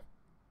voxel.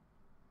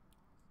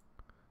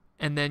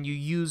 And then you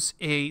use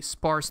a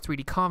sparse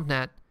 3D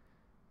convnet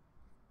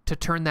to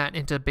turn that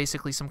into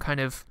basically some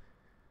kind of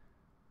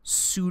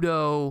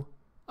pseudo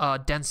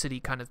density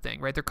kind of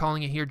thing, right? They're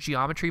calling it here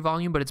geometry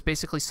volume, but it's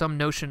basically some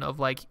notion of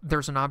like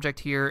there's an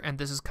object here and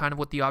this is kind of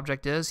what the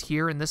object is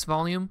here in this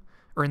volume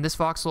or in this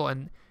voxel,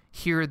 and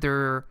here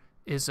there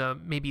is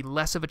maybe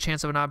less of a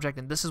chance of an object,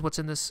 and this is what's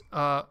in this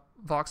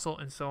voxel,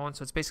 and so on.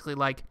 So it's basically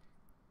like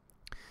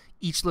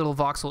each little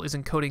voxel is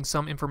encoding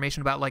some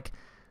information about like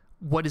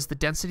what is the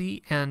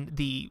density and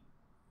the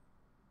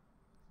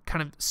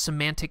kind of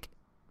semantic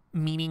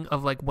meaning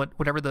of like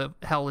whatever the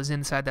hell is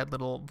inside that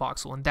little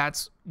voxel. And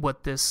that's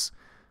what this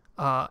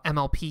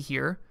MLP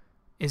here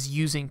is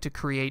using to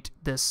create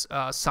this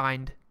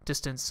signed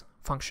distance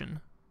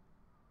function,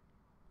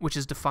 which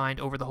is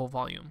defined over the whole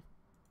volume.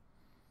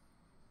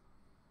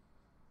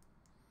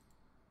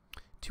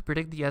 To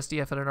predict the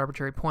SDF at an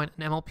arbitrary point,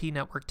 an MLP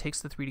network takes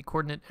the 3D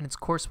coordinate and its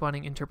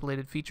corresponding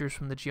interpolated features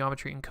from the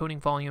geometry encoding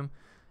volume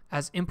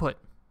as input.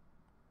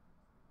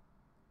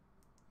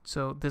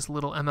 So this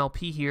little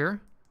MLP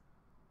here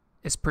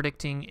is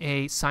predicting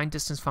a signed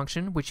distance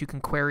function, which you can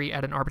query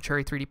at an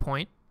arbitrary 3D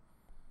point.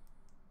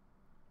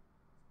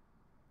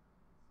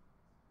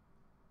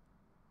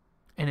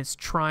 And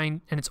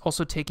it's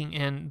also taking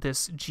in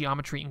this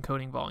geometry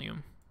encoding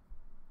volume.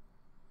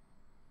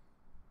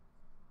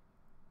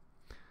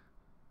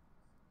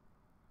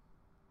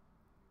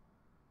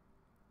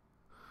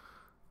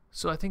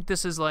 So I think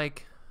this is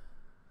like,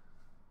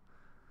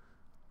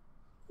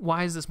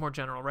 why is this more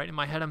general, right? In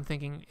my head, I'm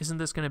thinking, isn't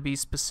this going to be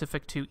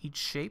specific to each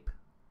shape?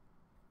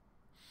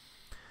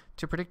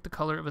 To predict the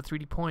color of a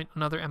 3D point,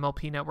 another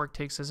MLP network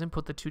takes as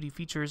input the 2D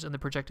features and the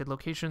projected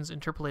locations,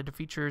 interpolated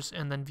features,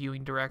 and then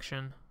viewing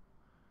direction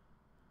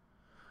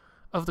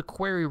of the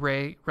query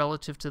ray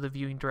relative to the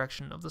viewing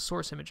direction of the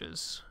source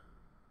images.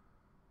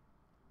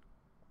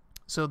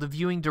 So the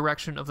viewing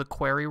direction of the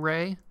query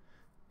ray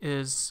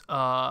is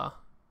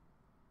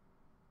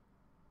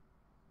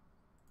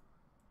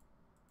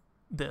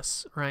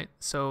this, right?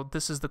 So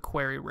this is the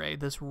query ray,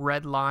 this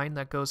red line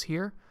that goes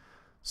here.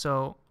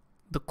 So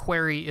the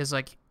query is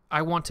like,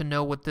 I want to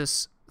know what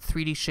this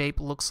 3D shape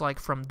looks like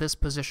from this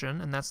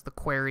position, and that's the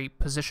query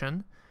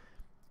position.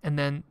 And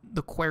then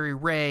the query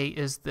ray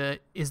is the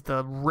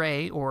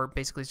ray, or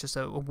basically it's just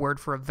a word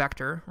for a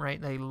vector,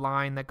 right? A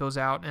line that goes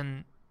out,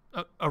 and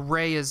a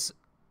ray is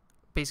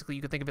basically,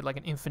 you could think of it like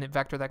an infinite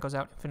vector that goes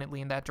out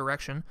infinitely in that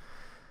direction.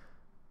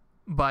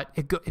 But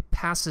it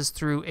passes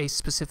through a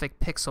specific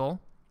pixel,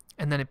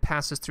 and then it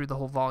passes through the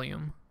whole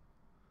volume.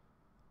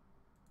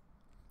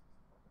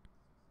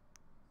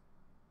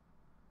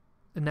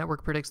 The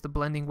network predicts the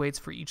blending weights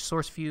for each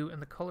source view,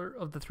 and the color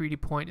of the 3D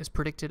point is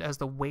predicted as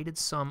the weighted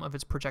sum of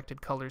its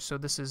projected colors. So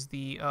this is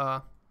the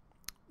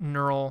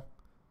neural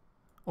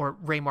or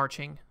ray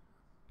marching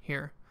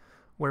here,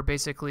 where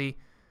basically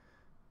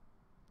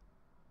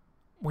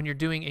when you're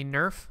doing a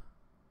nerf,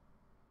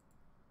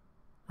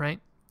 right,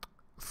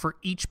 for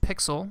each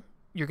pixel,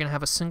 you're going to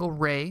have a single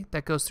ray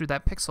that goes through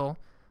that pixel,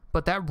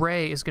 but that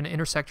ray is going to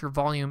intersect your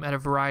volume at a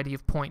variety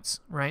of points,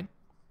 right?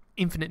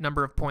 Infinite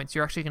number of points.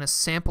 You're actually going to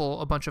sample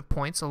a bunch of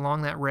points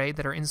along that ray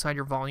that are inside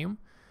your volume,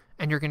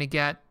 and you're going to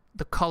get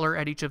the color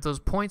at each of those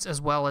points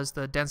as well as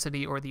the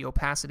density or the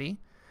opacity,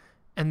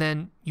 and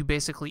then you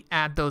basically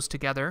add those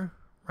together,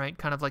 right?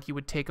 Kind of like you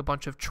would take a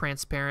bunch of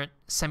transparent,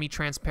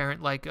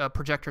 semi-transparent like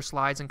projector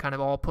slides and kind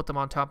of all put them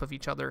on top of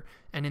each other,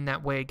 and in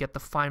that way get the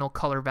final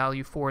color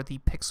value for the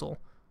pixel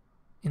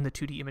in the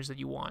 2D image that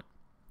you want.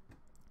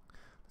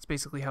 That's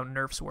basically how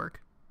nerfs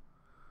work.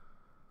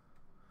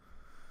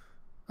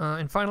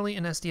 And finally,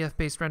 an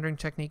SDF-based rendering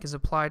technique is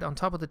applied on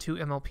top of the two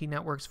MLP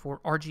networks for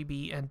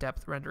RGB and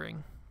depth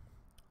rendering.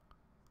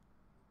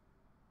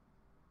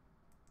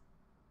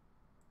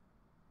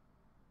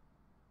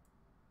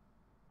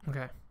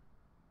 Okay.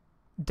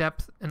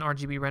 Depth and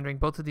RGB rendering,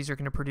 both of these are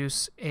going to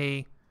produce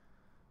a...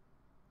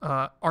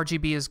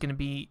 RGB is going to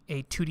be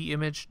a 2D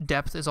image.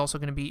 Depth is also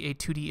going to be a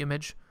 2D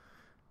image.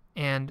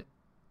 And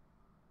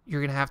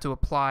you're going to have to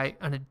apply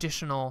an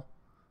additional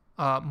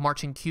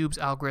marching cubes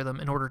algorithm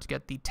in order to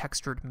get the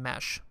textured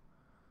mesh.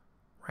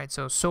 Right?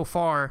 So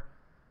far,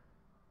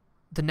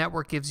 the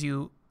network gives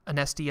you an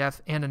SDF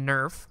and a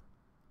NERF,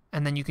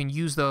 and then you can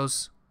use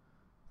those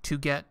to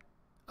get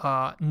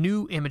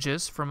new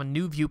images from a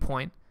new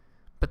viewpoint.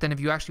 But then if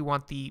you actually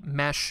want the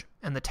mesh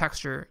and the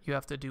texture, you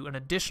have to do an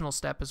additional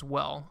step as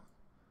well,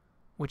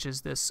 which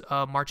is this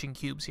marching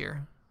cubes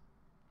here.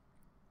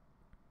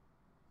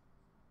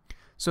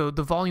 So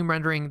the volume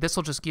rendering, this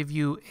will just give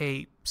you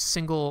a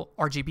single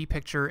RGB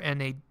picture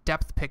and a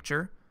depth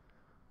picture,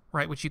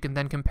 right, which you can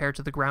then compare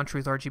to the ground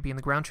truth RGB and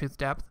the ground truth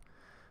depth.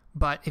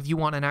 But if you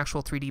want an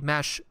actual 3D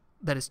mesh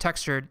that is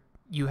textured,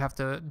 you have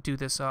to do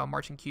this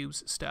marching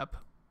cubes step.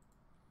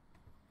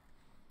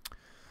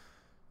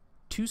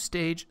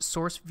 Two-stage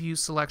source view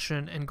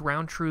selection and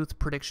ground truth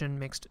prediction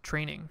mixed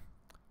training.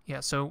 Yeah,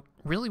 so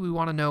really we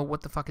want to know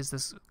what the fuck is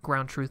this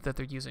ground truth that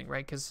they're using,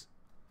 right? Because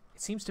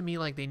it seems to me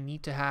like they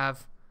need to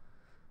have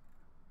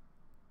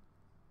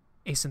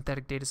a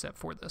synthetic dataset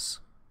for this.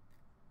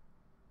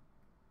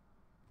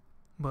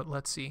 But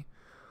let's see.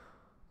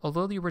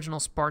 Although the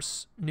original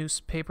sparse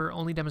newspaper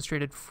only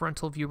demonstrated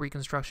frontal view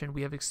reconstruction,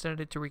 we have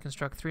extended it to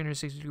reconstruct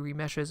 360-degree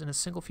meshes in a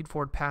single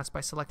feed-forward pass by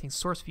selecting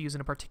source views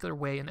in a particular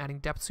way and adding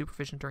depth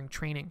supervision during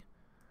training.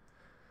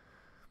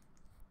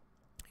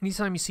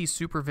 Anytime you see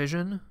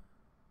supervision,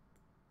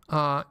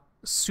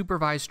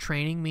 supervised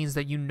training means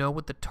that you know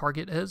what the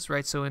target is,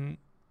 right? So in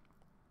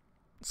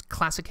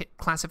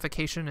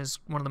classification is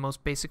one of the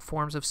most basic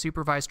forms of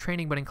supervised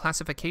training, but in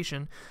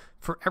classification,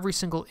 for every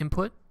single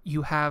input,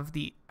 you have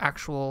the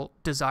actual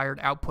desired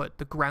output,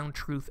 the ground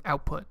truth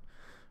output,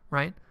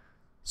 right?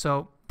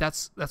 So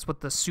that's what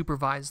the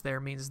supervised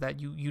there means, that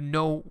you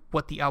know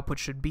what the output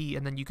should be,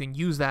 and then you can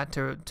use that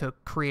to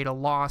create a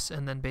loss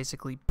and then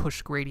basically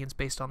push gradients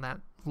based on that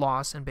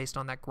loss and based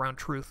on that ground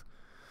truth.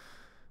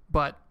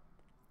 But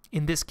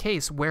in this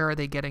case, where are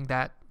they getting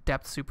that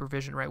depth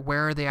supervision, right?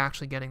 Where are they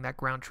actually getting that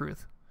ground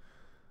truth?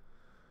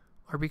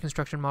 Our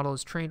reconstruction model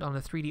is trained on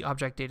a 3D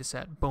object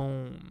dataset.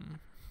 Boom.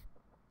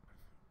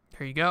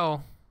 There you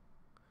go.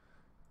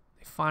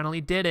 They finally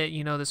did it,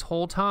 you know, this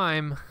whole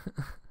time.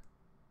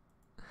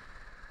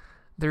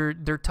 They're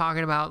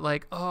talking about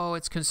like, oh,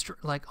 it's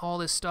like all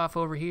this stuff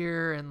over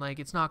here, and like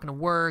it's not going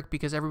to work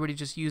because everybody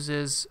just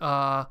uses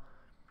 3D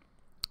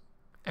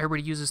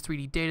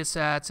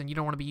datasets, and you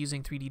don't want to be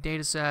using 3D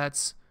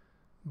datasets.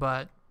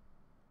 But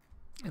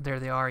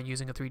there they are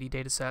using a 3D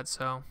dataset,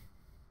 so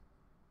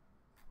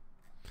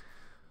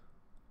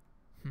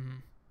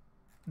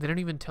they don't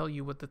even tell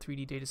you what the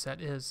 3D dataset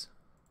is,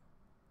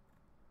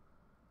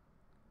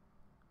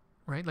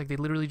 right? Like they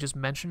literally just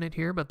mention it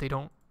here, but they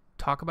don't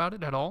talk about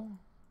it at all.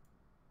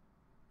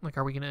 Like,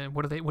 are we gonna?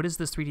 What is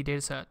this 3D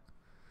dataset?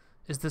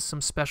 Is this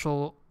some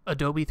special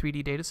Adobe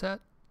 3D dataset?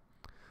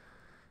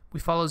 We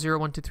follow 0,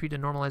 1, 2, 3 to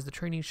normalize the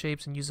training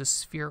shapes and use a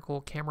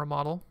spherical camera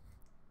model.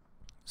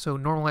 So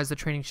normalize the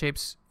training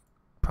shapes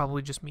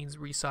probably just means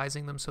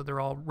resizing them so they're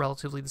all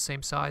relatively the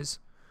same size.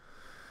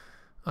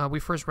 We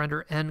first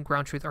render n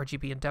ground truth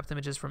RGB and depth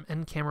images from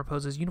n camera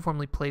poses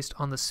uniformly placed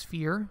on the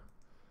sphere.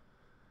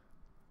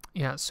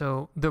 Yeah,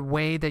 so the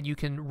way that you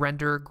can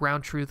render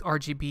ground truth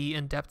RGB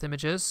and depth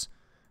images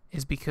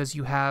is because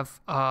you have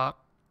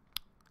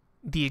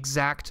the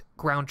exact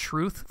ground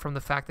truth from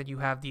the fact that you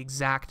have the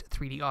exact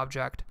 3D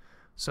object.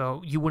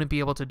 So you wouldn't be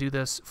able to do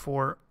this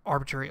for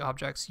arbitrary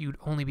objects. You'd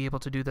only be able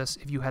to do this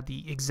if you had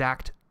the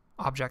exact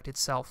object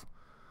itself.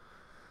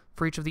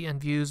 For each of the n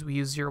views, we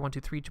use 0, 1, 2,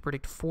 3 to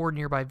predict 4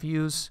 nearby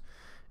views,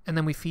 and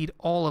then we feed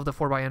all of the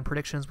 4x(n)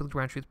 predictions with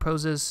ground truth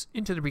poses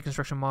into the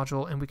reconstruction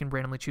module, and we can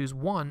randomly choose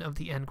one of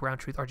the n ground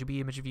truth RGB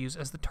image views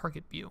as the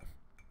target view.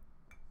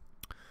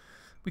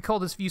 We call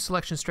this view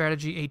selection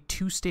strategy a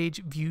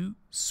two-stage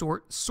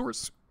source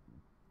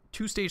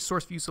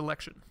view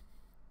selection.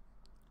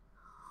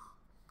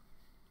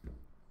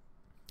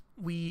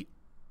 We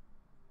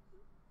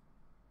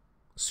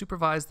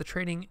supervise the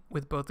training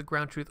with both the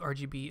ground truth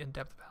RGB and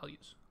depth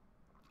values.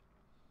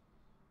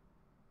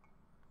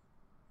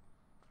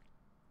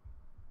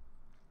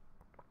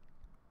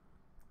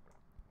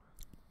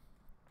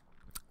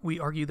 We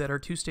argue that our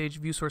two-stage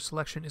view source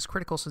selection is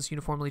critical since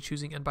uniformly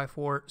choosing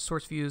n/4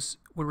 source views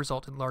would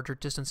result in larger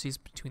distances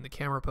between the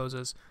camera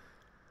poses.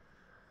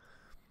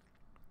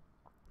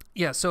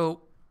 Yeah,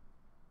 so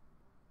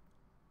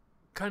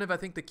kind of I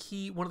think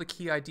one of the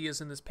key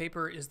ideas in this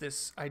paper is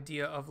this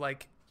idea of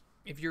like,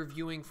 if you're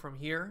viewing from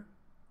here,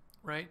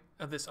 right,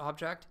 of this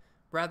object,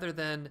 rather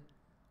than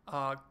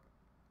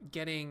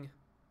getting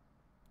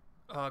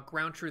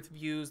ground truth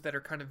views that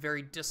are kind of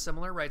very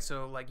dissimilar, right?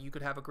 So like you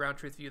could have a ground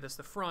truth view that's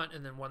the front,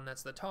 and then one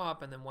that's the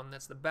top, and then one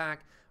that's the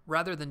back.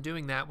 Rather than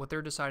doing that, what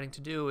they're deciding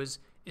to do is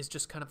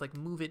just kind of like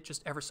move it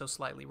just ever so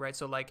slightly, right?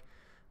 So like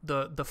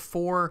the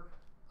four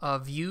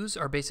views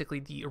are basically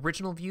the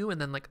original view,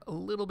 and then like a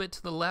little bit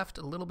to the left,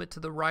 a little bit to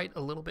the right,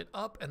 a little bit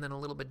up, and then a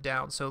little bit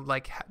down. So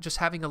like just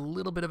having a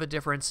little bit of a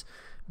difference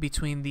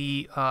between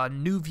the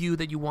new view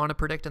that you want to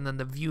predict and then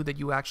the view that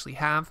you actually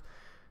have.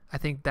 I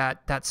think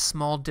that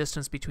small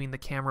distance between the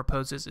camera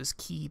poses is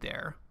key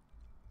there.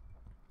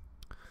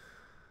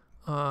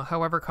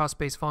 However,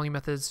 cost-based volume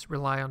methods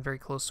rely on very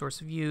close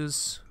source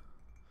views.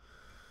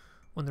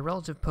 When the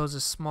relative pose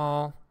is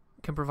small,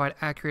 can provide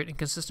accurate and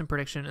consistent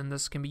prediction, and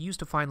this can be used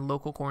to find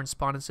local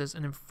correspondences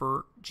and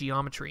infer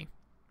geometry.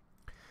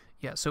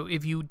 Yeah, so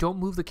if you don't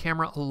move the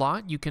camera a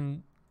lot, you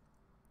can,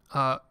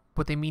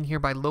 what they mean here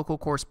by local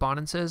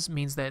correspondences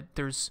means that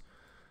there's,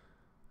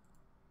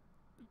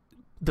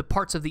 the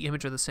parts of the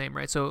image are the same,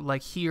 right? So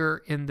like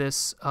here in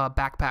this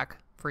backpack,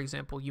 for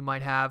example, you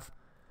might have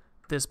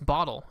this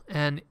bottle,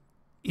 and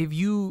if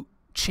you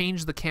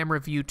change the camera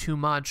view too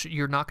much,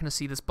 you're not going to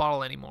see this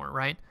bottle anymore,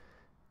 right?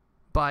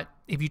 But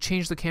if you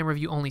change the camera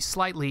view only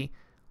slightly,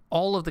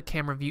 all of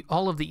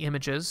the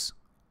images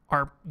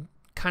are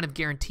kind of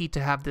guaranteed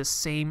to have this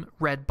same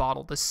red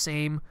bottle, the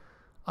same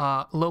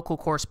local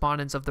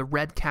correspondence of the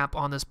red cap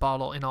on this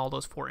bottle in all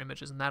those four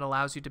images, and that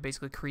allows you to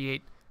basically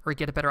create or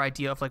get a better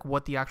idea of like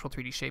what the actual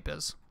 3D shape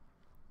is.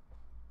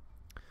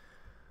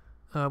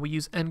 We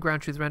use end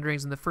ground truth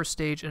renderings in the first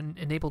stage and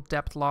enable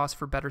depth loss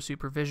for better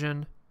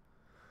supervision.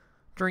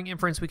 During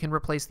inference, we can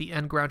replace the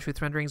end ground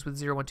truth renderings with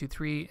 0, 1, 2,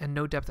 3, and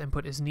no depth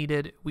input is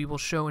needed. We will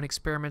show in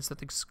experiments that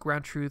the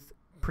ground truth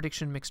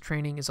prediction mix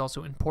training is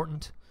also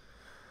important.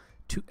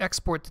 To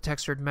export the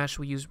textured mesh,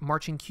 we use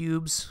marching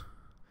cubes.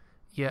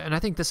 Yeah, and I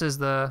think this is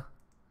the...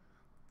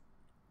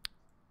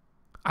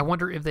 I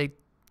wonder if they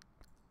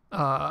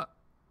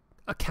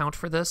account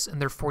for this in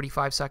their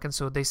 45 seconds.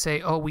 So they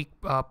say, oh, we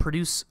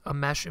produce a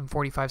mesh in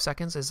 45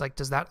 seconds. Is like,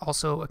 does that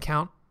also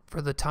account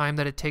for the time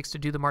that it takes to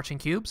do the marching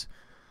cubes?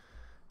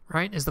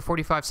 Right? Is the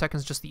 45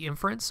 seconds just the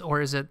inference, or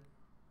is it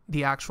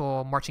the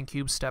actual marching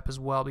cube step as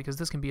well? Because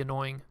this can be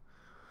annoying.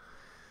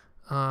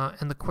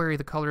 And the query,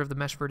 the color of the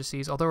mesh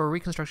vertices. Although a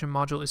reconstruction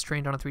module is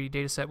trained on a 3D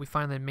dataset, we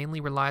find that it mainly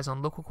relies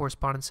on local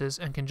correspondences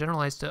and can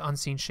generalize to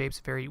unseen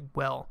shapes very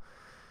well.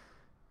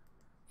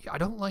 Yeah, I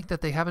don't like that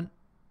they haven't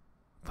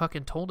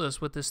fucking told us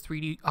what this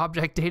 3D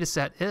object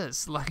dataset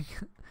is. Like,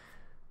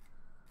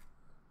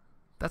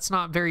 that's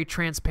not very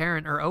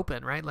transparent or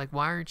open, right? Like,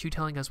 why aren't you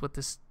telling us what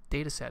this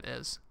dataset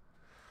is?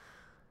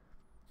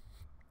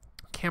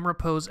 Camera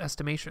pose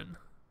estimation.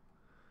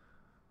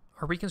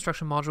 Our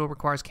reconstruction module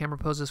requires camera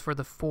poses for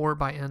the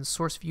 4x(n)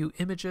 source view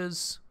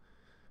images.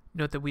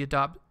 Note that we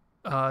adopt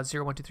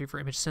 0, 1, 2, 3 for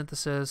image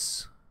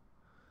synthesis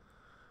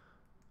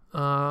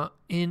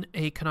in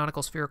a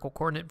canonical spherical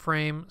coordinate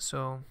frame.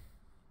 So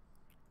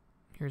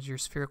here's your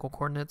spherical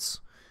coordinates.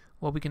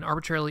 Well, we can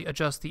arbitrarily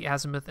adjust the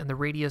azimuth and the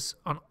radius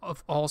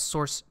of all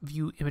source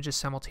view images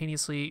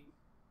simultaneously.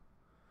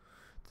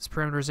 This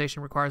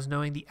parameterization requires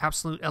knowing the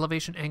absolute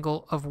elevation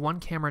angle of one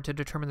camera to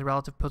determine the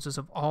relative poses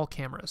of all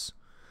cameras.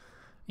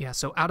 Yeah,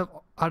 so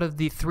out of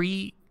the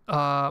three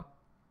parameters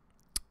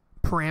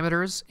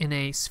in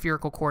a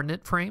spherical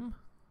coordinate frame,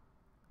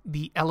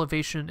 the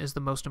elevation is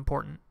the most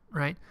important,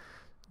 right?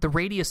 The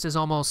radius is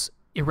almost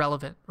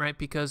irrelevant, right?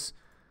 Because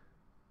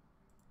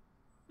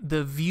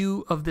the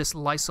view of this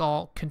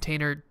Lysol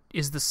container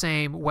is the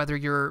same whether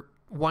you're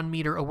 1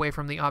 meter away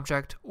from the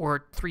object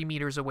or 3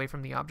 meters away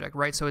from the object,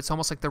 right? So it's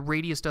almost like the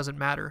radius doesn't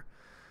matter.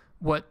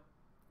 What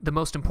the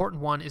most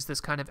important one is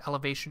this kind of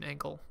elevation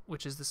angle,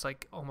 which is this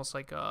like almost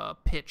like a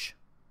pitch.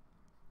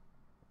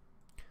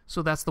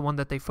 So that's the one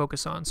that they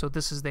focus on. So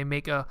this is, they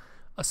make a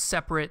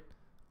separate,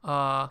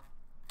 a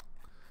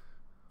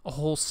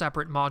whole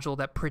separate module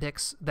that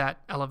predicts that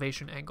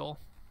elevation angle,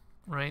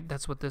 right?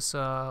 That's what this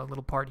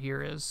little part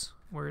here is.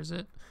 Where is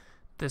it?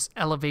 This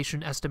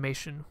elevation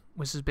estimation,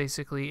 which is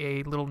basically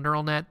a little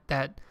neural net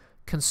that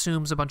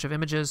consumes a bunch of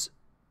images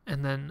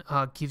and then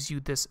gives you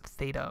this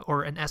theta,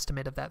 or an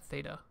estimate of that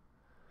theta.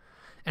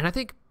 And I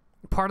think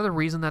part of the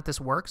reason that this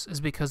works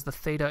is because the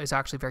theta is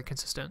actually very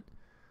consistent,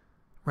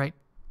 right?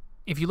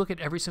 If you look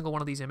at every single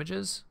one of these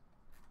images,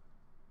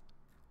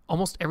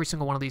 almost every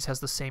single one of these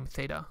has the same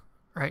theta,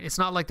 right? It's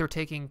not like they're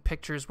taking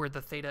pictures where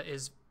the theta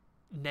is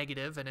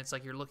negative and it's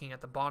like you're looking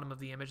at the bottom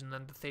of the image and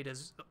then the theta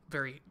is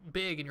very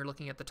big and you're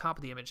looking at the top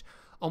of the image.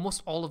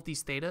 Almost all of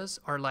these thetas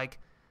are like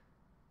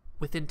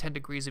within 10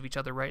 degrees of each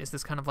other, right? It's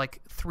this kind of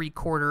like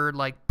 3/4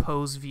 like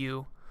pose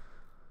view.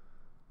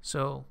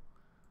 So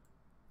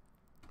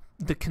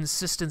the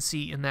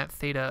consistency in that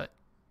theta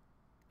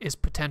is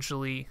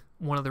potentially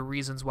one of the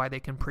reasons why they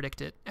can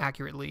predict it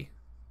accurately.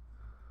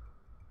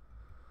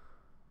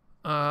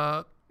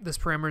 This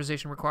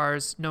parameterization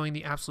requires knowing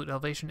the absolute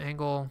elevation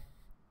angle.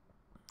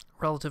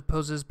 Relative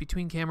poses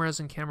between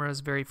cameras and cameras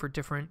vary for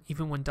different,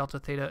 even when delta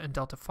theta and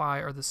delta phi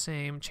are the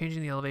same.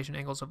 Changing the elevation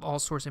angles of all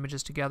source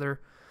images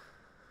together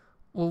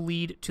will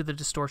lead to the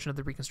distortion of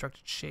the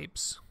reconstructed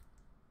shapes.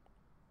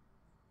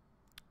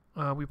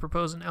 We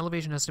propose an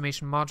elevation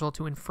estimation module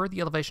to infer the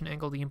elevation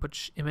angle of the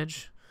input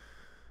image.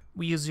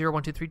 We use 0,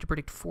 1, 2, 3 to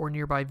predict 4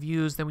 nearby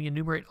views. Then we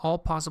enumerate all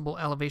possible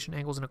elevation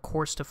angles in a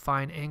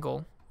coarse-to-fine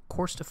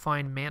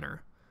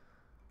manner.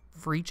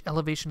 For each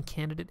elevation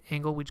candidate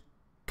angle, we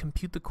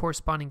compute the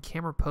corresponding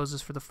camera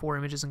poses for the 4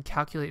 images and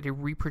calculate a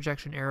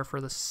reprojection error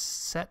for the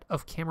set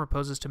of camera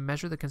poses to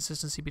measure the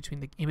consistency between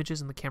the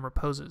images and the camera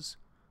poses.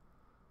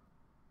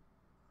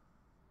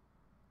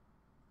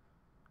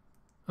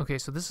 Okay,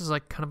 so this is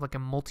like kind of like a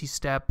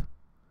multi-step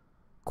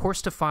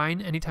coarse to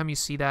fine. Anytime you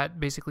see that,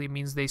 basically it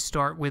means they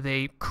start with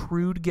a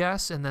crude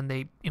guess and then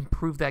they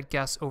improve that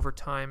guess over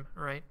time,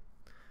 right?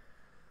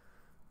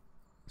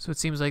 So it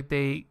seems like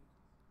they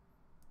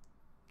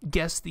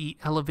guess the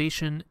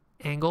elevation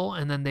angle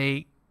and then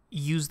they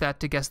use that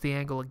to guess the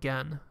angle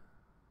again.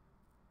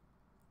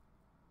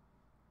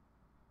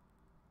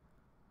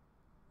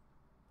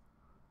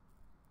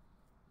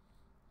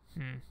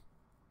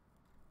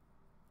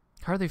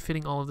 How are they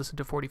fitting all of this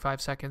into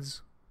 45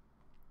 seconds?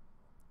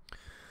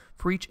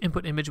 For each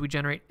input image, we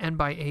generate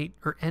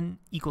n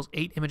equals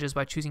 8 images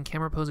by choosing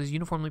camera poses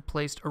uniformly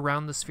placed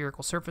around the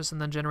spherical surface,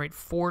 and then generate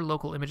 4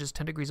 local images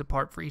 10 degrees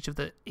apart for each of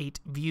the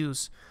 8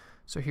 views.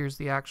 So here's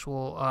the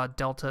actual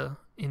delta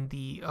in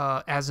the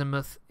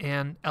azimuth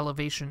and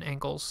elevation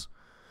angles,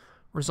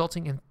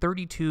 resulting in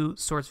 32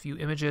 source view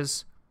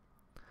images.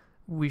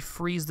 We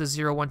freeze the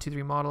 0, 1, 2,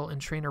 3 model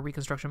and train our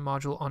reconstruction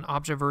module on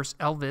Objaverse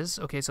LVIS.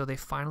 Okay, so they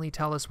finally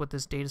tell us what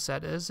this data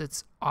set is.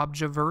 It's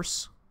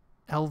Objaverse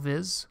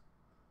LVIS,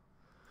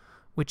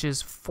 which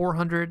is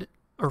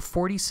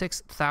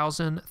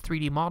 46,000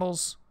 3D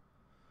models.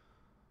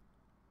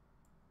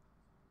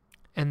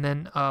 And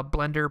then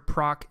Blender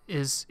Proc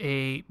is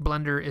a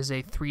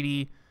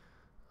 3D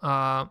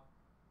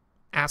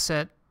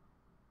asset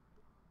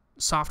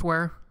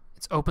software.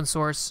 It's open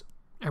source.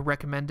 I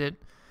recommend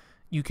it.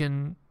 You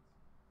can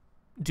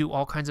do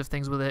all kinds of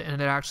things with it,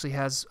 and it actually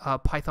has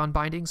Python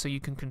binding, so you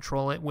can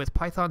control it with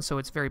Python. So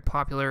it's very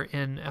popular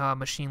in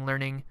machine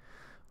learning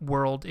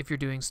world if you're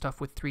doing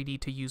stuff with 3D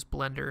to use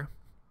Blender.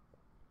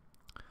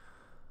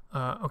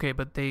 Okay,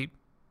 but they...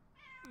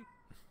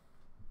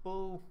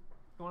 Boo,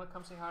 you want to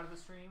come say hi to the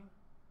stream?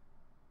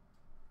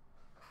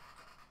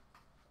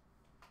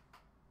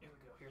 Here we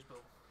go. Here's Boo.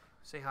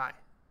 Say hi.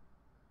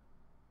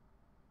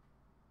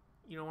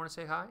 You don't want to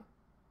say hi?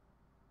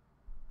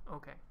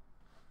 Okay.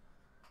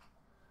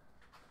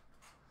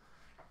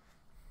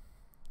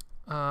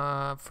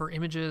 For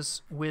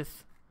images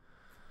with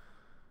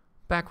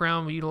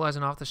background, we utilize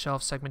an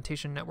off-the-shelf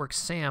segmentation network,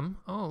 SAM.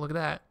 Oh, look at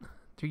that.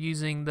 They're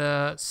using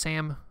the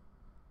SAM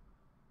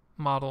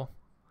model.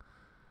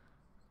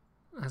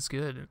 That's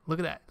good. Look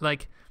at that.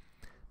 Like,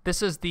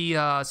 this is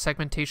the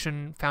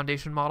segmentation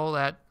foundation model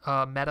that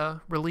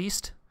Meta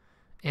released,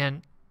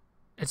 and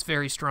it's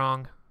very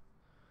strong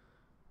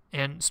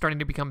and starting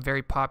to become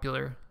very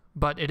popular,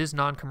 but it is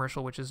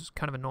non-commercial, which is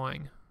kind of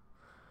annoying,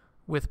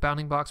 with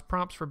bounding box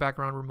prompts for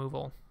background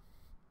removal.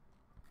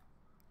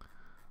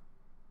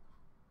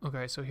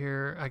 Okay, so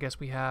here I guess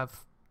we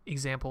have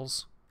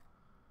examples.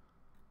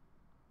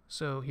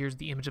 So here's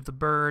the image of the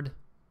bird.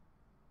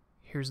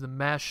 Here's the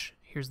mesh.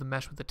 Here's the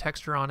mesh with the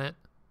texture on it.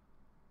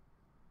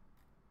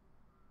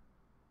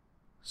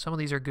 Some of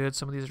these are good,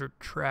 some of these are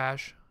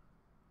trash.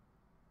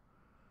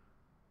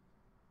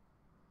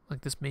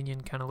 Like this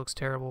minion kind of looks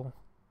terrible.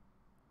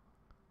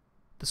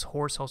 This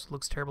horse also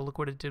looks terrible. Look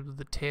what it did with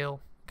the tail.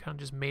 Kind of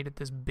just made it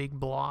this big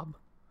blob.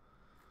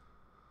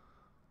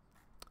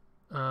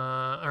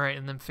 Alright,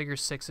 and then figure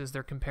 6 is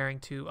they're comparing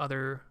to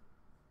other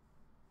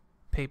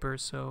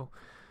papers. So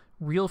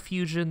Real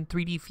Fusion,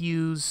 3D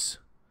Fuse,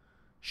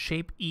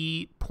 Shape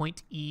E,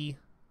 Point E,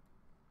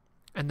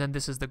 and then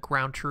this is the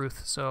ground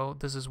truth. So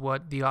this is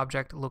what the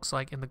object looks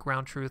like in the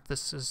ground truth.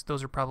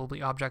 Those are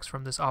probably objects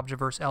from this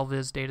Objaverse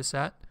LVIS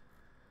dataset.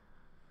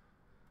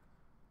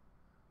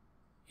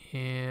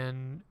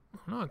 And I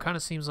don't know, it kind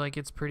of seems like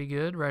it's pretty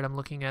good, right? I'm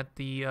looking at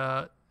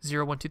the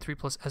 0, 1, 2, 3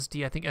 plus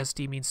SD. I think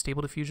SD means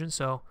stable diffusion,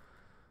 so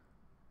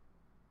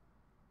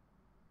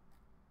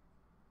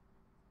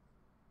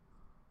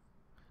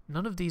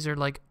none of these are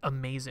like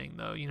amazing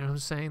though, you know what I'm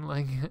saying?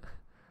 Like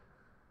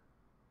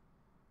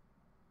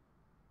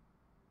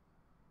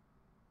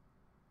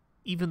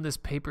even this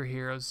paper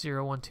here of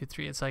 0, 1, 2,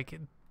 3, it's like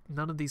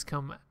none of these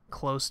come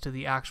close to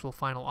the actual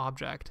final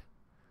object.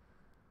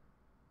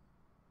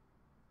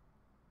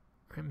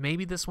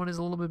 Maybe this one is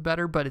a little bit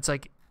better, but it's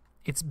like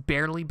it's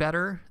barely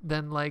better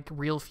than like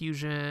Real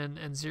Fusion,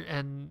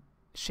 and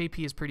Shape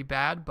E is pretty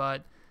bad,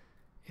 but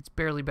it's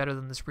barely better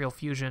than this Real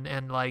Fusion,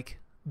 and like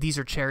these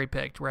are cherry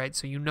picked, right?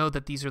 So you know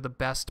that these are the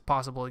best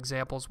possible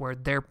examples where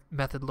their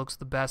method looks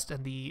the best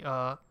and the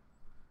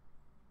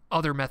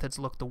other methods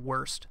look the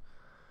worst.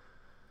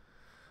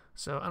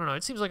 So I don't know,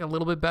 it seems like a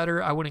little bit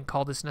better. I wouldn't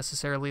call this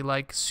necessarily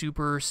like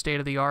super state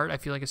of the art. I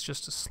feel like it's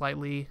just it's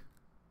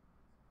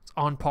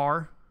on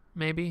par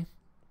maybe.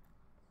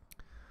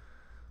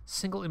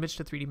 Single image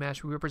to 3D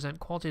mesh. We represent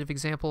qualitative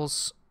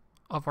examples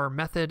of our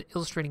method,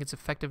 illustrating its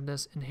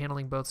effectiveness in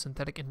handling both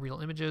synthetic and real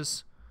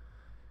images.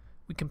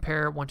 We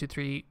compare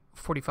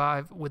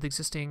 1-2-3-45 with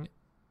existing.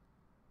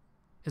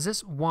 Is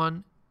this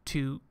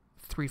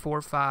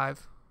 1-2-3-4-5?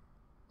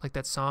 Like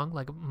that song,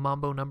 like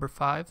Mambo number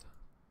 5?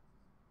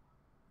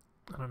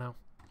 I don't know.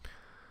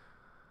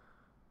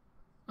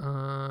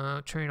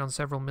 Trained on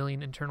several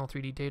million internal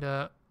 3D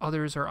data.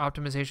 Others are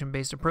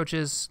optimization-based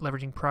approaches,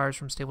 leveraging priors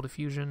from Stable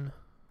Diffusion.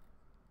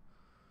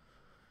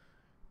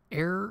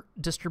 Error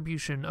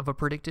distribution of a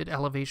predicted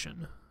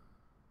elevation.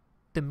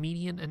 The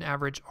median and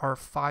average are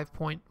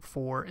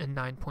 5.4 and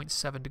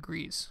 9.7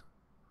 degrees.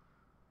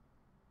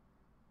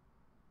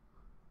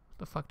 What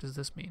the fuck does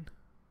this mean?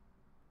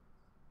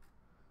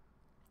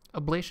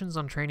 Ablations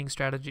on training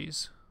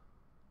strategies.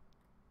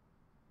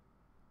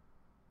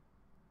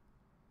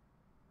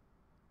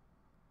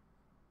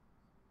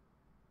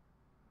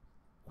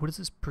 What does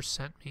this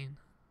percent mean?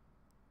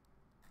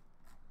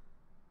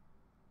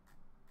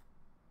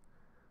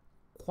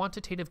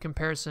 Quantitative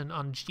comparison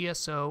on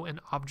GSO and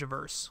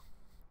Objaverse.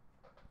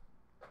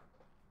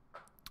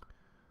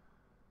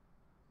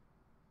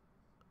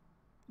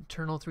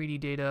 Internal 3D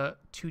data,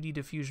 2D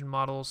diffusion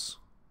models.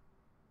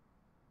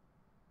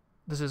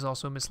 This is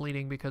also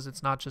misleading because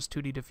it's not just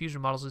 2D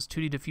diffusion models, it's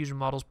 2D diffusion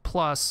models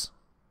plus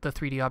the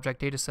 3D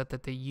object dataset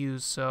that they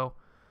use, so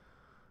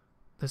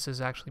this is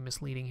actually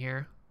misleading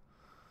here.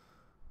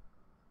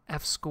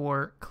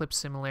 F-score, clip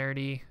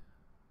similarity.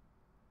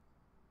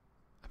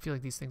 I feel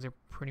like these things are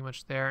pretty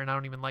much there, and I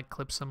don't even like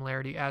clip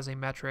similarity as a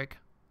metric.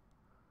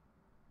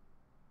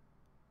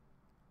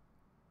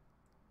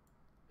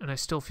 And I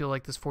still feel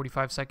like this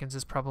 45 seconds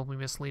is probably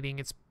misleading.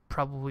 It's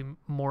probably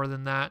more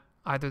than that.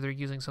 Either they're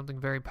using something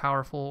very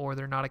powerful or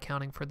they're not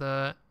accounting for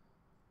the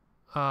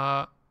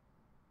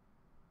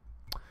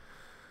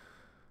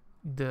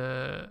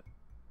the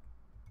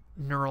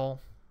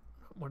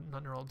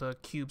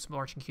cubes,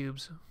 marching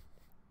cubes.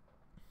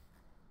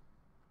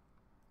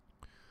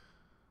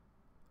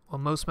 While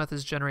most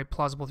methods generate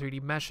plausible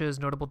 3D meshes,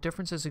 notable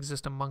differences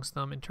exist amongst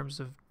them in terms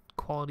of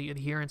quality,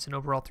 adherence, and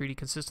overall 3D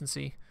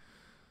consistency.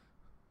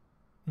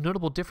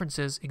 Notable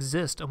differences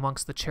exist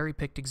amongst the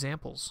cherry-picked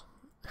examples.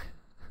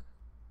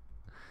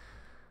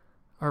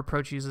 Our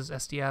approach uses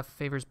SDF,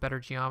 favors better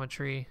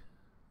geometry.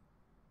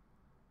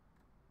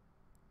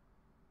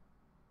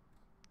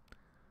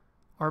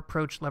 Our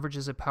approach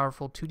leverages a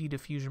powerful 2D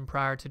diffusion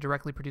prior to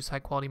directly produce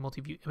high-quality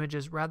multi-view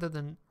images rather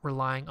than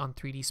relying on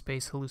 3D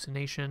space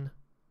hallucination.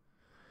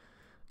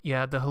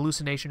 Yeah, the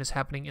hallucination is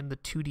happening in the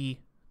 2D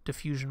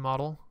diffusion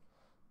model.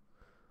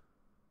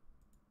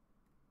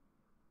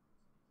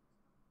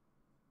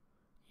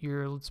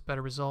 Yields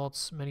better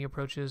results. Many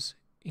approaches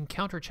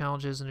encounter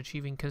challenges in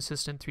achieving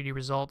consistent 3D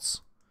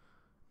results,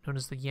 known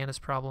as the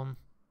Yanis problem.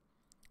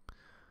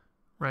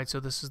 Right, so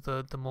this is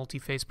the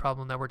multi-face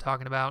problem that we're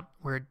talking about,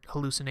 where it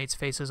hallucinates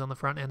faces on the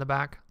front and the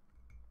back.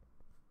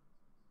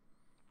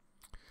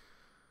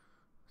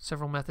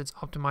 Several methods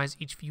optimize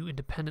each view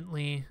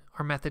independently.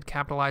 Our method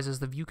capitalizes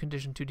the view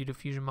condition 2D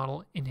diffusion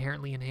model,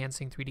 inherently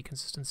enhancing 3D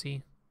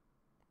consistency.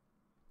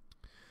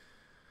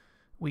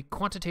 We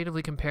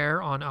quantitatively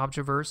compare on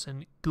Objaverse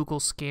and Google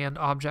Scanned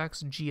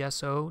Objects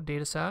GSO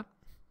dataset.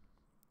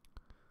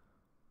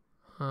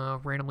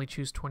 Randomly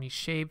choose 20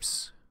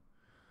 shapes.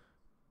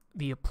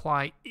 The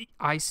apply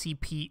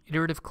ICP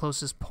iterative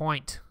closest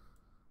point.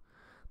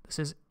 This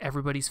is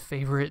everybody's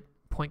favorite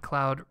point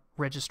cloud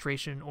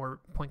registration or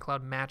point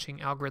cloud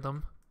matching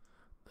algorithm.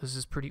 This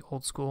is pretty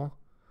old school.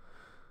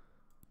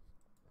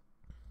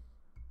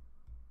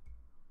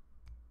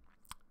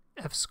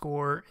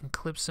 F-score and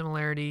clip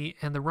similarity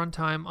and the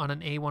runtime on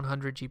an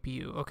A100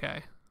 GPU.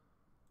 Okay.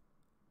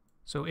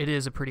 So it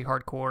is a pretty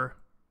hardcore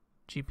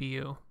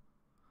GPU.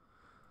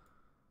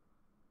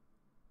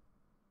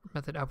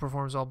 Method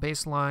outperforms all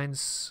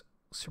baselines,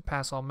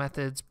 surpass all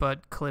methods,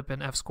 but clip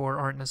and F-score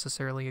aren't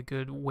necessarily a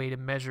good way to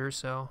measure,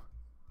 so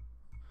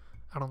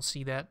I don't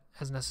see that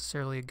as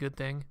necessarily a good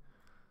thing.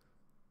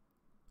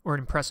 Or an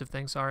impressive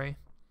thing, sorry.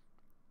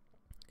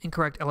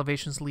 Incorrect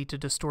elevations lead to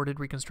distorted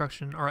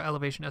reconstruction. Our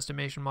elevation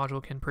estimation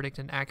module can predict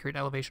an accurate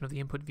elevation of the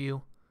input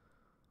view.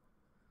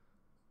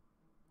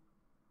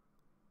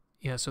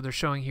 Yeah, so they're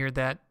showing here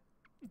that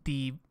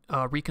the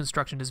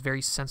reconstruction is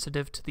very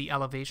sensitive to the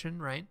elevation,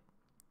 right?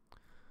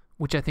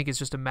 Which I think is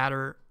just a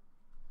matter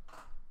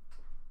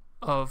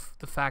of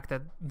the fact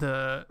that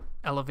the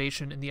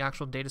elevation in the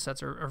actual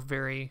datasets are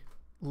very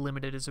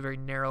limited. It's a very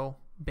narrow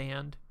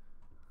band.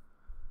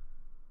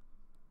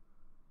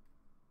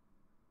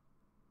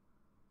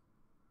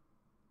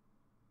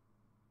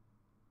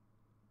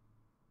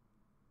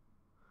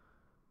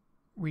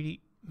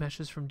 Read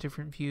meshes from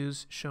different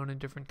views shown in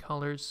different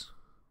colors.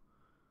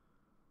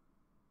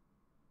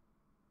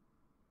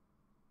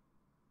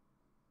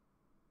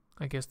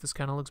 I guess this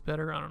kind of looks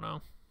better. I don't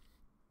know.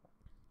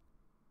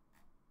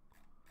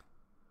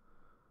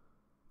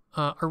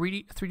 Our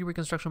 3D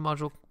reconstruction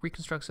module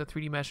reconstructs a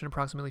 3D mesh in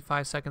approximately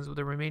 5 seconds, with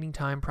the remaining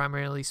time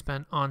primarily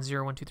spent on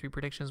 0, 1, 2, 3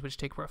 predictions, which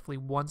take roughly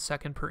 1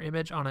 second per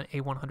image on an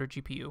A100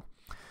 GPU.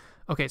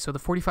 Okay, so the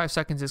 45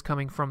 seconds is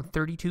coming from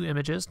 32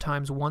 images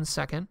times 1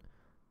 second,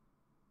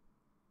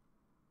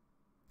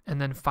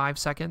 and then 5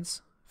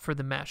 seconds for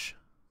the mesh.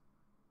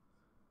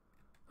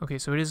 Okay,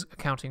 so it is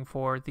accounting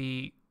for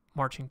the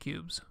marching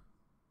cubes.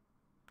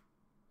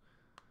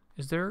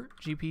 Is there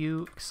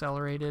GPU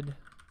accelerated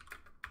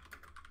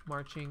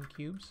marching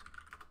cubes?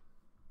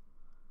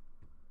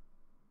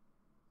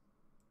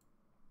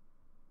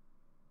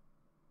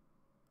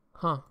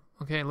 Huh.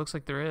 Okay, it looks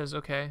like there is.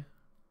 Okay.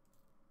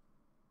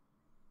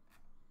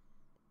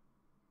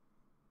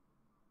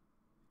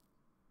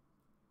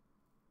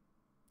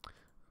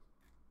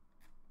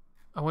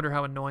 I wonder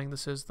how annoying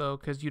this is, though,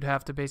 because you'd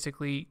have to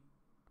basically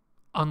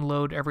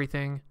unload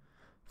everything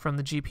from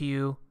the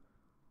GPU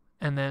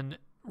and then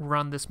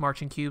run this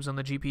marching cubes on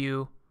the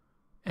GPU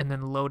and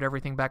then load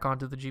everything back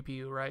onto the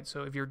GPU, right?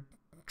 So if you're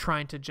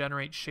trying to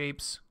generate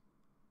shapes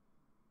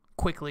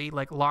quickly,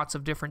 like lots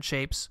of different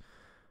shapes,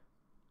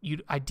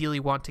 you'd ideally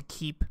want to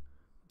keep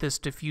this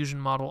diffusion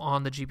model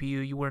on the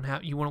GPU. You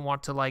wouldn't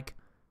want to like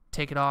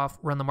take it off,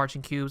 run the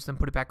marching cubes, then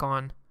put it back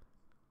on.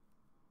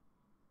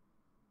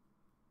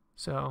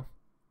 So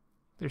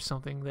there's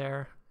something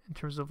there in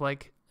terms of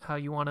like how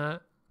you want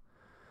to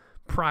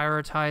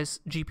prioritize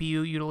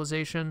GPU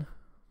utilization.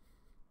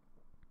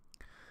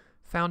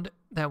 Found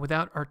that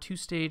without our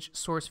two-stage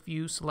source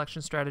view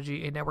selection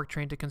strategy, a network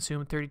trained to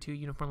consume 32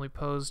 uniformly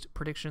posed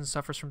predictions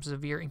suffers from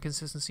severe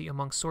inconsistency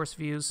among source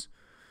views.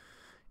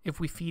 If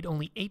we feed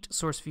only 8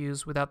 source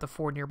views without the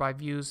 4 nearby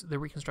views, the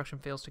reconstruction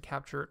fails to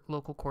capture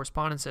local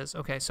correspondences.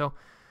 Okay, so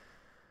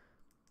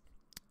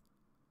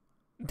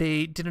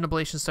they did an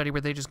ablation study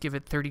where they just give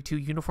it 32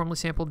 uniformly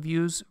sampled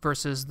views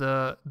versus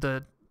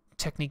the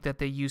technique that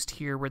they used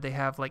here where they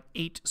have like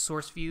 8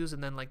 source views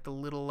and then like the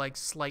little like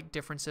slight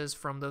differences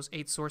from those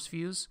 8 source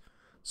views.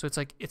 So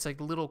it's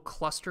like little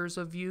clusters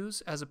of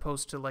views as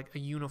opposed to like a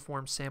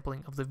uniform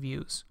sampling of the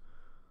views.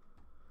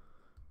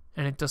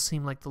 And it does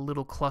seem like the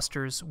little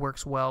clusters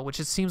works well, which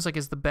it seems like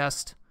is the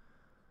best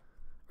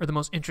or the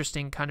most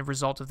interesting kind of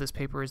result of this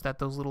paper, is that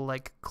those little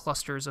like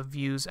clusters of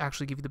views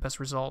actually give you the best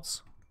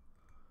results.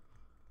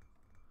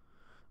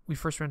 We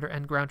first render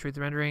end ground truth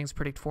renderings,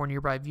 predict 4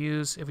 nearby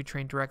views. If we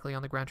train directly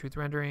on the ground truth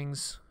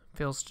renderings,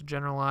 fails to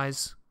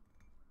generalize.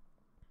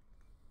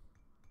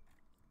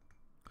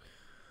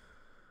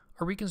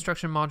 Our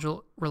reconstruction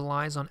module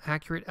relies on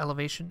accurate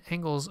elevation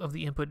angles of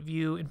the input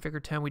view. In Figure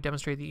 10, we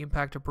demonstrate the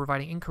impact of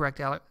providing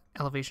incorrect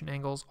elevation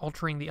angles,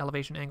 altering the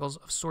elevation angles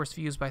of source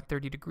views by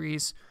 30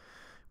 degrees,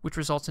 which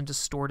results in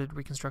distorted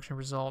reconstruction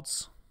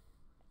results.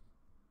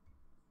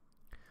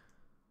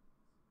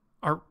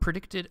 Our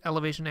predicted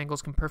elevation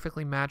angles can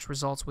perfectly match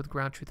results with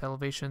ground truth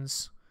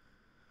elevations.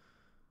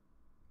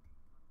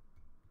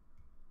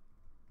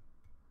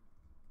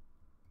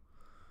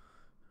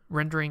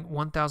 Rendering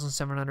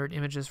 1,700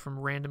 images from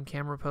random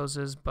camera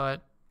poses,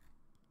 but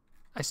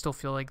I still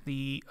feel like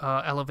the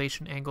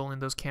elevation angle in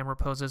those camera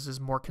poses is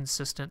more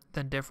consistent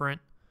than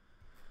different.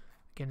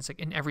 Again, it's like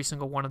in every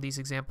single one of these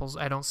examples,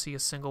 I don't see a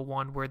single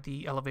one where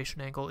the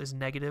elevation angle is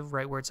negative,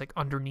 right? Where it's like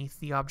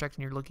underneath the object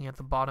and you're looking at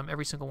the bottom.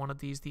 Every single one of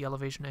these, the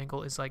elevation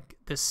angle is like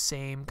this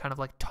same kind of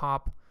like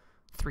top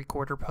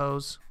 3/4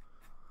 pose.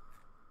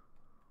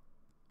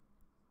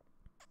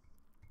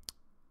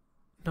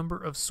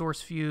 Number of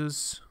source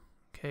views.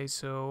 Okay,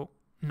 so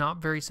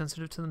not very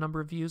sensitive to the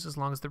number of views as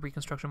long as the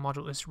reconstruction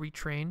module is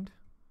retrained.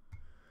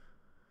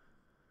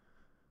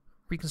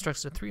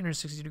 Reconstructs a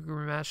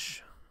 360-degree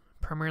mesh.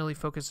 Primarily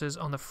focuses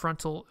on the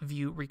frontal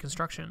view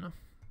reconstruction.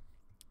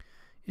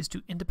 Is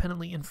to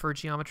independently infer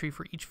geometry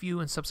for each view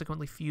and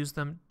subsequently fuse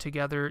them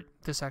together.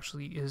 This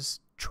actually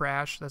is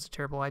trash. That's a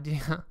terrible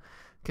idea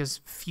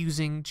because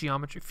fusing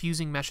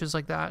meshes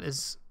like that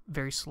is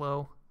very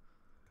slow.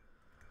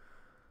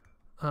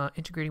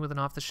 Integrating with an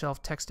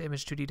off-the-shelf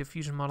text-to-image 2D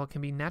diffusion model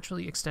can be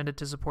naturally extended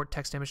to support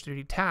text-to-image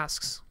 2D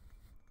tasks.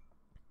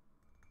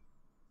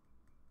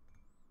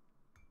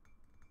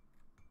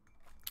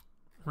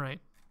 Right.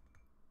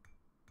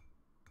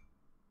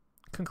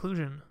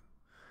 Conclusion.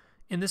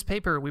 In this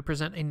paper, we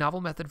present a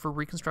novel method for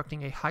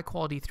reconstructing a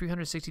high-quality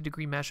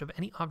 360-degree mesh of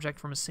any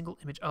object from a single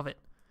image of it.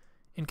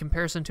 In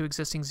comparison to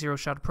existing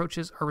zero-shot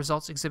approaches, our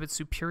results exhibit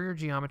superior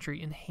geometry,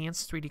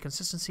 enhanced 3D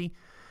consistency,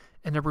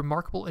 and a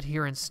remarkable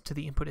adherence to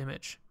the input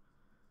image.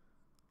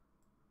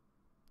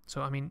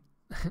 So, I mean,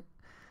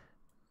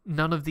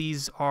 none of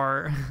these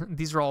are,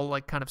 these are all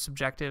like kind of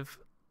subjective.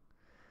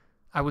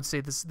 I would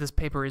say this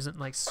paper isn't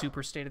like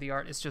super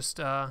state-of-the-art. It's just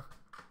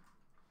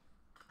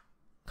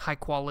high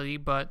quality,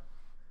 but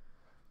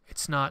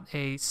it's not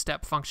a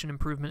step function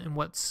improvement in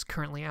what's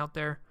currently out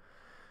there.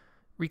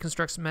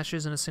 Reconstructs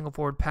meshes in a single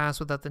forward pass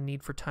without the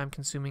need for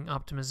time-consuming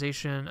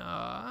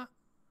optimization.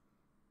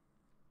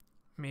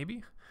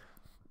 Maybe.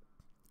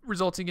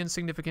 Resulting in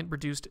significant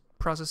reduced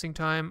processing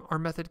time, our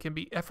method can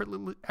be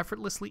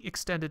effortlessly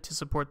extended to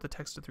support the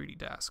text-to-3D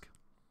task.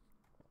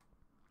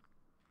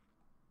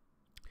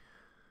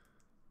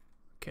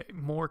 Okay,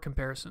 more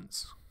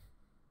comparisons.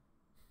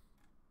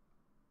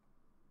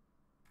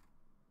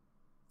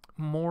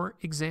 More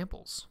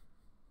examples.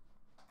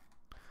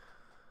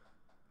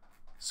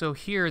 So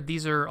here,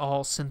 these are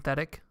all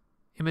synthetic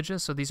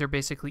images. So these are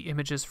basically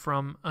images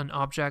from an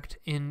object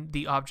in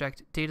the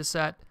object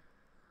dataset.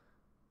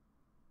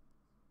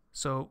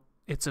 So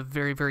it's a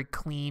very, very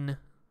clean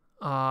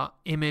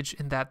image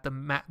in that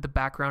the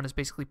background is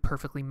basically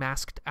perfectly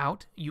masked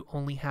out. You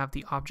only have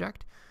the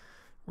object,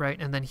 right?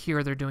 And then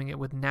here they're doing it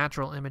with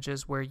natural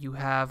images where you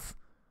have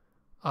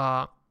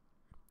a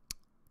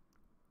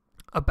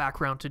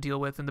background to deal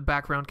with, and the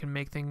background can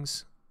make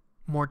things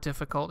more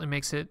difficult. It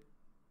makes it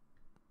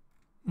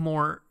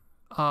more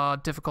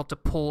difficult to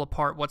pull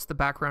apart what's the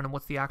background and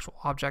what's the actual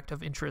object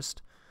of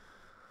interest.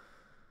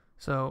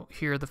 So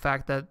here, the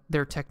fact that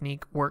their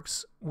technique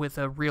works with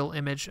a real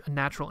image, a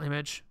natural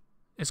image,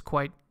 is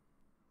quite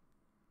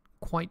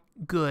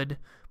good.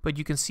 But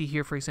you can see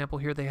here, for example,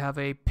 here they have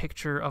a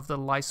picture of the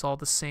Lysol,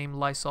 the same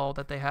Lysol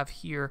that they have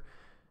here,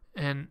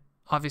 and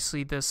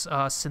obviously this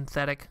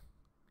synthetic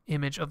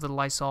image of the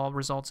Lysol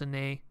results in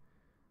a...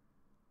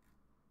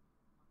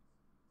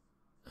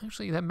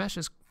 Actually, that mesh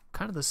is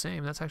kind of the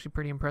same. That's actually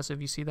pretty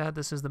impressive. You see that?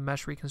 This is the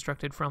mesh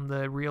reconstructed from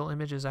the real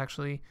image, is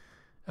actually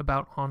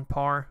about on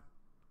par.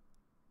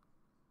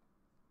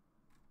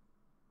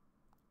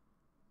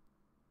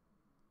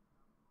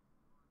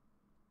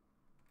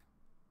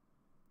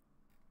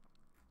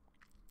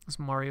 This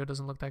Mario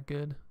doesn't look that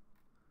good.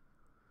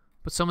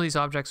 But some of these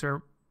objects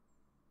are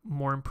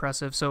more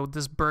impressive. So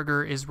this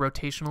burger is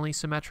rotationally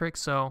symmetric,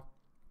 so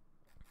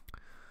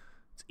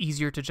it's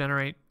easier to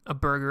generate a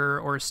burger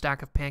or a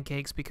stack of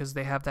pancakes because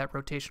they have that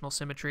rotational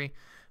symmetry,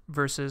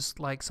 versus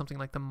like something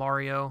like the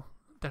Mario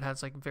that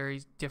has like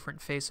very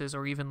different faces,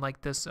 or even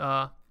like this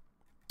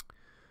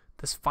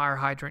this fire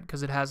hydrant,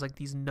 because it has like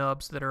these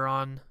nubs that are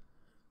on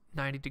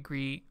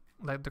 90-degree,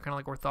 like they're kind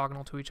of like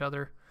orthogonal to each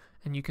other.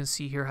 And you can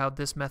see here how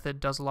this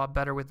method does a lot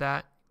better with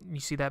that. You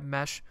see that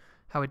mesh,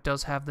 how it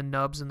does have the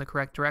nubs in the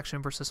correct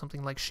direction, versus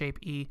something like shape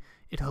E.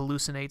 It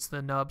hallucinates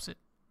the nubs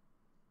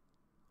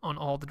on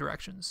all the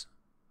directions.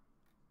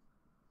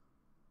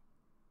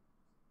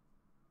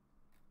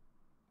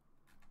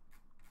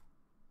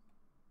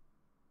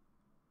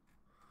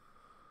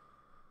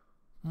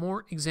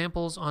 More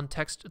examples on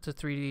text to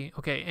 3D.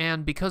 Okay,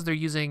 and because they're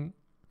using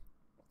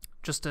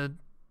just a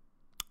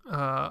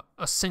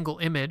single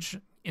image,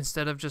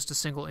 instead of just a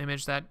single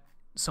image that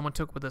someone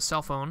took with a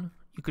cell phone,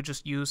 you could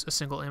just use a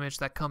single image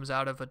that comes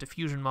out of a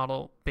diffusion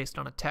model based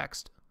on a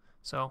text.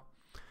 So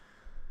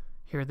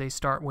here they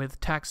start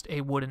with text,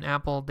 a wood, and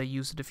apple. They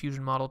use a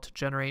diffusion model to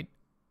generate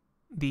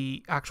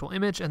the actual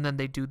image, and then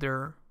they do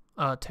their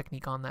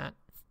technique on that.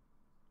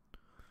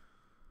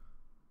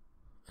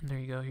 And there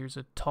you go. Here's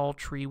a tall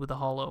tree with a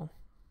hollow.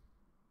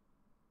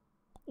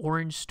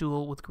 Orange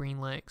stool with green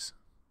legs.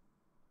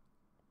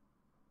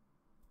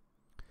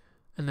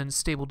 And then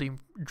Stable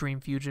Dream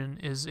Fusion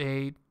is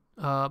a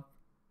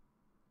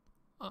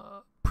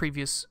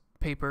previous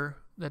paper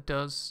that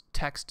does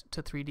text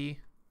to 3D.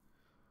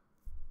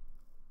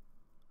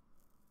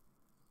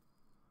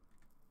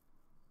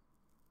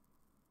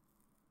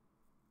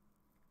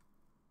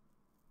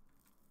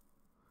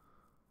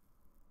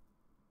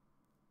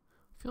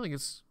 I feel like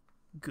it's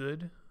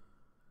good.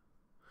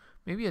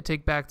 Maybe I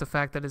take back the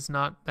fact that it's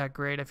not that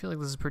great. I feel like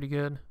this is pretty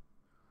good.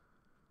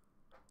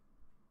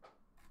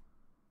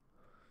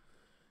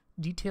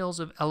 Details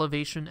of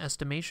elevation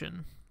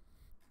estimation.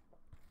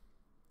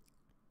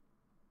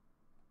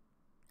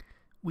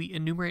 We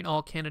enumerate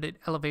all candidate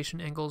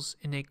elevation angles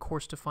in a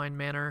course-defined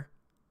manner.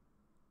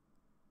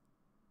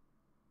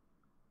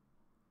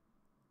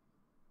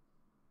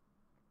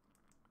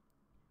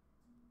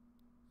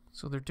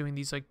 So they're doing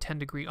these like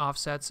 10-degree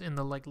offsets in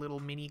the like little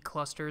mini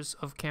clusters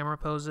of camera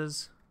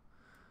poses.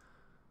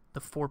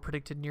 The 4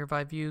 predicted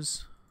nearby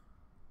views.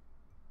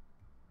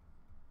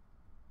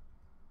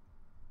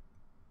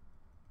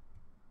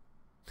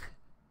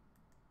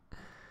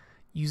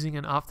 Using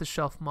an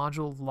off-the-shelf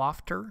module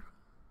lofter.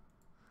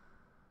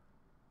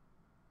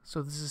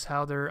 So this is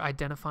how they're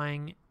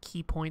identifying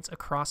key points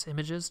across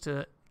images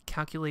to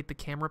calculate the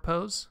camera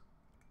pose.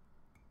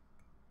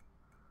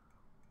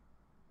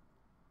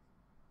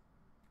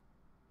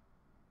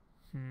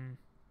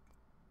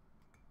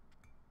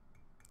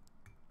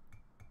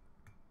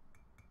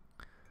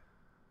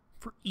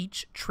 For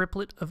each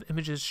triplet of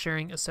images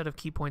sharing a set of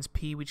key points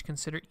P, which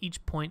consider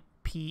each point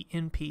P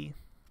in P.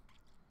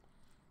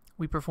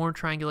 We perform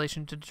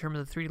triangulation to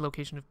determine the 3D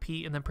location of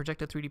P, and then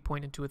project a 3D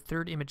point into a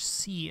third image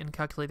C and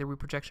calculate the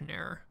reprojection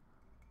error.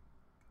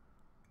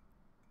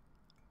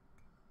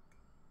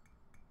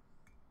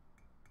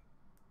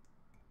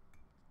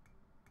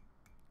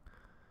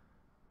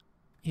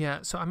 Yeah,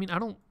 so I mean, I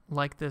don't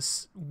like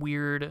this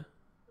weird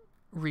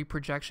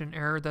reprojection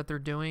error that they're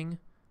doing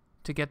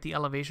to get the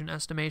elevation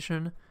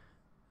estimation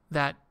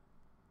that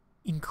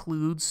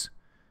includes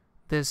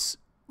this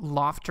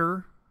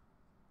lofter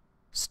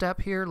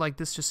step here. Like,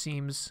 this just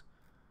seems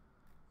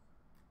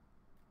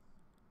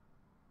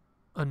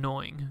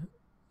annoying.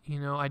 You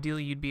know,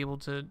 ideally you'd be able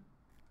to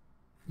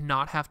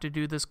not have to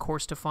do this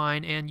course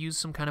define and use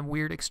some kind of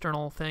weird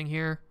external thing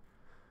here.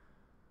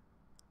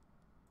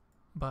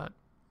 But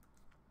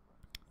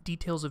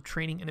details of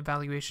training and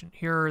evaluation.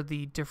 Here are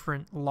the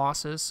different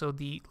losses. So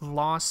the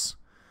loss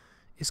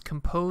is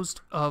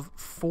composed of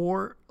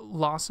 4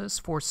 losses,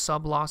 4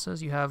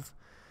 sub-losses. You have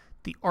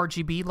the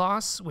RGB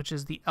loss, which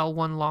is the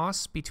L1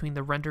 loss between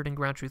the rendered and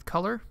ground truth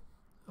color.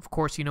 Of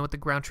course, you know what the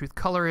ground truth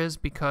color is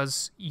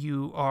because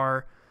you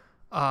are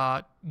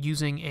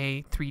using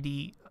a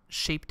 3D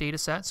shape data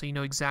set, so you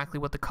know exactly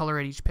what the color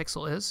at each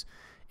pixel is.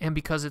 And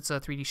because it's a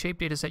 3D shape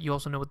data set, you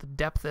also know what the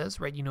depth is,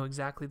 right? You know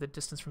exactly the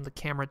distance from the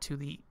camera to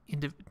the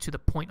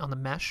point on the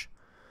mesh.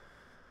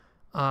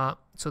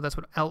 So that's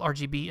what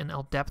LRGB and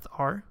LDepth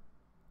are.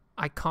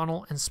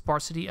 Iconal and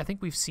sparsity, I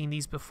think we've seen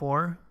these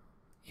before.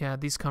 Yeah,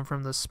 these come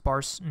from the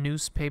sparse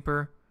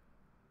newspaper.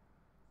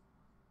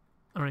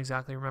 I don't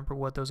exactly remember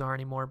what those are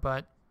anymore,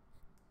 but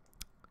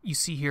you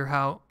see here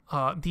how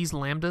these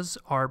lambdas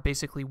are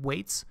basically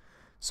weights.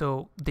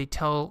 So they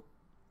tell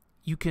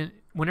you can,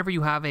 whenever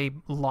you have a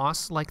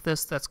loss like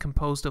this that's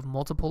composed of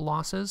multiple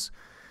losses,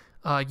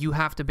 you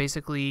have to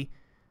basically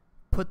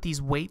put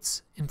these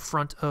weights in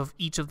front of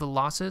each of the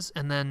losses,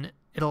 and then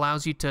it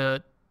allows you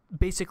to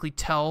basically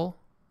tell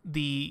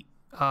the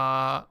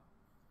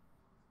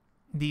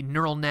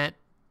neural net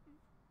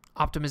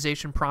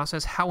optimization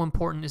process how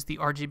important is the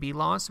RGB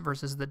loss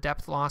versus the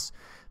depth loss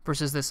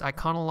versus this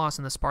iconal loss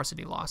and the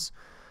sparsity loss.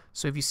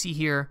 So if you see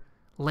here,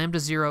 lambda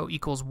 0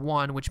 equals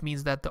 1, which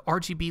means that the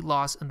RGB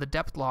loss and the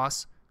depth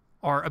loss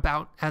are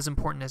about as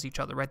important as each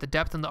other, right? The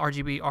depth and the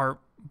RGB are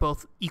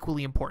both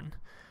equally important.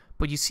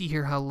 But you see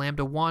here how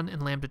lambda 1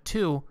 and lambda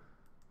 2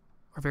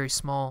 are very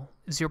small,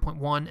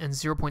 0.1 and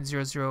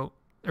 0.00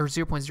 or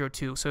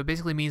 0.02. So it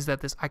basically means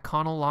that this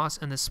iconal loss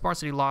and this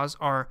sparsity loss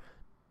are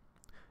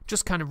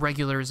just kind of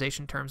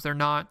regularization terms. They're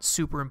not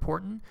super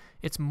important.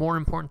 It's more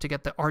important to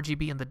get the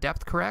RGB and the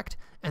depth correct,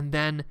 and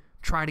then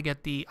try to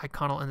get the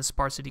iconal and the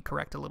sparsity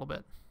correct a little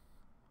bit.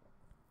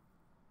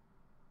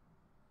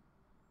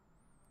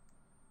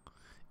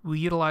 We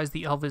utilize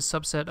the LVIS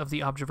subset of the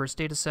Objaverse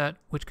dataset,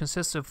 which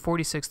consists of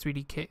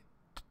 46K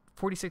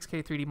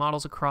 3D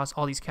models across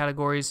all these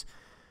categories,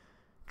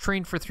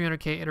 trained for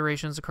 300K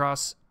iterations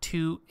across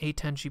 2 A10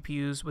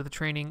 GPUs with a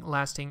training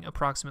lasting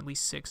approximately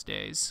 6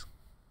 days.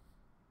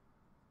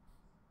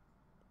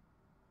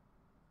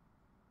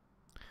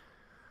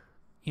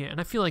 Yeah,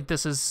 and I feel like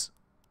this is...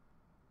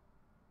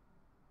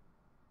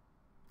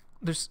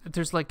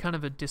 There's like kind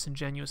of a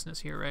disingenuousness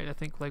here, right? I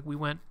think like we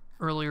went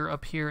earlier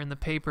up here in the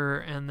paper,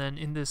 and then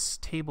in this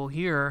table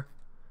here,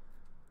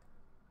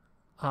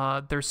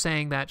 they're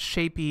saying that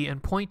Shapey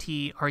and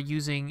Pointy are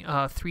using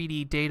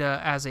 3D data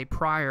as a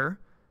prior,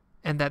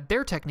 and that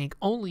their technique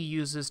only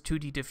uses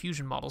 2D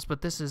diffusion models,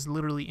 but this is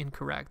literally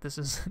incorrect. This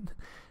is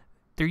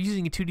they're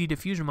using 2D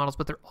diffusion models,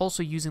 but they're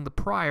also using the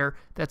prior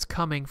that's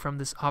coming from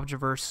this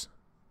Objaverse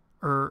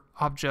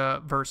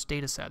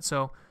data set.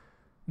 So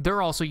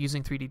they're also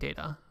using 3D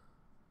data.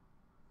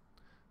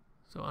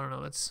 So I don't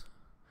know, that's,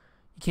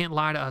 you can't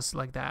lie to us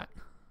like that.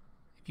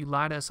 If you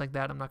lie to us like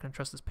that, I'm not going to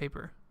trust this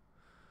paper.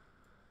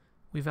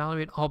 We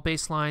evaluate all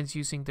baselines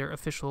using their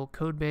official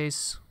code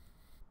base.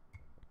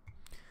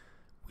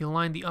 We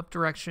align the up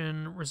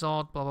direction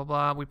result, blah, blah,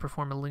 blah. We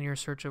perform a linear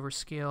search over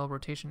scale,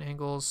 rotation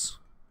angles.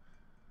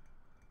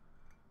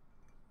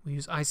 We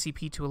use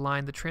ICP to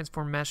align the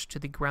transform mesh to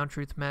the ground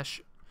truth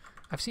mesh.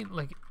 I've seen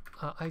like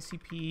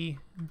ICP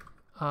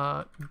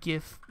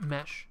GIF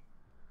mesh.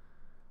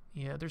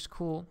 Yeah, there's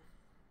cool.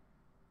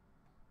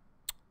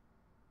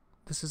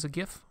 This is a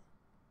GIF.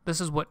 This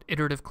is what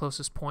iterative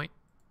closest point.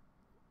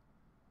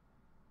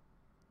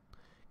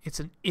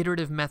 It's an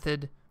iterative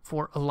method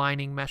for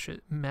aligning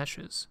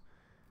meshes.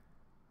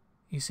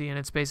 You see, and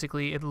it's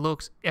basically, it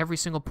looks, every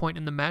single point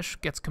in the mesh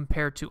gets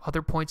compared to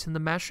other points in the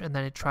mesh, and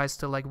then it tries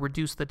to like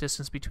reduce the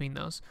distance between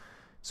those.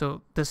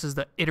 So this is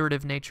the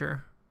iterative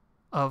nature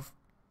of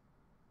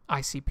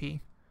ICP.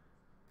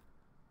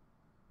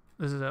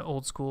 This is an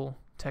old school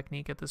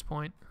technique at this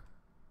point.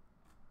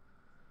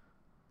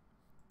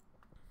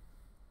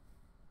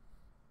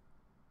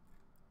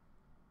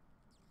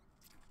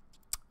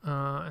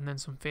 And then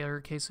some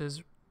failure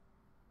cases.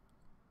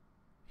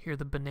 Here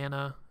the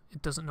banana,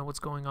 it doesn't know what's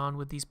going on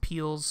with these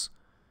peels.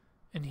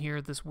 And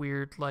here this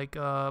weird like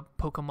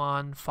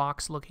Pokemon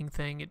fox looking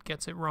thing, it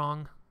gets it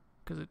wrong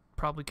because it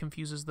probably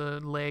confuses the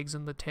legs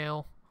and the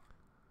tail.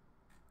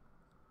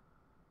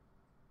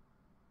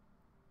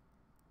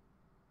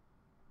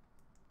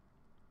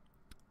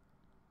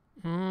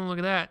 Look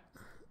at that.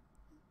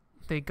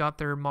 They got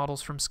their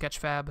models from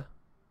Sketchfab.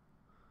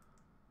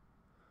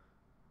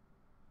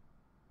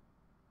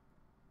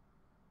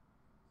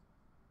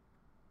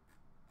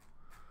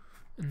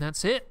 And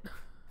that's it.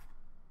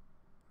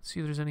 Let's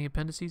see if there's any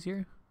appendices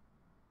here.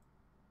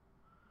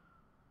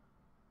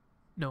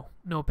 No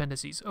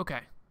appendices.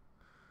 Okay.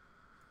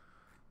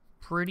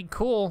 Pretty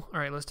cool. All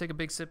right, let's take a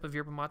big sip of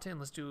yerba mate and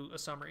let's do a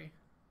summary.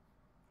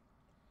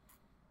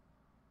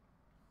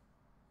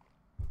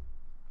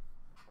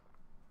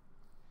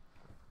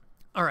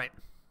 All right.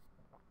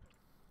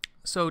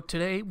 So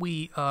today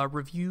we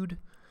reviewed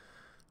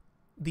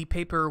the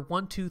paper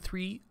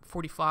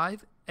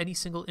 1-2-3-45, any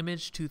single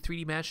image to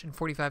 3D mesh in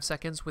 45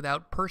 seconds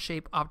without per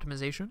shape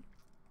optimization.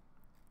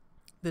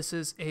 This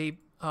is a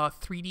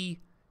 3D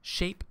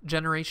shape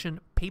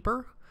generation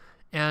paper,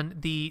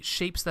 and the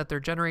shapes that they're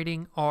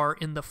generating are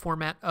in the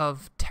format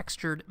of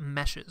textured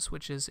meshes,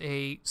 which is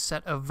a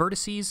set of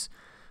vertices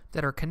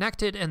that are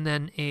connected, and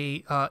then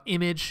a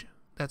image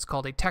that's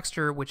called a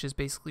texture, which is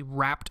basically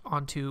wrapped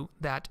onto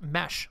that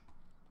mesh.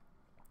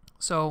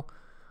 So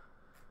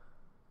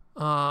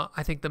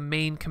I think the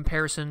main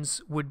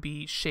comparisons would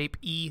be Shape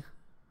E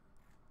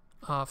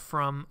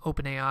from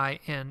OpenAI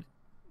and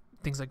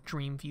things like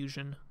Dream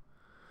Fusion.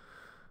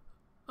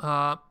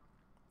 What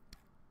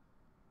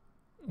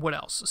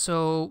else?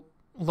 So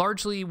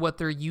largely what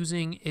they're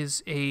using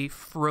is a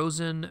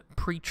frozen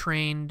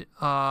pre-trained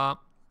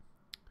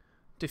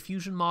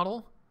diffusion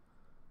model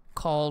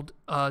called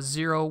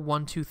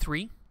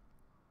 1-2-3.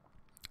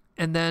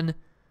 And then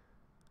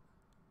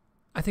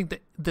I think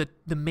that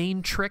the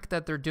main trick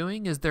that they're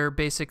doing is they're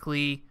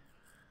basically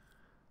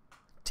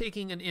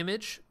taking an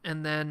image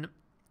and then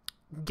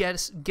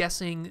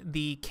guessing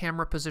the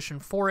camera position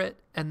for it,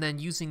 and then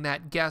using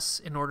that guess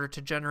in order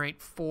to generate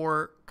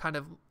 4 kind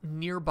of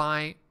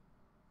nearby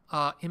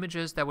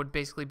images that would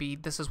basically be,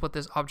 this is what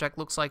this object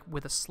looks like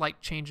with a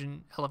slight change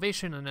in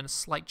elevation and then a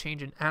slight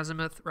change in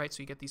azimuth, right?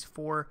 So you get these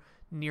 4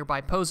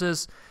 nearby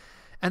poses,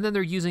 and then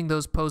they're using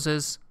those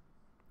poses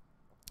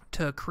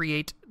to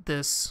create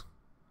this,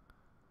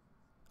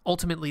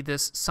 ultimately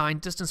this sign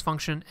distance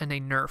function and a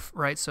nerf,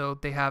 right? So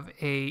they have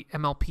a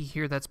MLP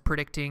here that's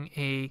predicting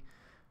a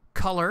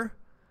color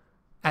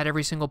at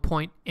every single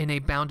point in a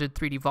bounded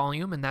 3D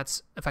volume, and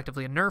that's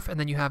effectively a nerf. And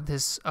then you have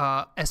this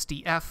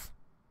SDF,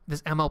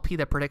 this MLP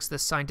that predicts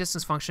this sign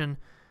distance function,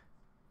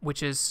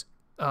 which is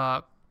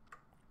an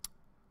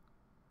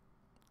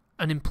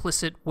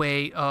implicit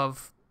way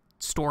of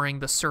storing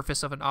the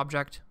surface of an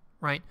object,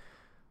 right?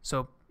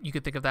 So you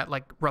could think of that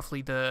like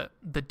roughly the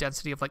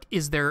density of like,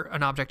 is there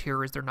an object here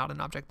or is there not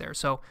an object there?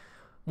 So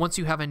once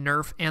you have a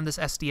nerf and this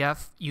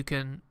SDF, you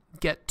can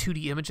get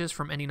 2D images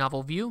from any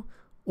novel view,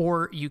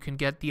 or you can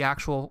get the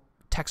actual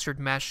textured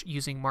mesh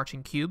using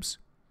marching cubes.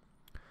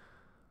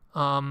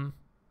 What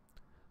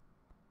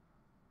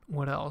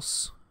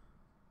else?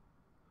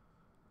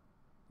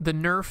 The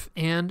nerf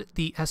and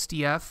the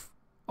SDF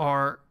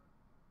are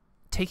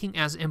taking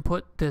as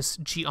input this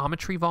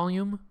geometry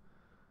volume,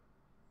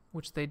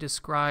 which they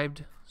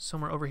described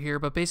somewhere over here,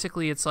 but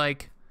basically it's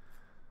like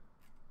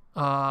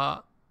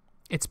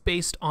it's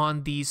based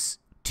on these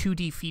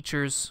 2D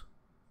features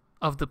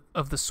of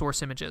the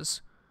source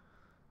images.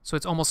 So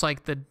it's almost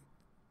like I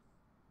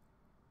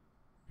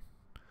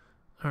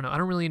don't know, I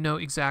don't really know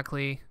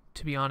exactly,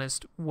 to be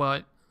honest,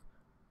 what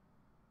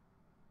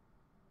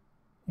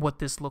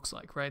this looks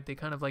like, right? They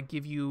kind of like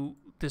give you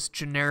this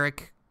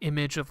generic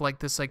image of like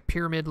this like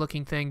pyramid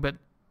looking thing, but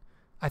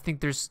I think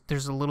there's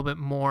a little bit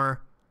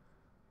more.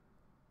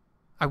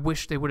 I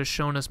wish they would have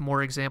shown us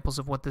more examples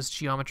of what this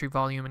geometry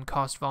volume and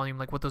cost volume,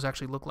 like what those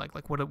actually look like.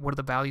 Like what are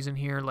the values in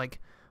here? Like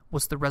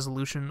what's the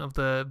resolution of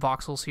the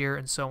voxels here,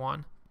 and so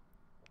on.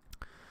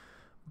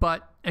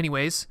 But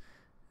anyways,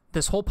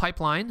 this whole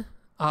pipeline,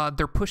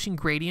 they're pushing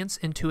gradients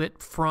into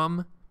it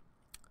from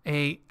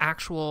a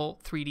actual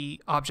 3D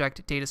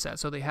object data set.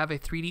 So they have a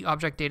 3D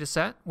object data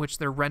set, which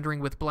they're rendering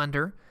with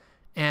Blender,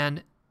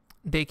 and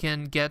they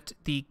can get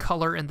the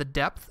color and the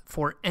depth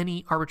for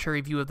any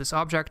arbitrary view of this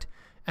object,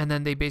 and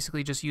then they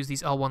basically just use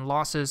these L1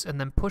 losses and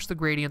then push the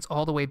gradients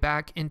all the way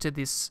back into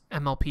this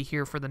MLP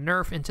here for the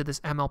nerf, into this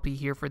MLP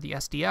here for the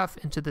SDF,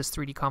 into this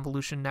 3D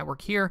convolution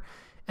network here,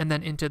 and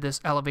then into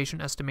this elevation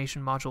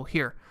estimation module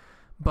here.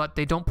 But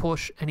they don't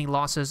push any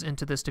losses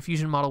into this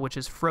diffusion model, which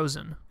is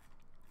frozen.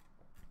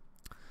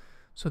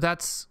 So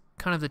that's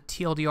kind of the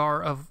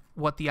TLDR of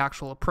what the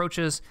actual approach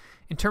is.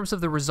 In terms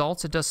of the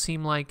results, it does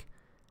seem like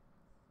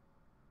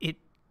it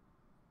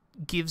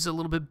gives a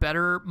little bit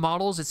better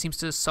models. It seems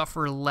to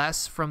suffer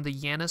less from the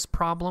Yanis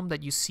problem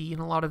that you see in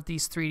a lot of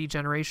these 3D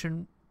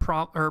generation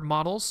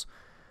models,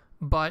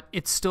 but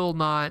it's still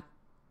not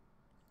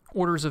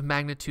orders of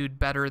magnitude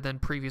better than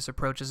previous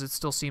approaches. It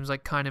still seems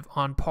like kind of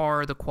on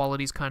par. The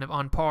quality's kind of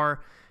on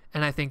par,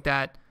 and I think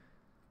that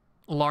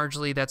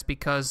largely that's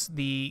because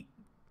the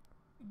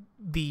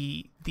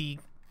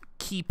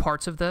key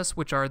parts of this,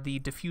 which are the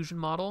diffusion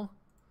model,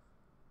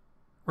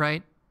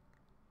 right,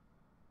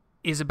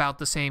 is about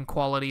the same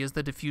quality as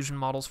the diffusion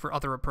models for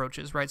other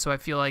approaches, right? So I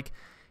feel like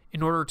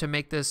in order to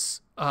make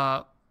this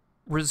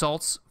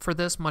results for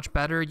this much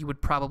better, you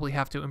would probably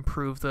have to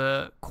improve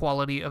the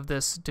quality of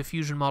this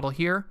diffusion model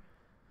here,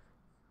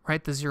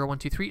 right, the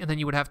 0-1-2-3, and then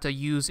you would have to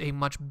use a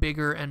much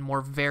bigger and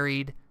more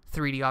varied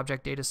 3D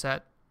object data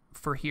set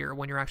for here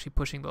when you're actually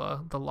pushing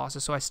the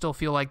losses. So I still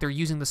feel like they're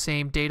using the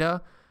same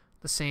data,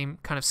 the same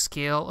kind of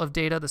scale of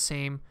data, the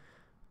same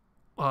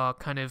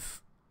kind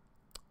of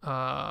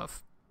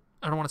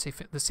I don't want to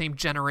say the same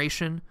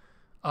generation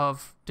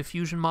of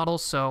diffusion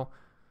models, so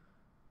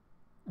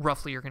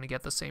roughly you're going to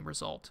get the same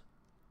result.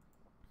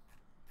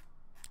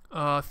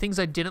 Things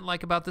I didn't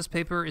like about this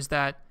paper is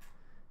that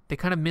they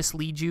kind of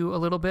mislead you a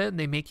little bit, and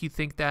they make you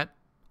think that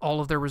all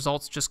of their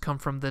results just come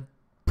from the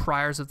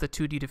priors of the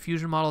 2D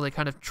diffusion model. They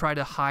kind of try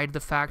to hide the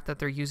fact that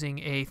they're using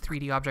a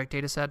 3D object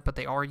dataset, but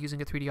they are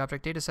using a 3D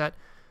object dataset.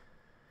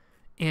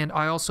 And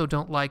I also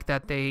don't like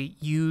that they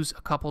use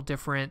a couple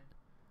different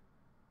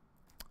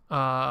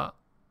kind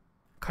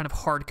of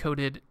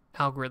hard-coded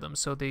algorithms.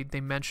 So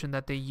they mentioned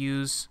that they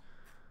use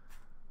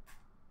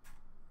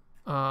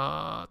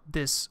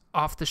this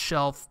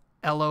off-the-shelf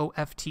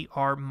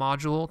LOFTR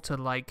module to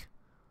like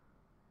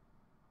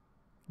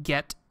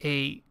get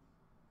a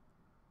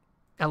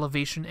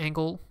elevation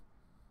angle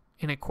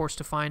in a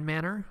course-defined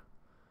manner.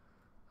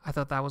 I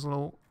thought that was a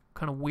little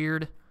kind of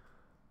weird.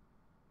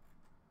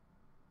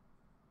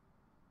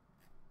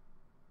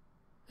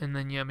 And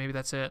then, yeah, maybe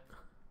that's it.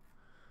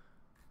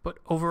 But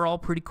overall,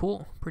 pretty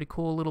cool. Pretty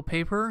cool little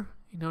paper.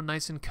 You know,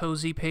 nice and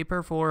cozy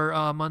paper for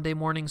Monday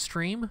morning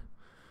stream.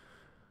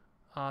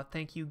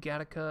 Thank you,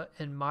 Gattaca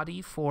and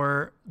Madi,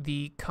 for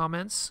the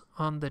comments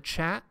on the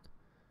chat.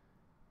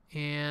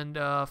 And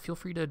feel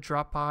free to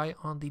drop by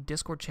on the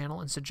Discord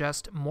channel and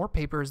suggest more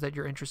papers that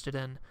you're interested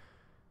in.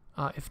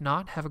 If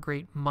not, have a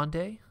great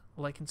Monday.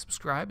 Like and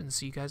subscribe, and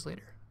see you guys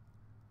later.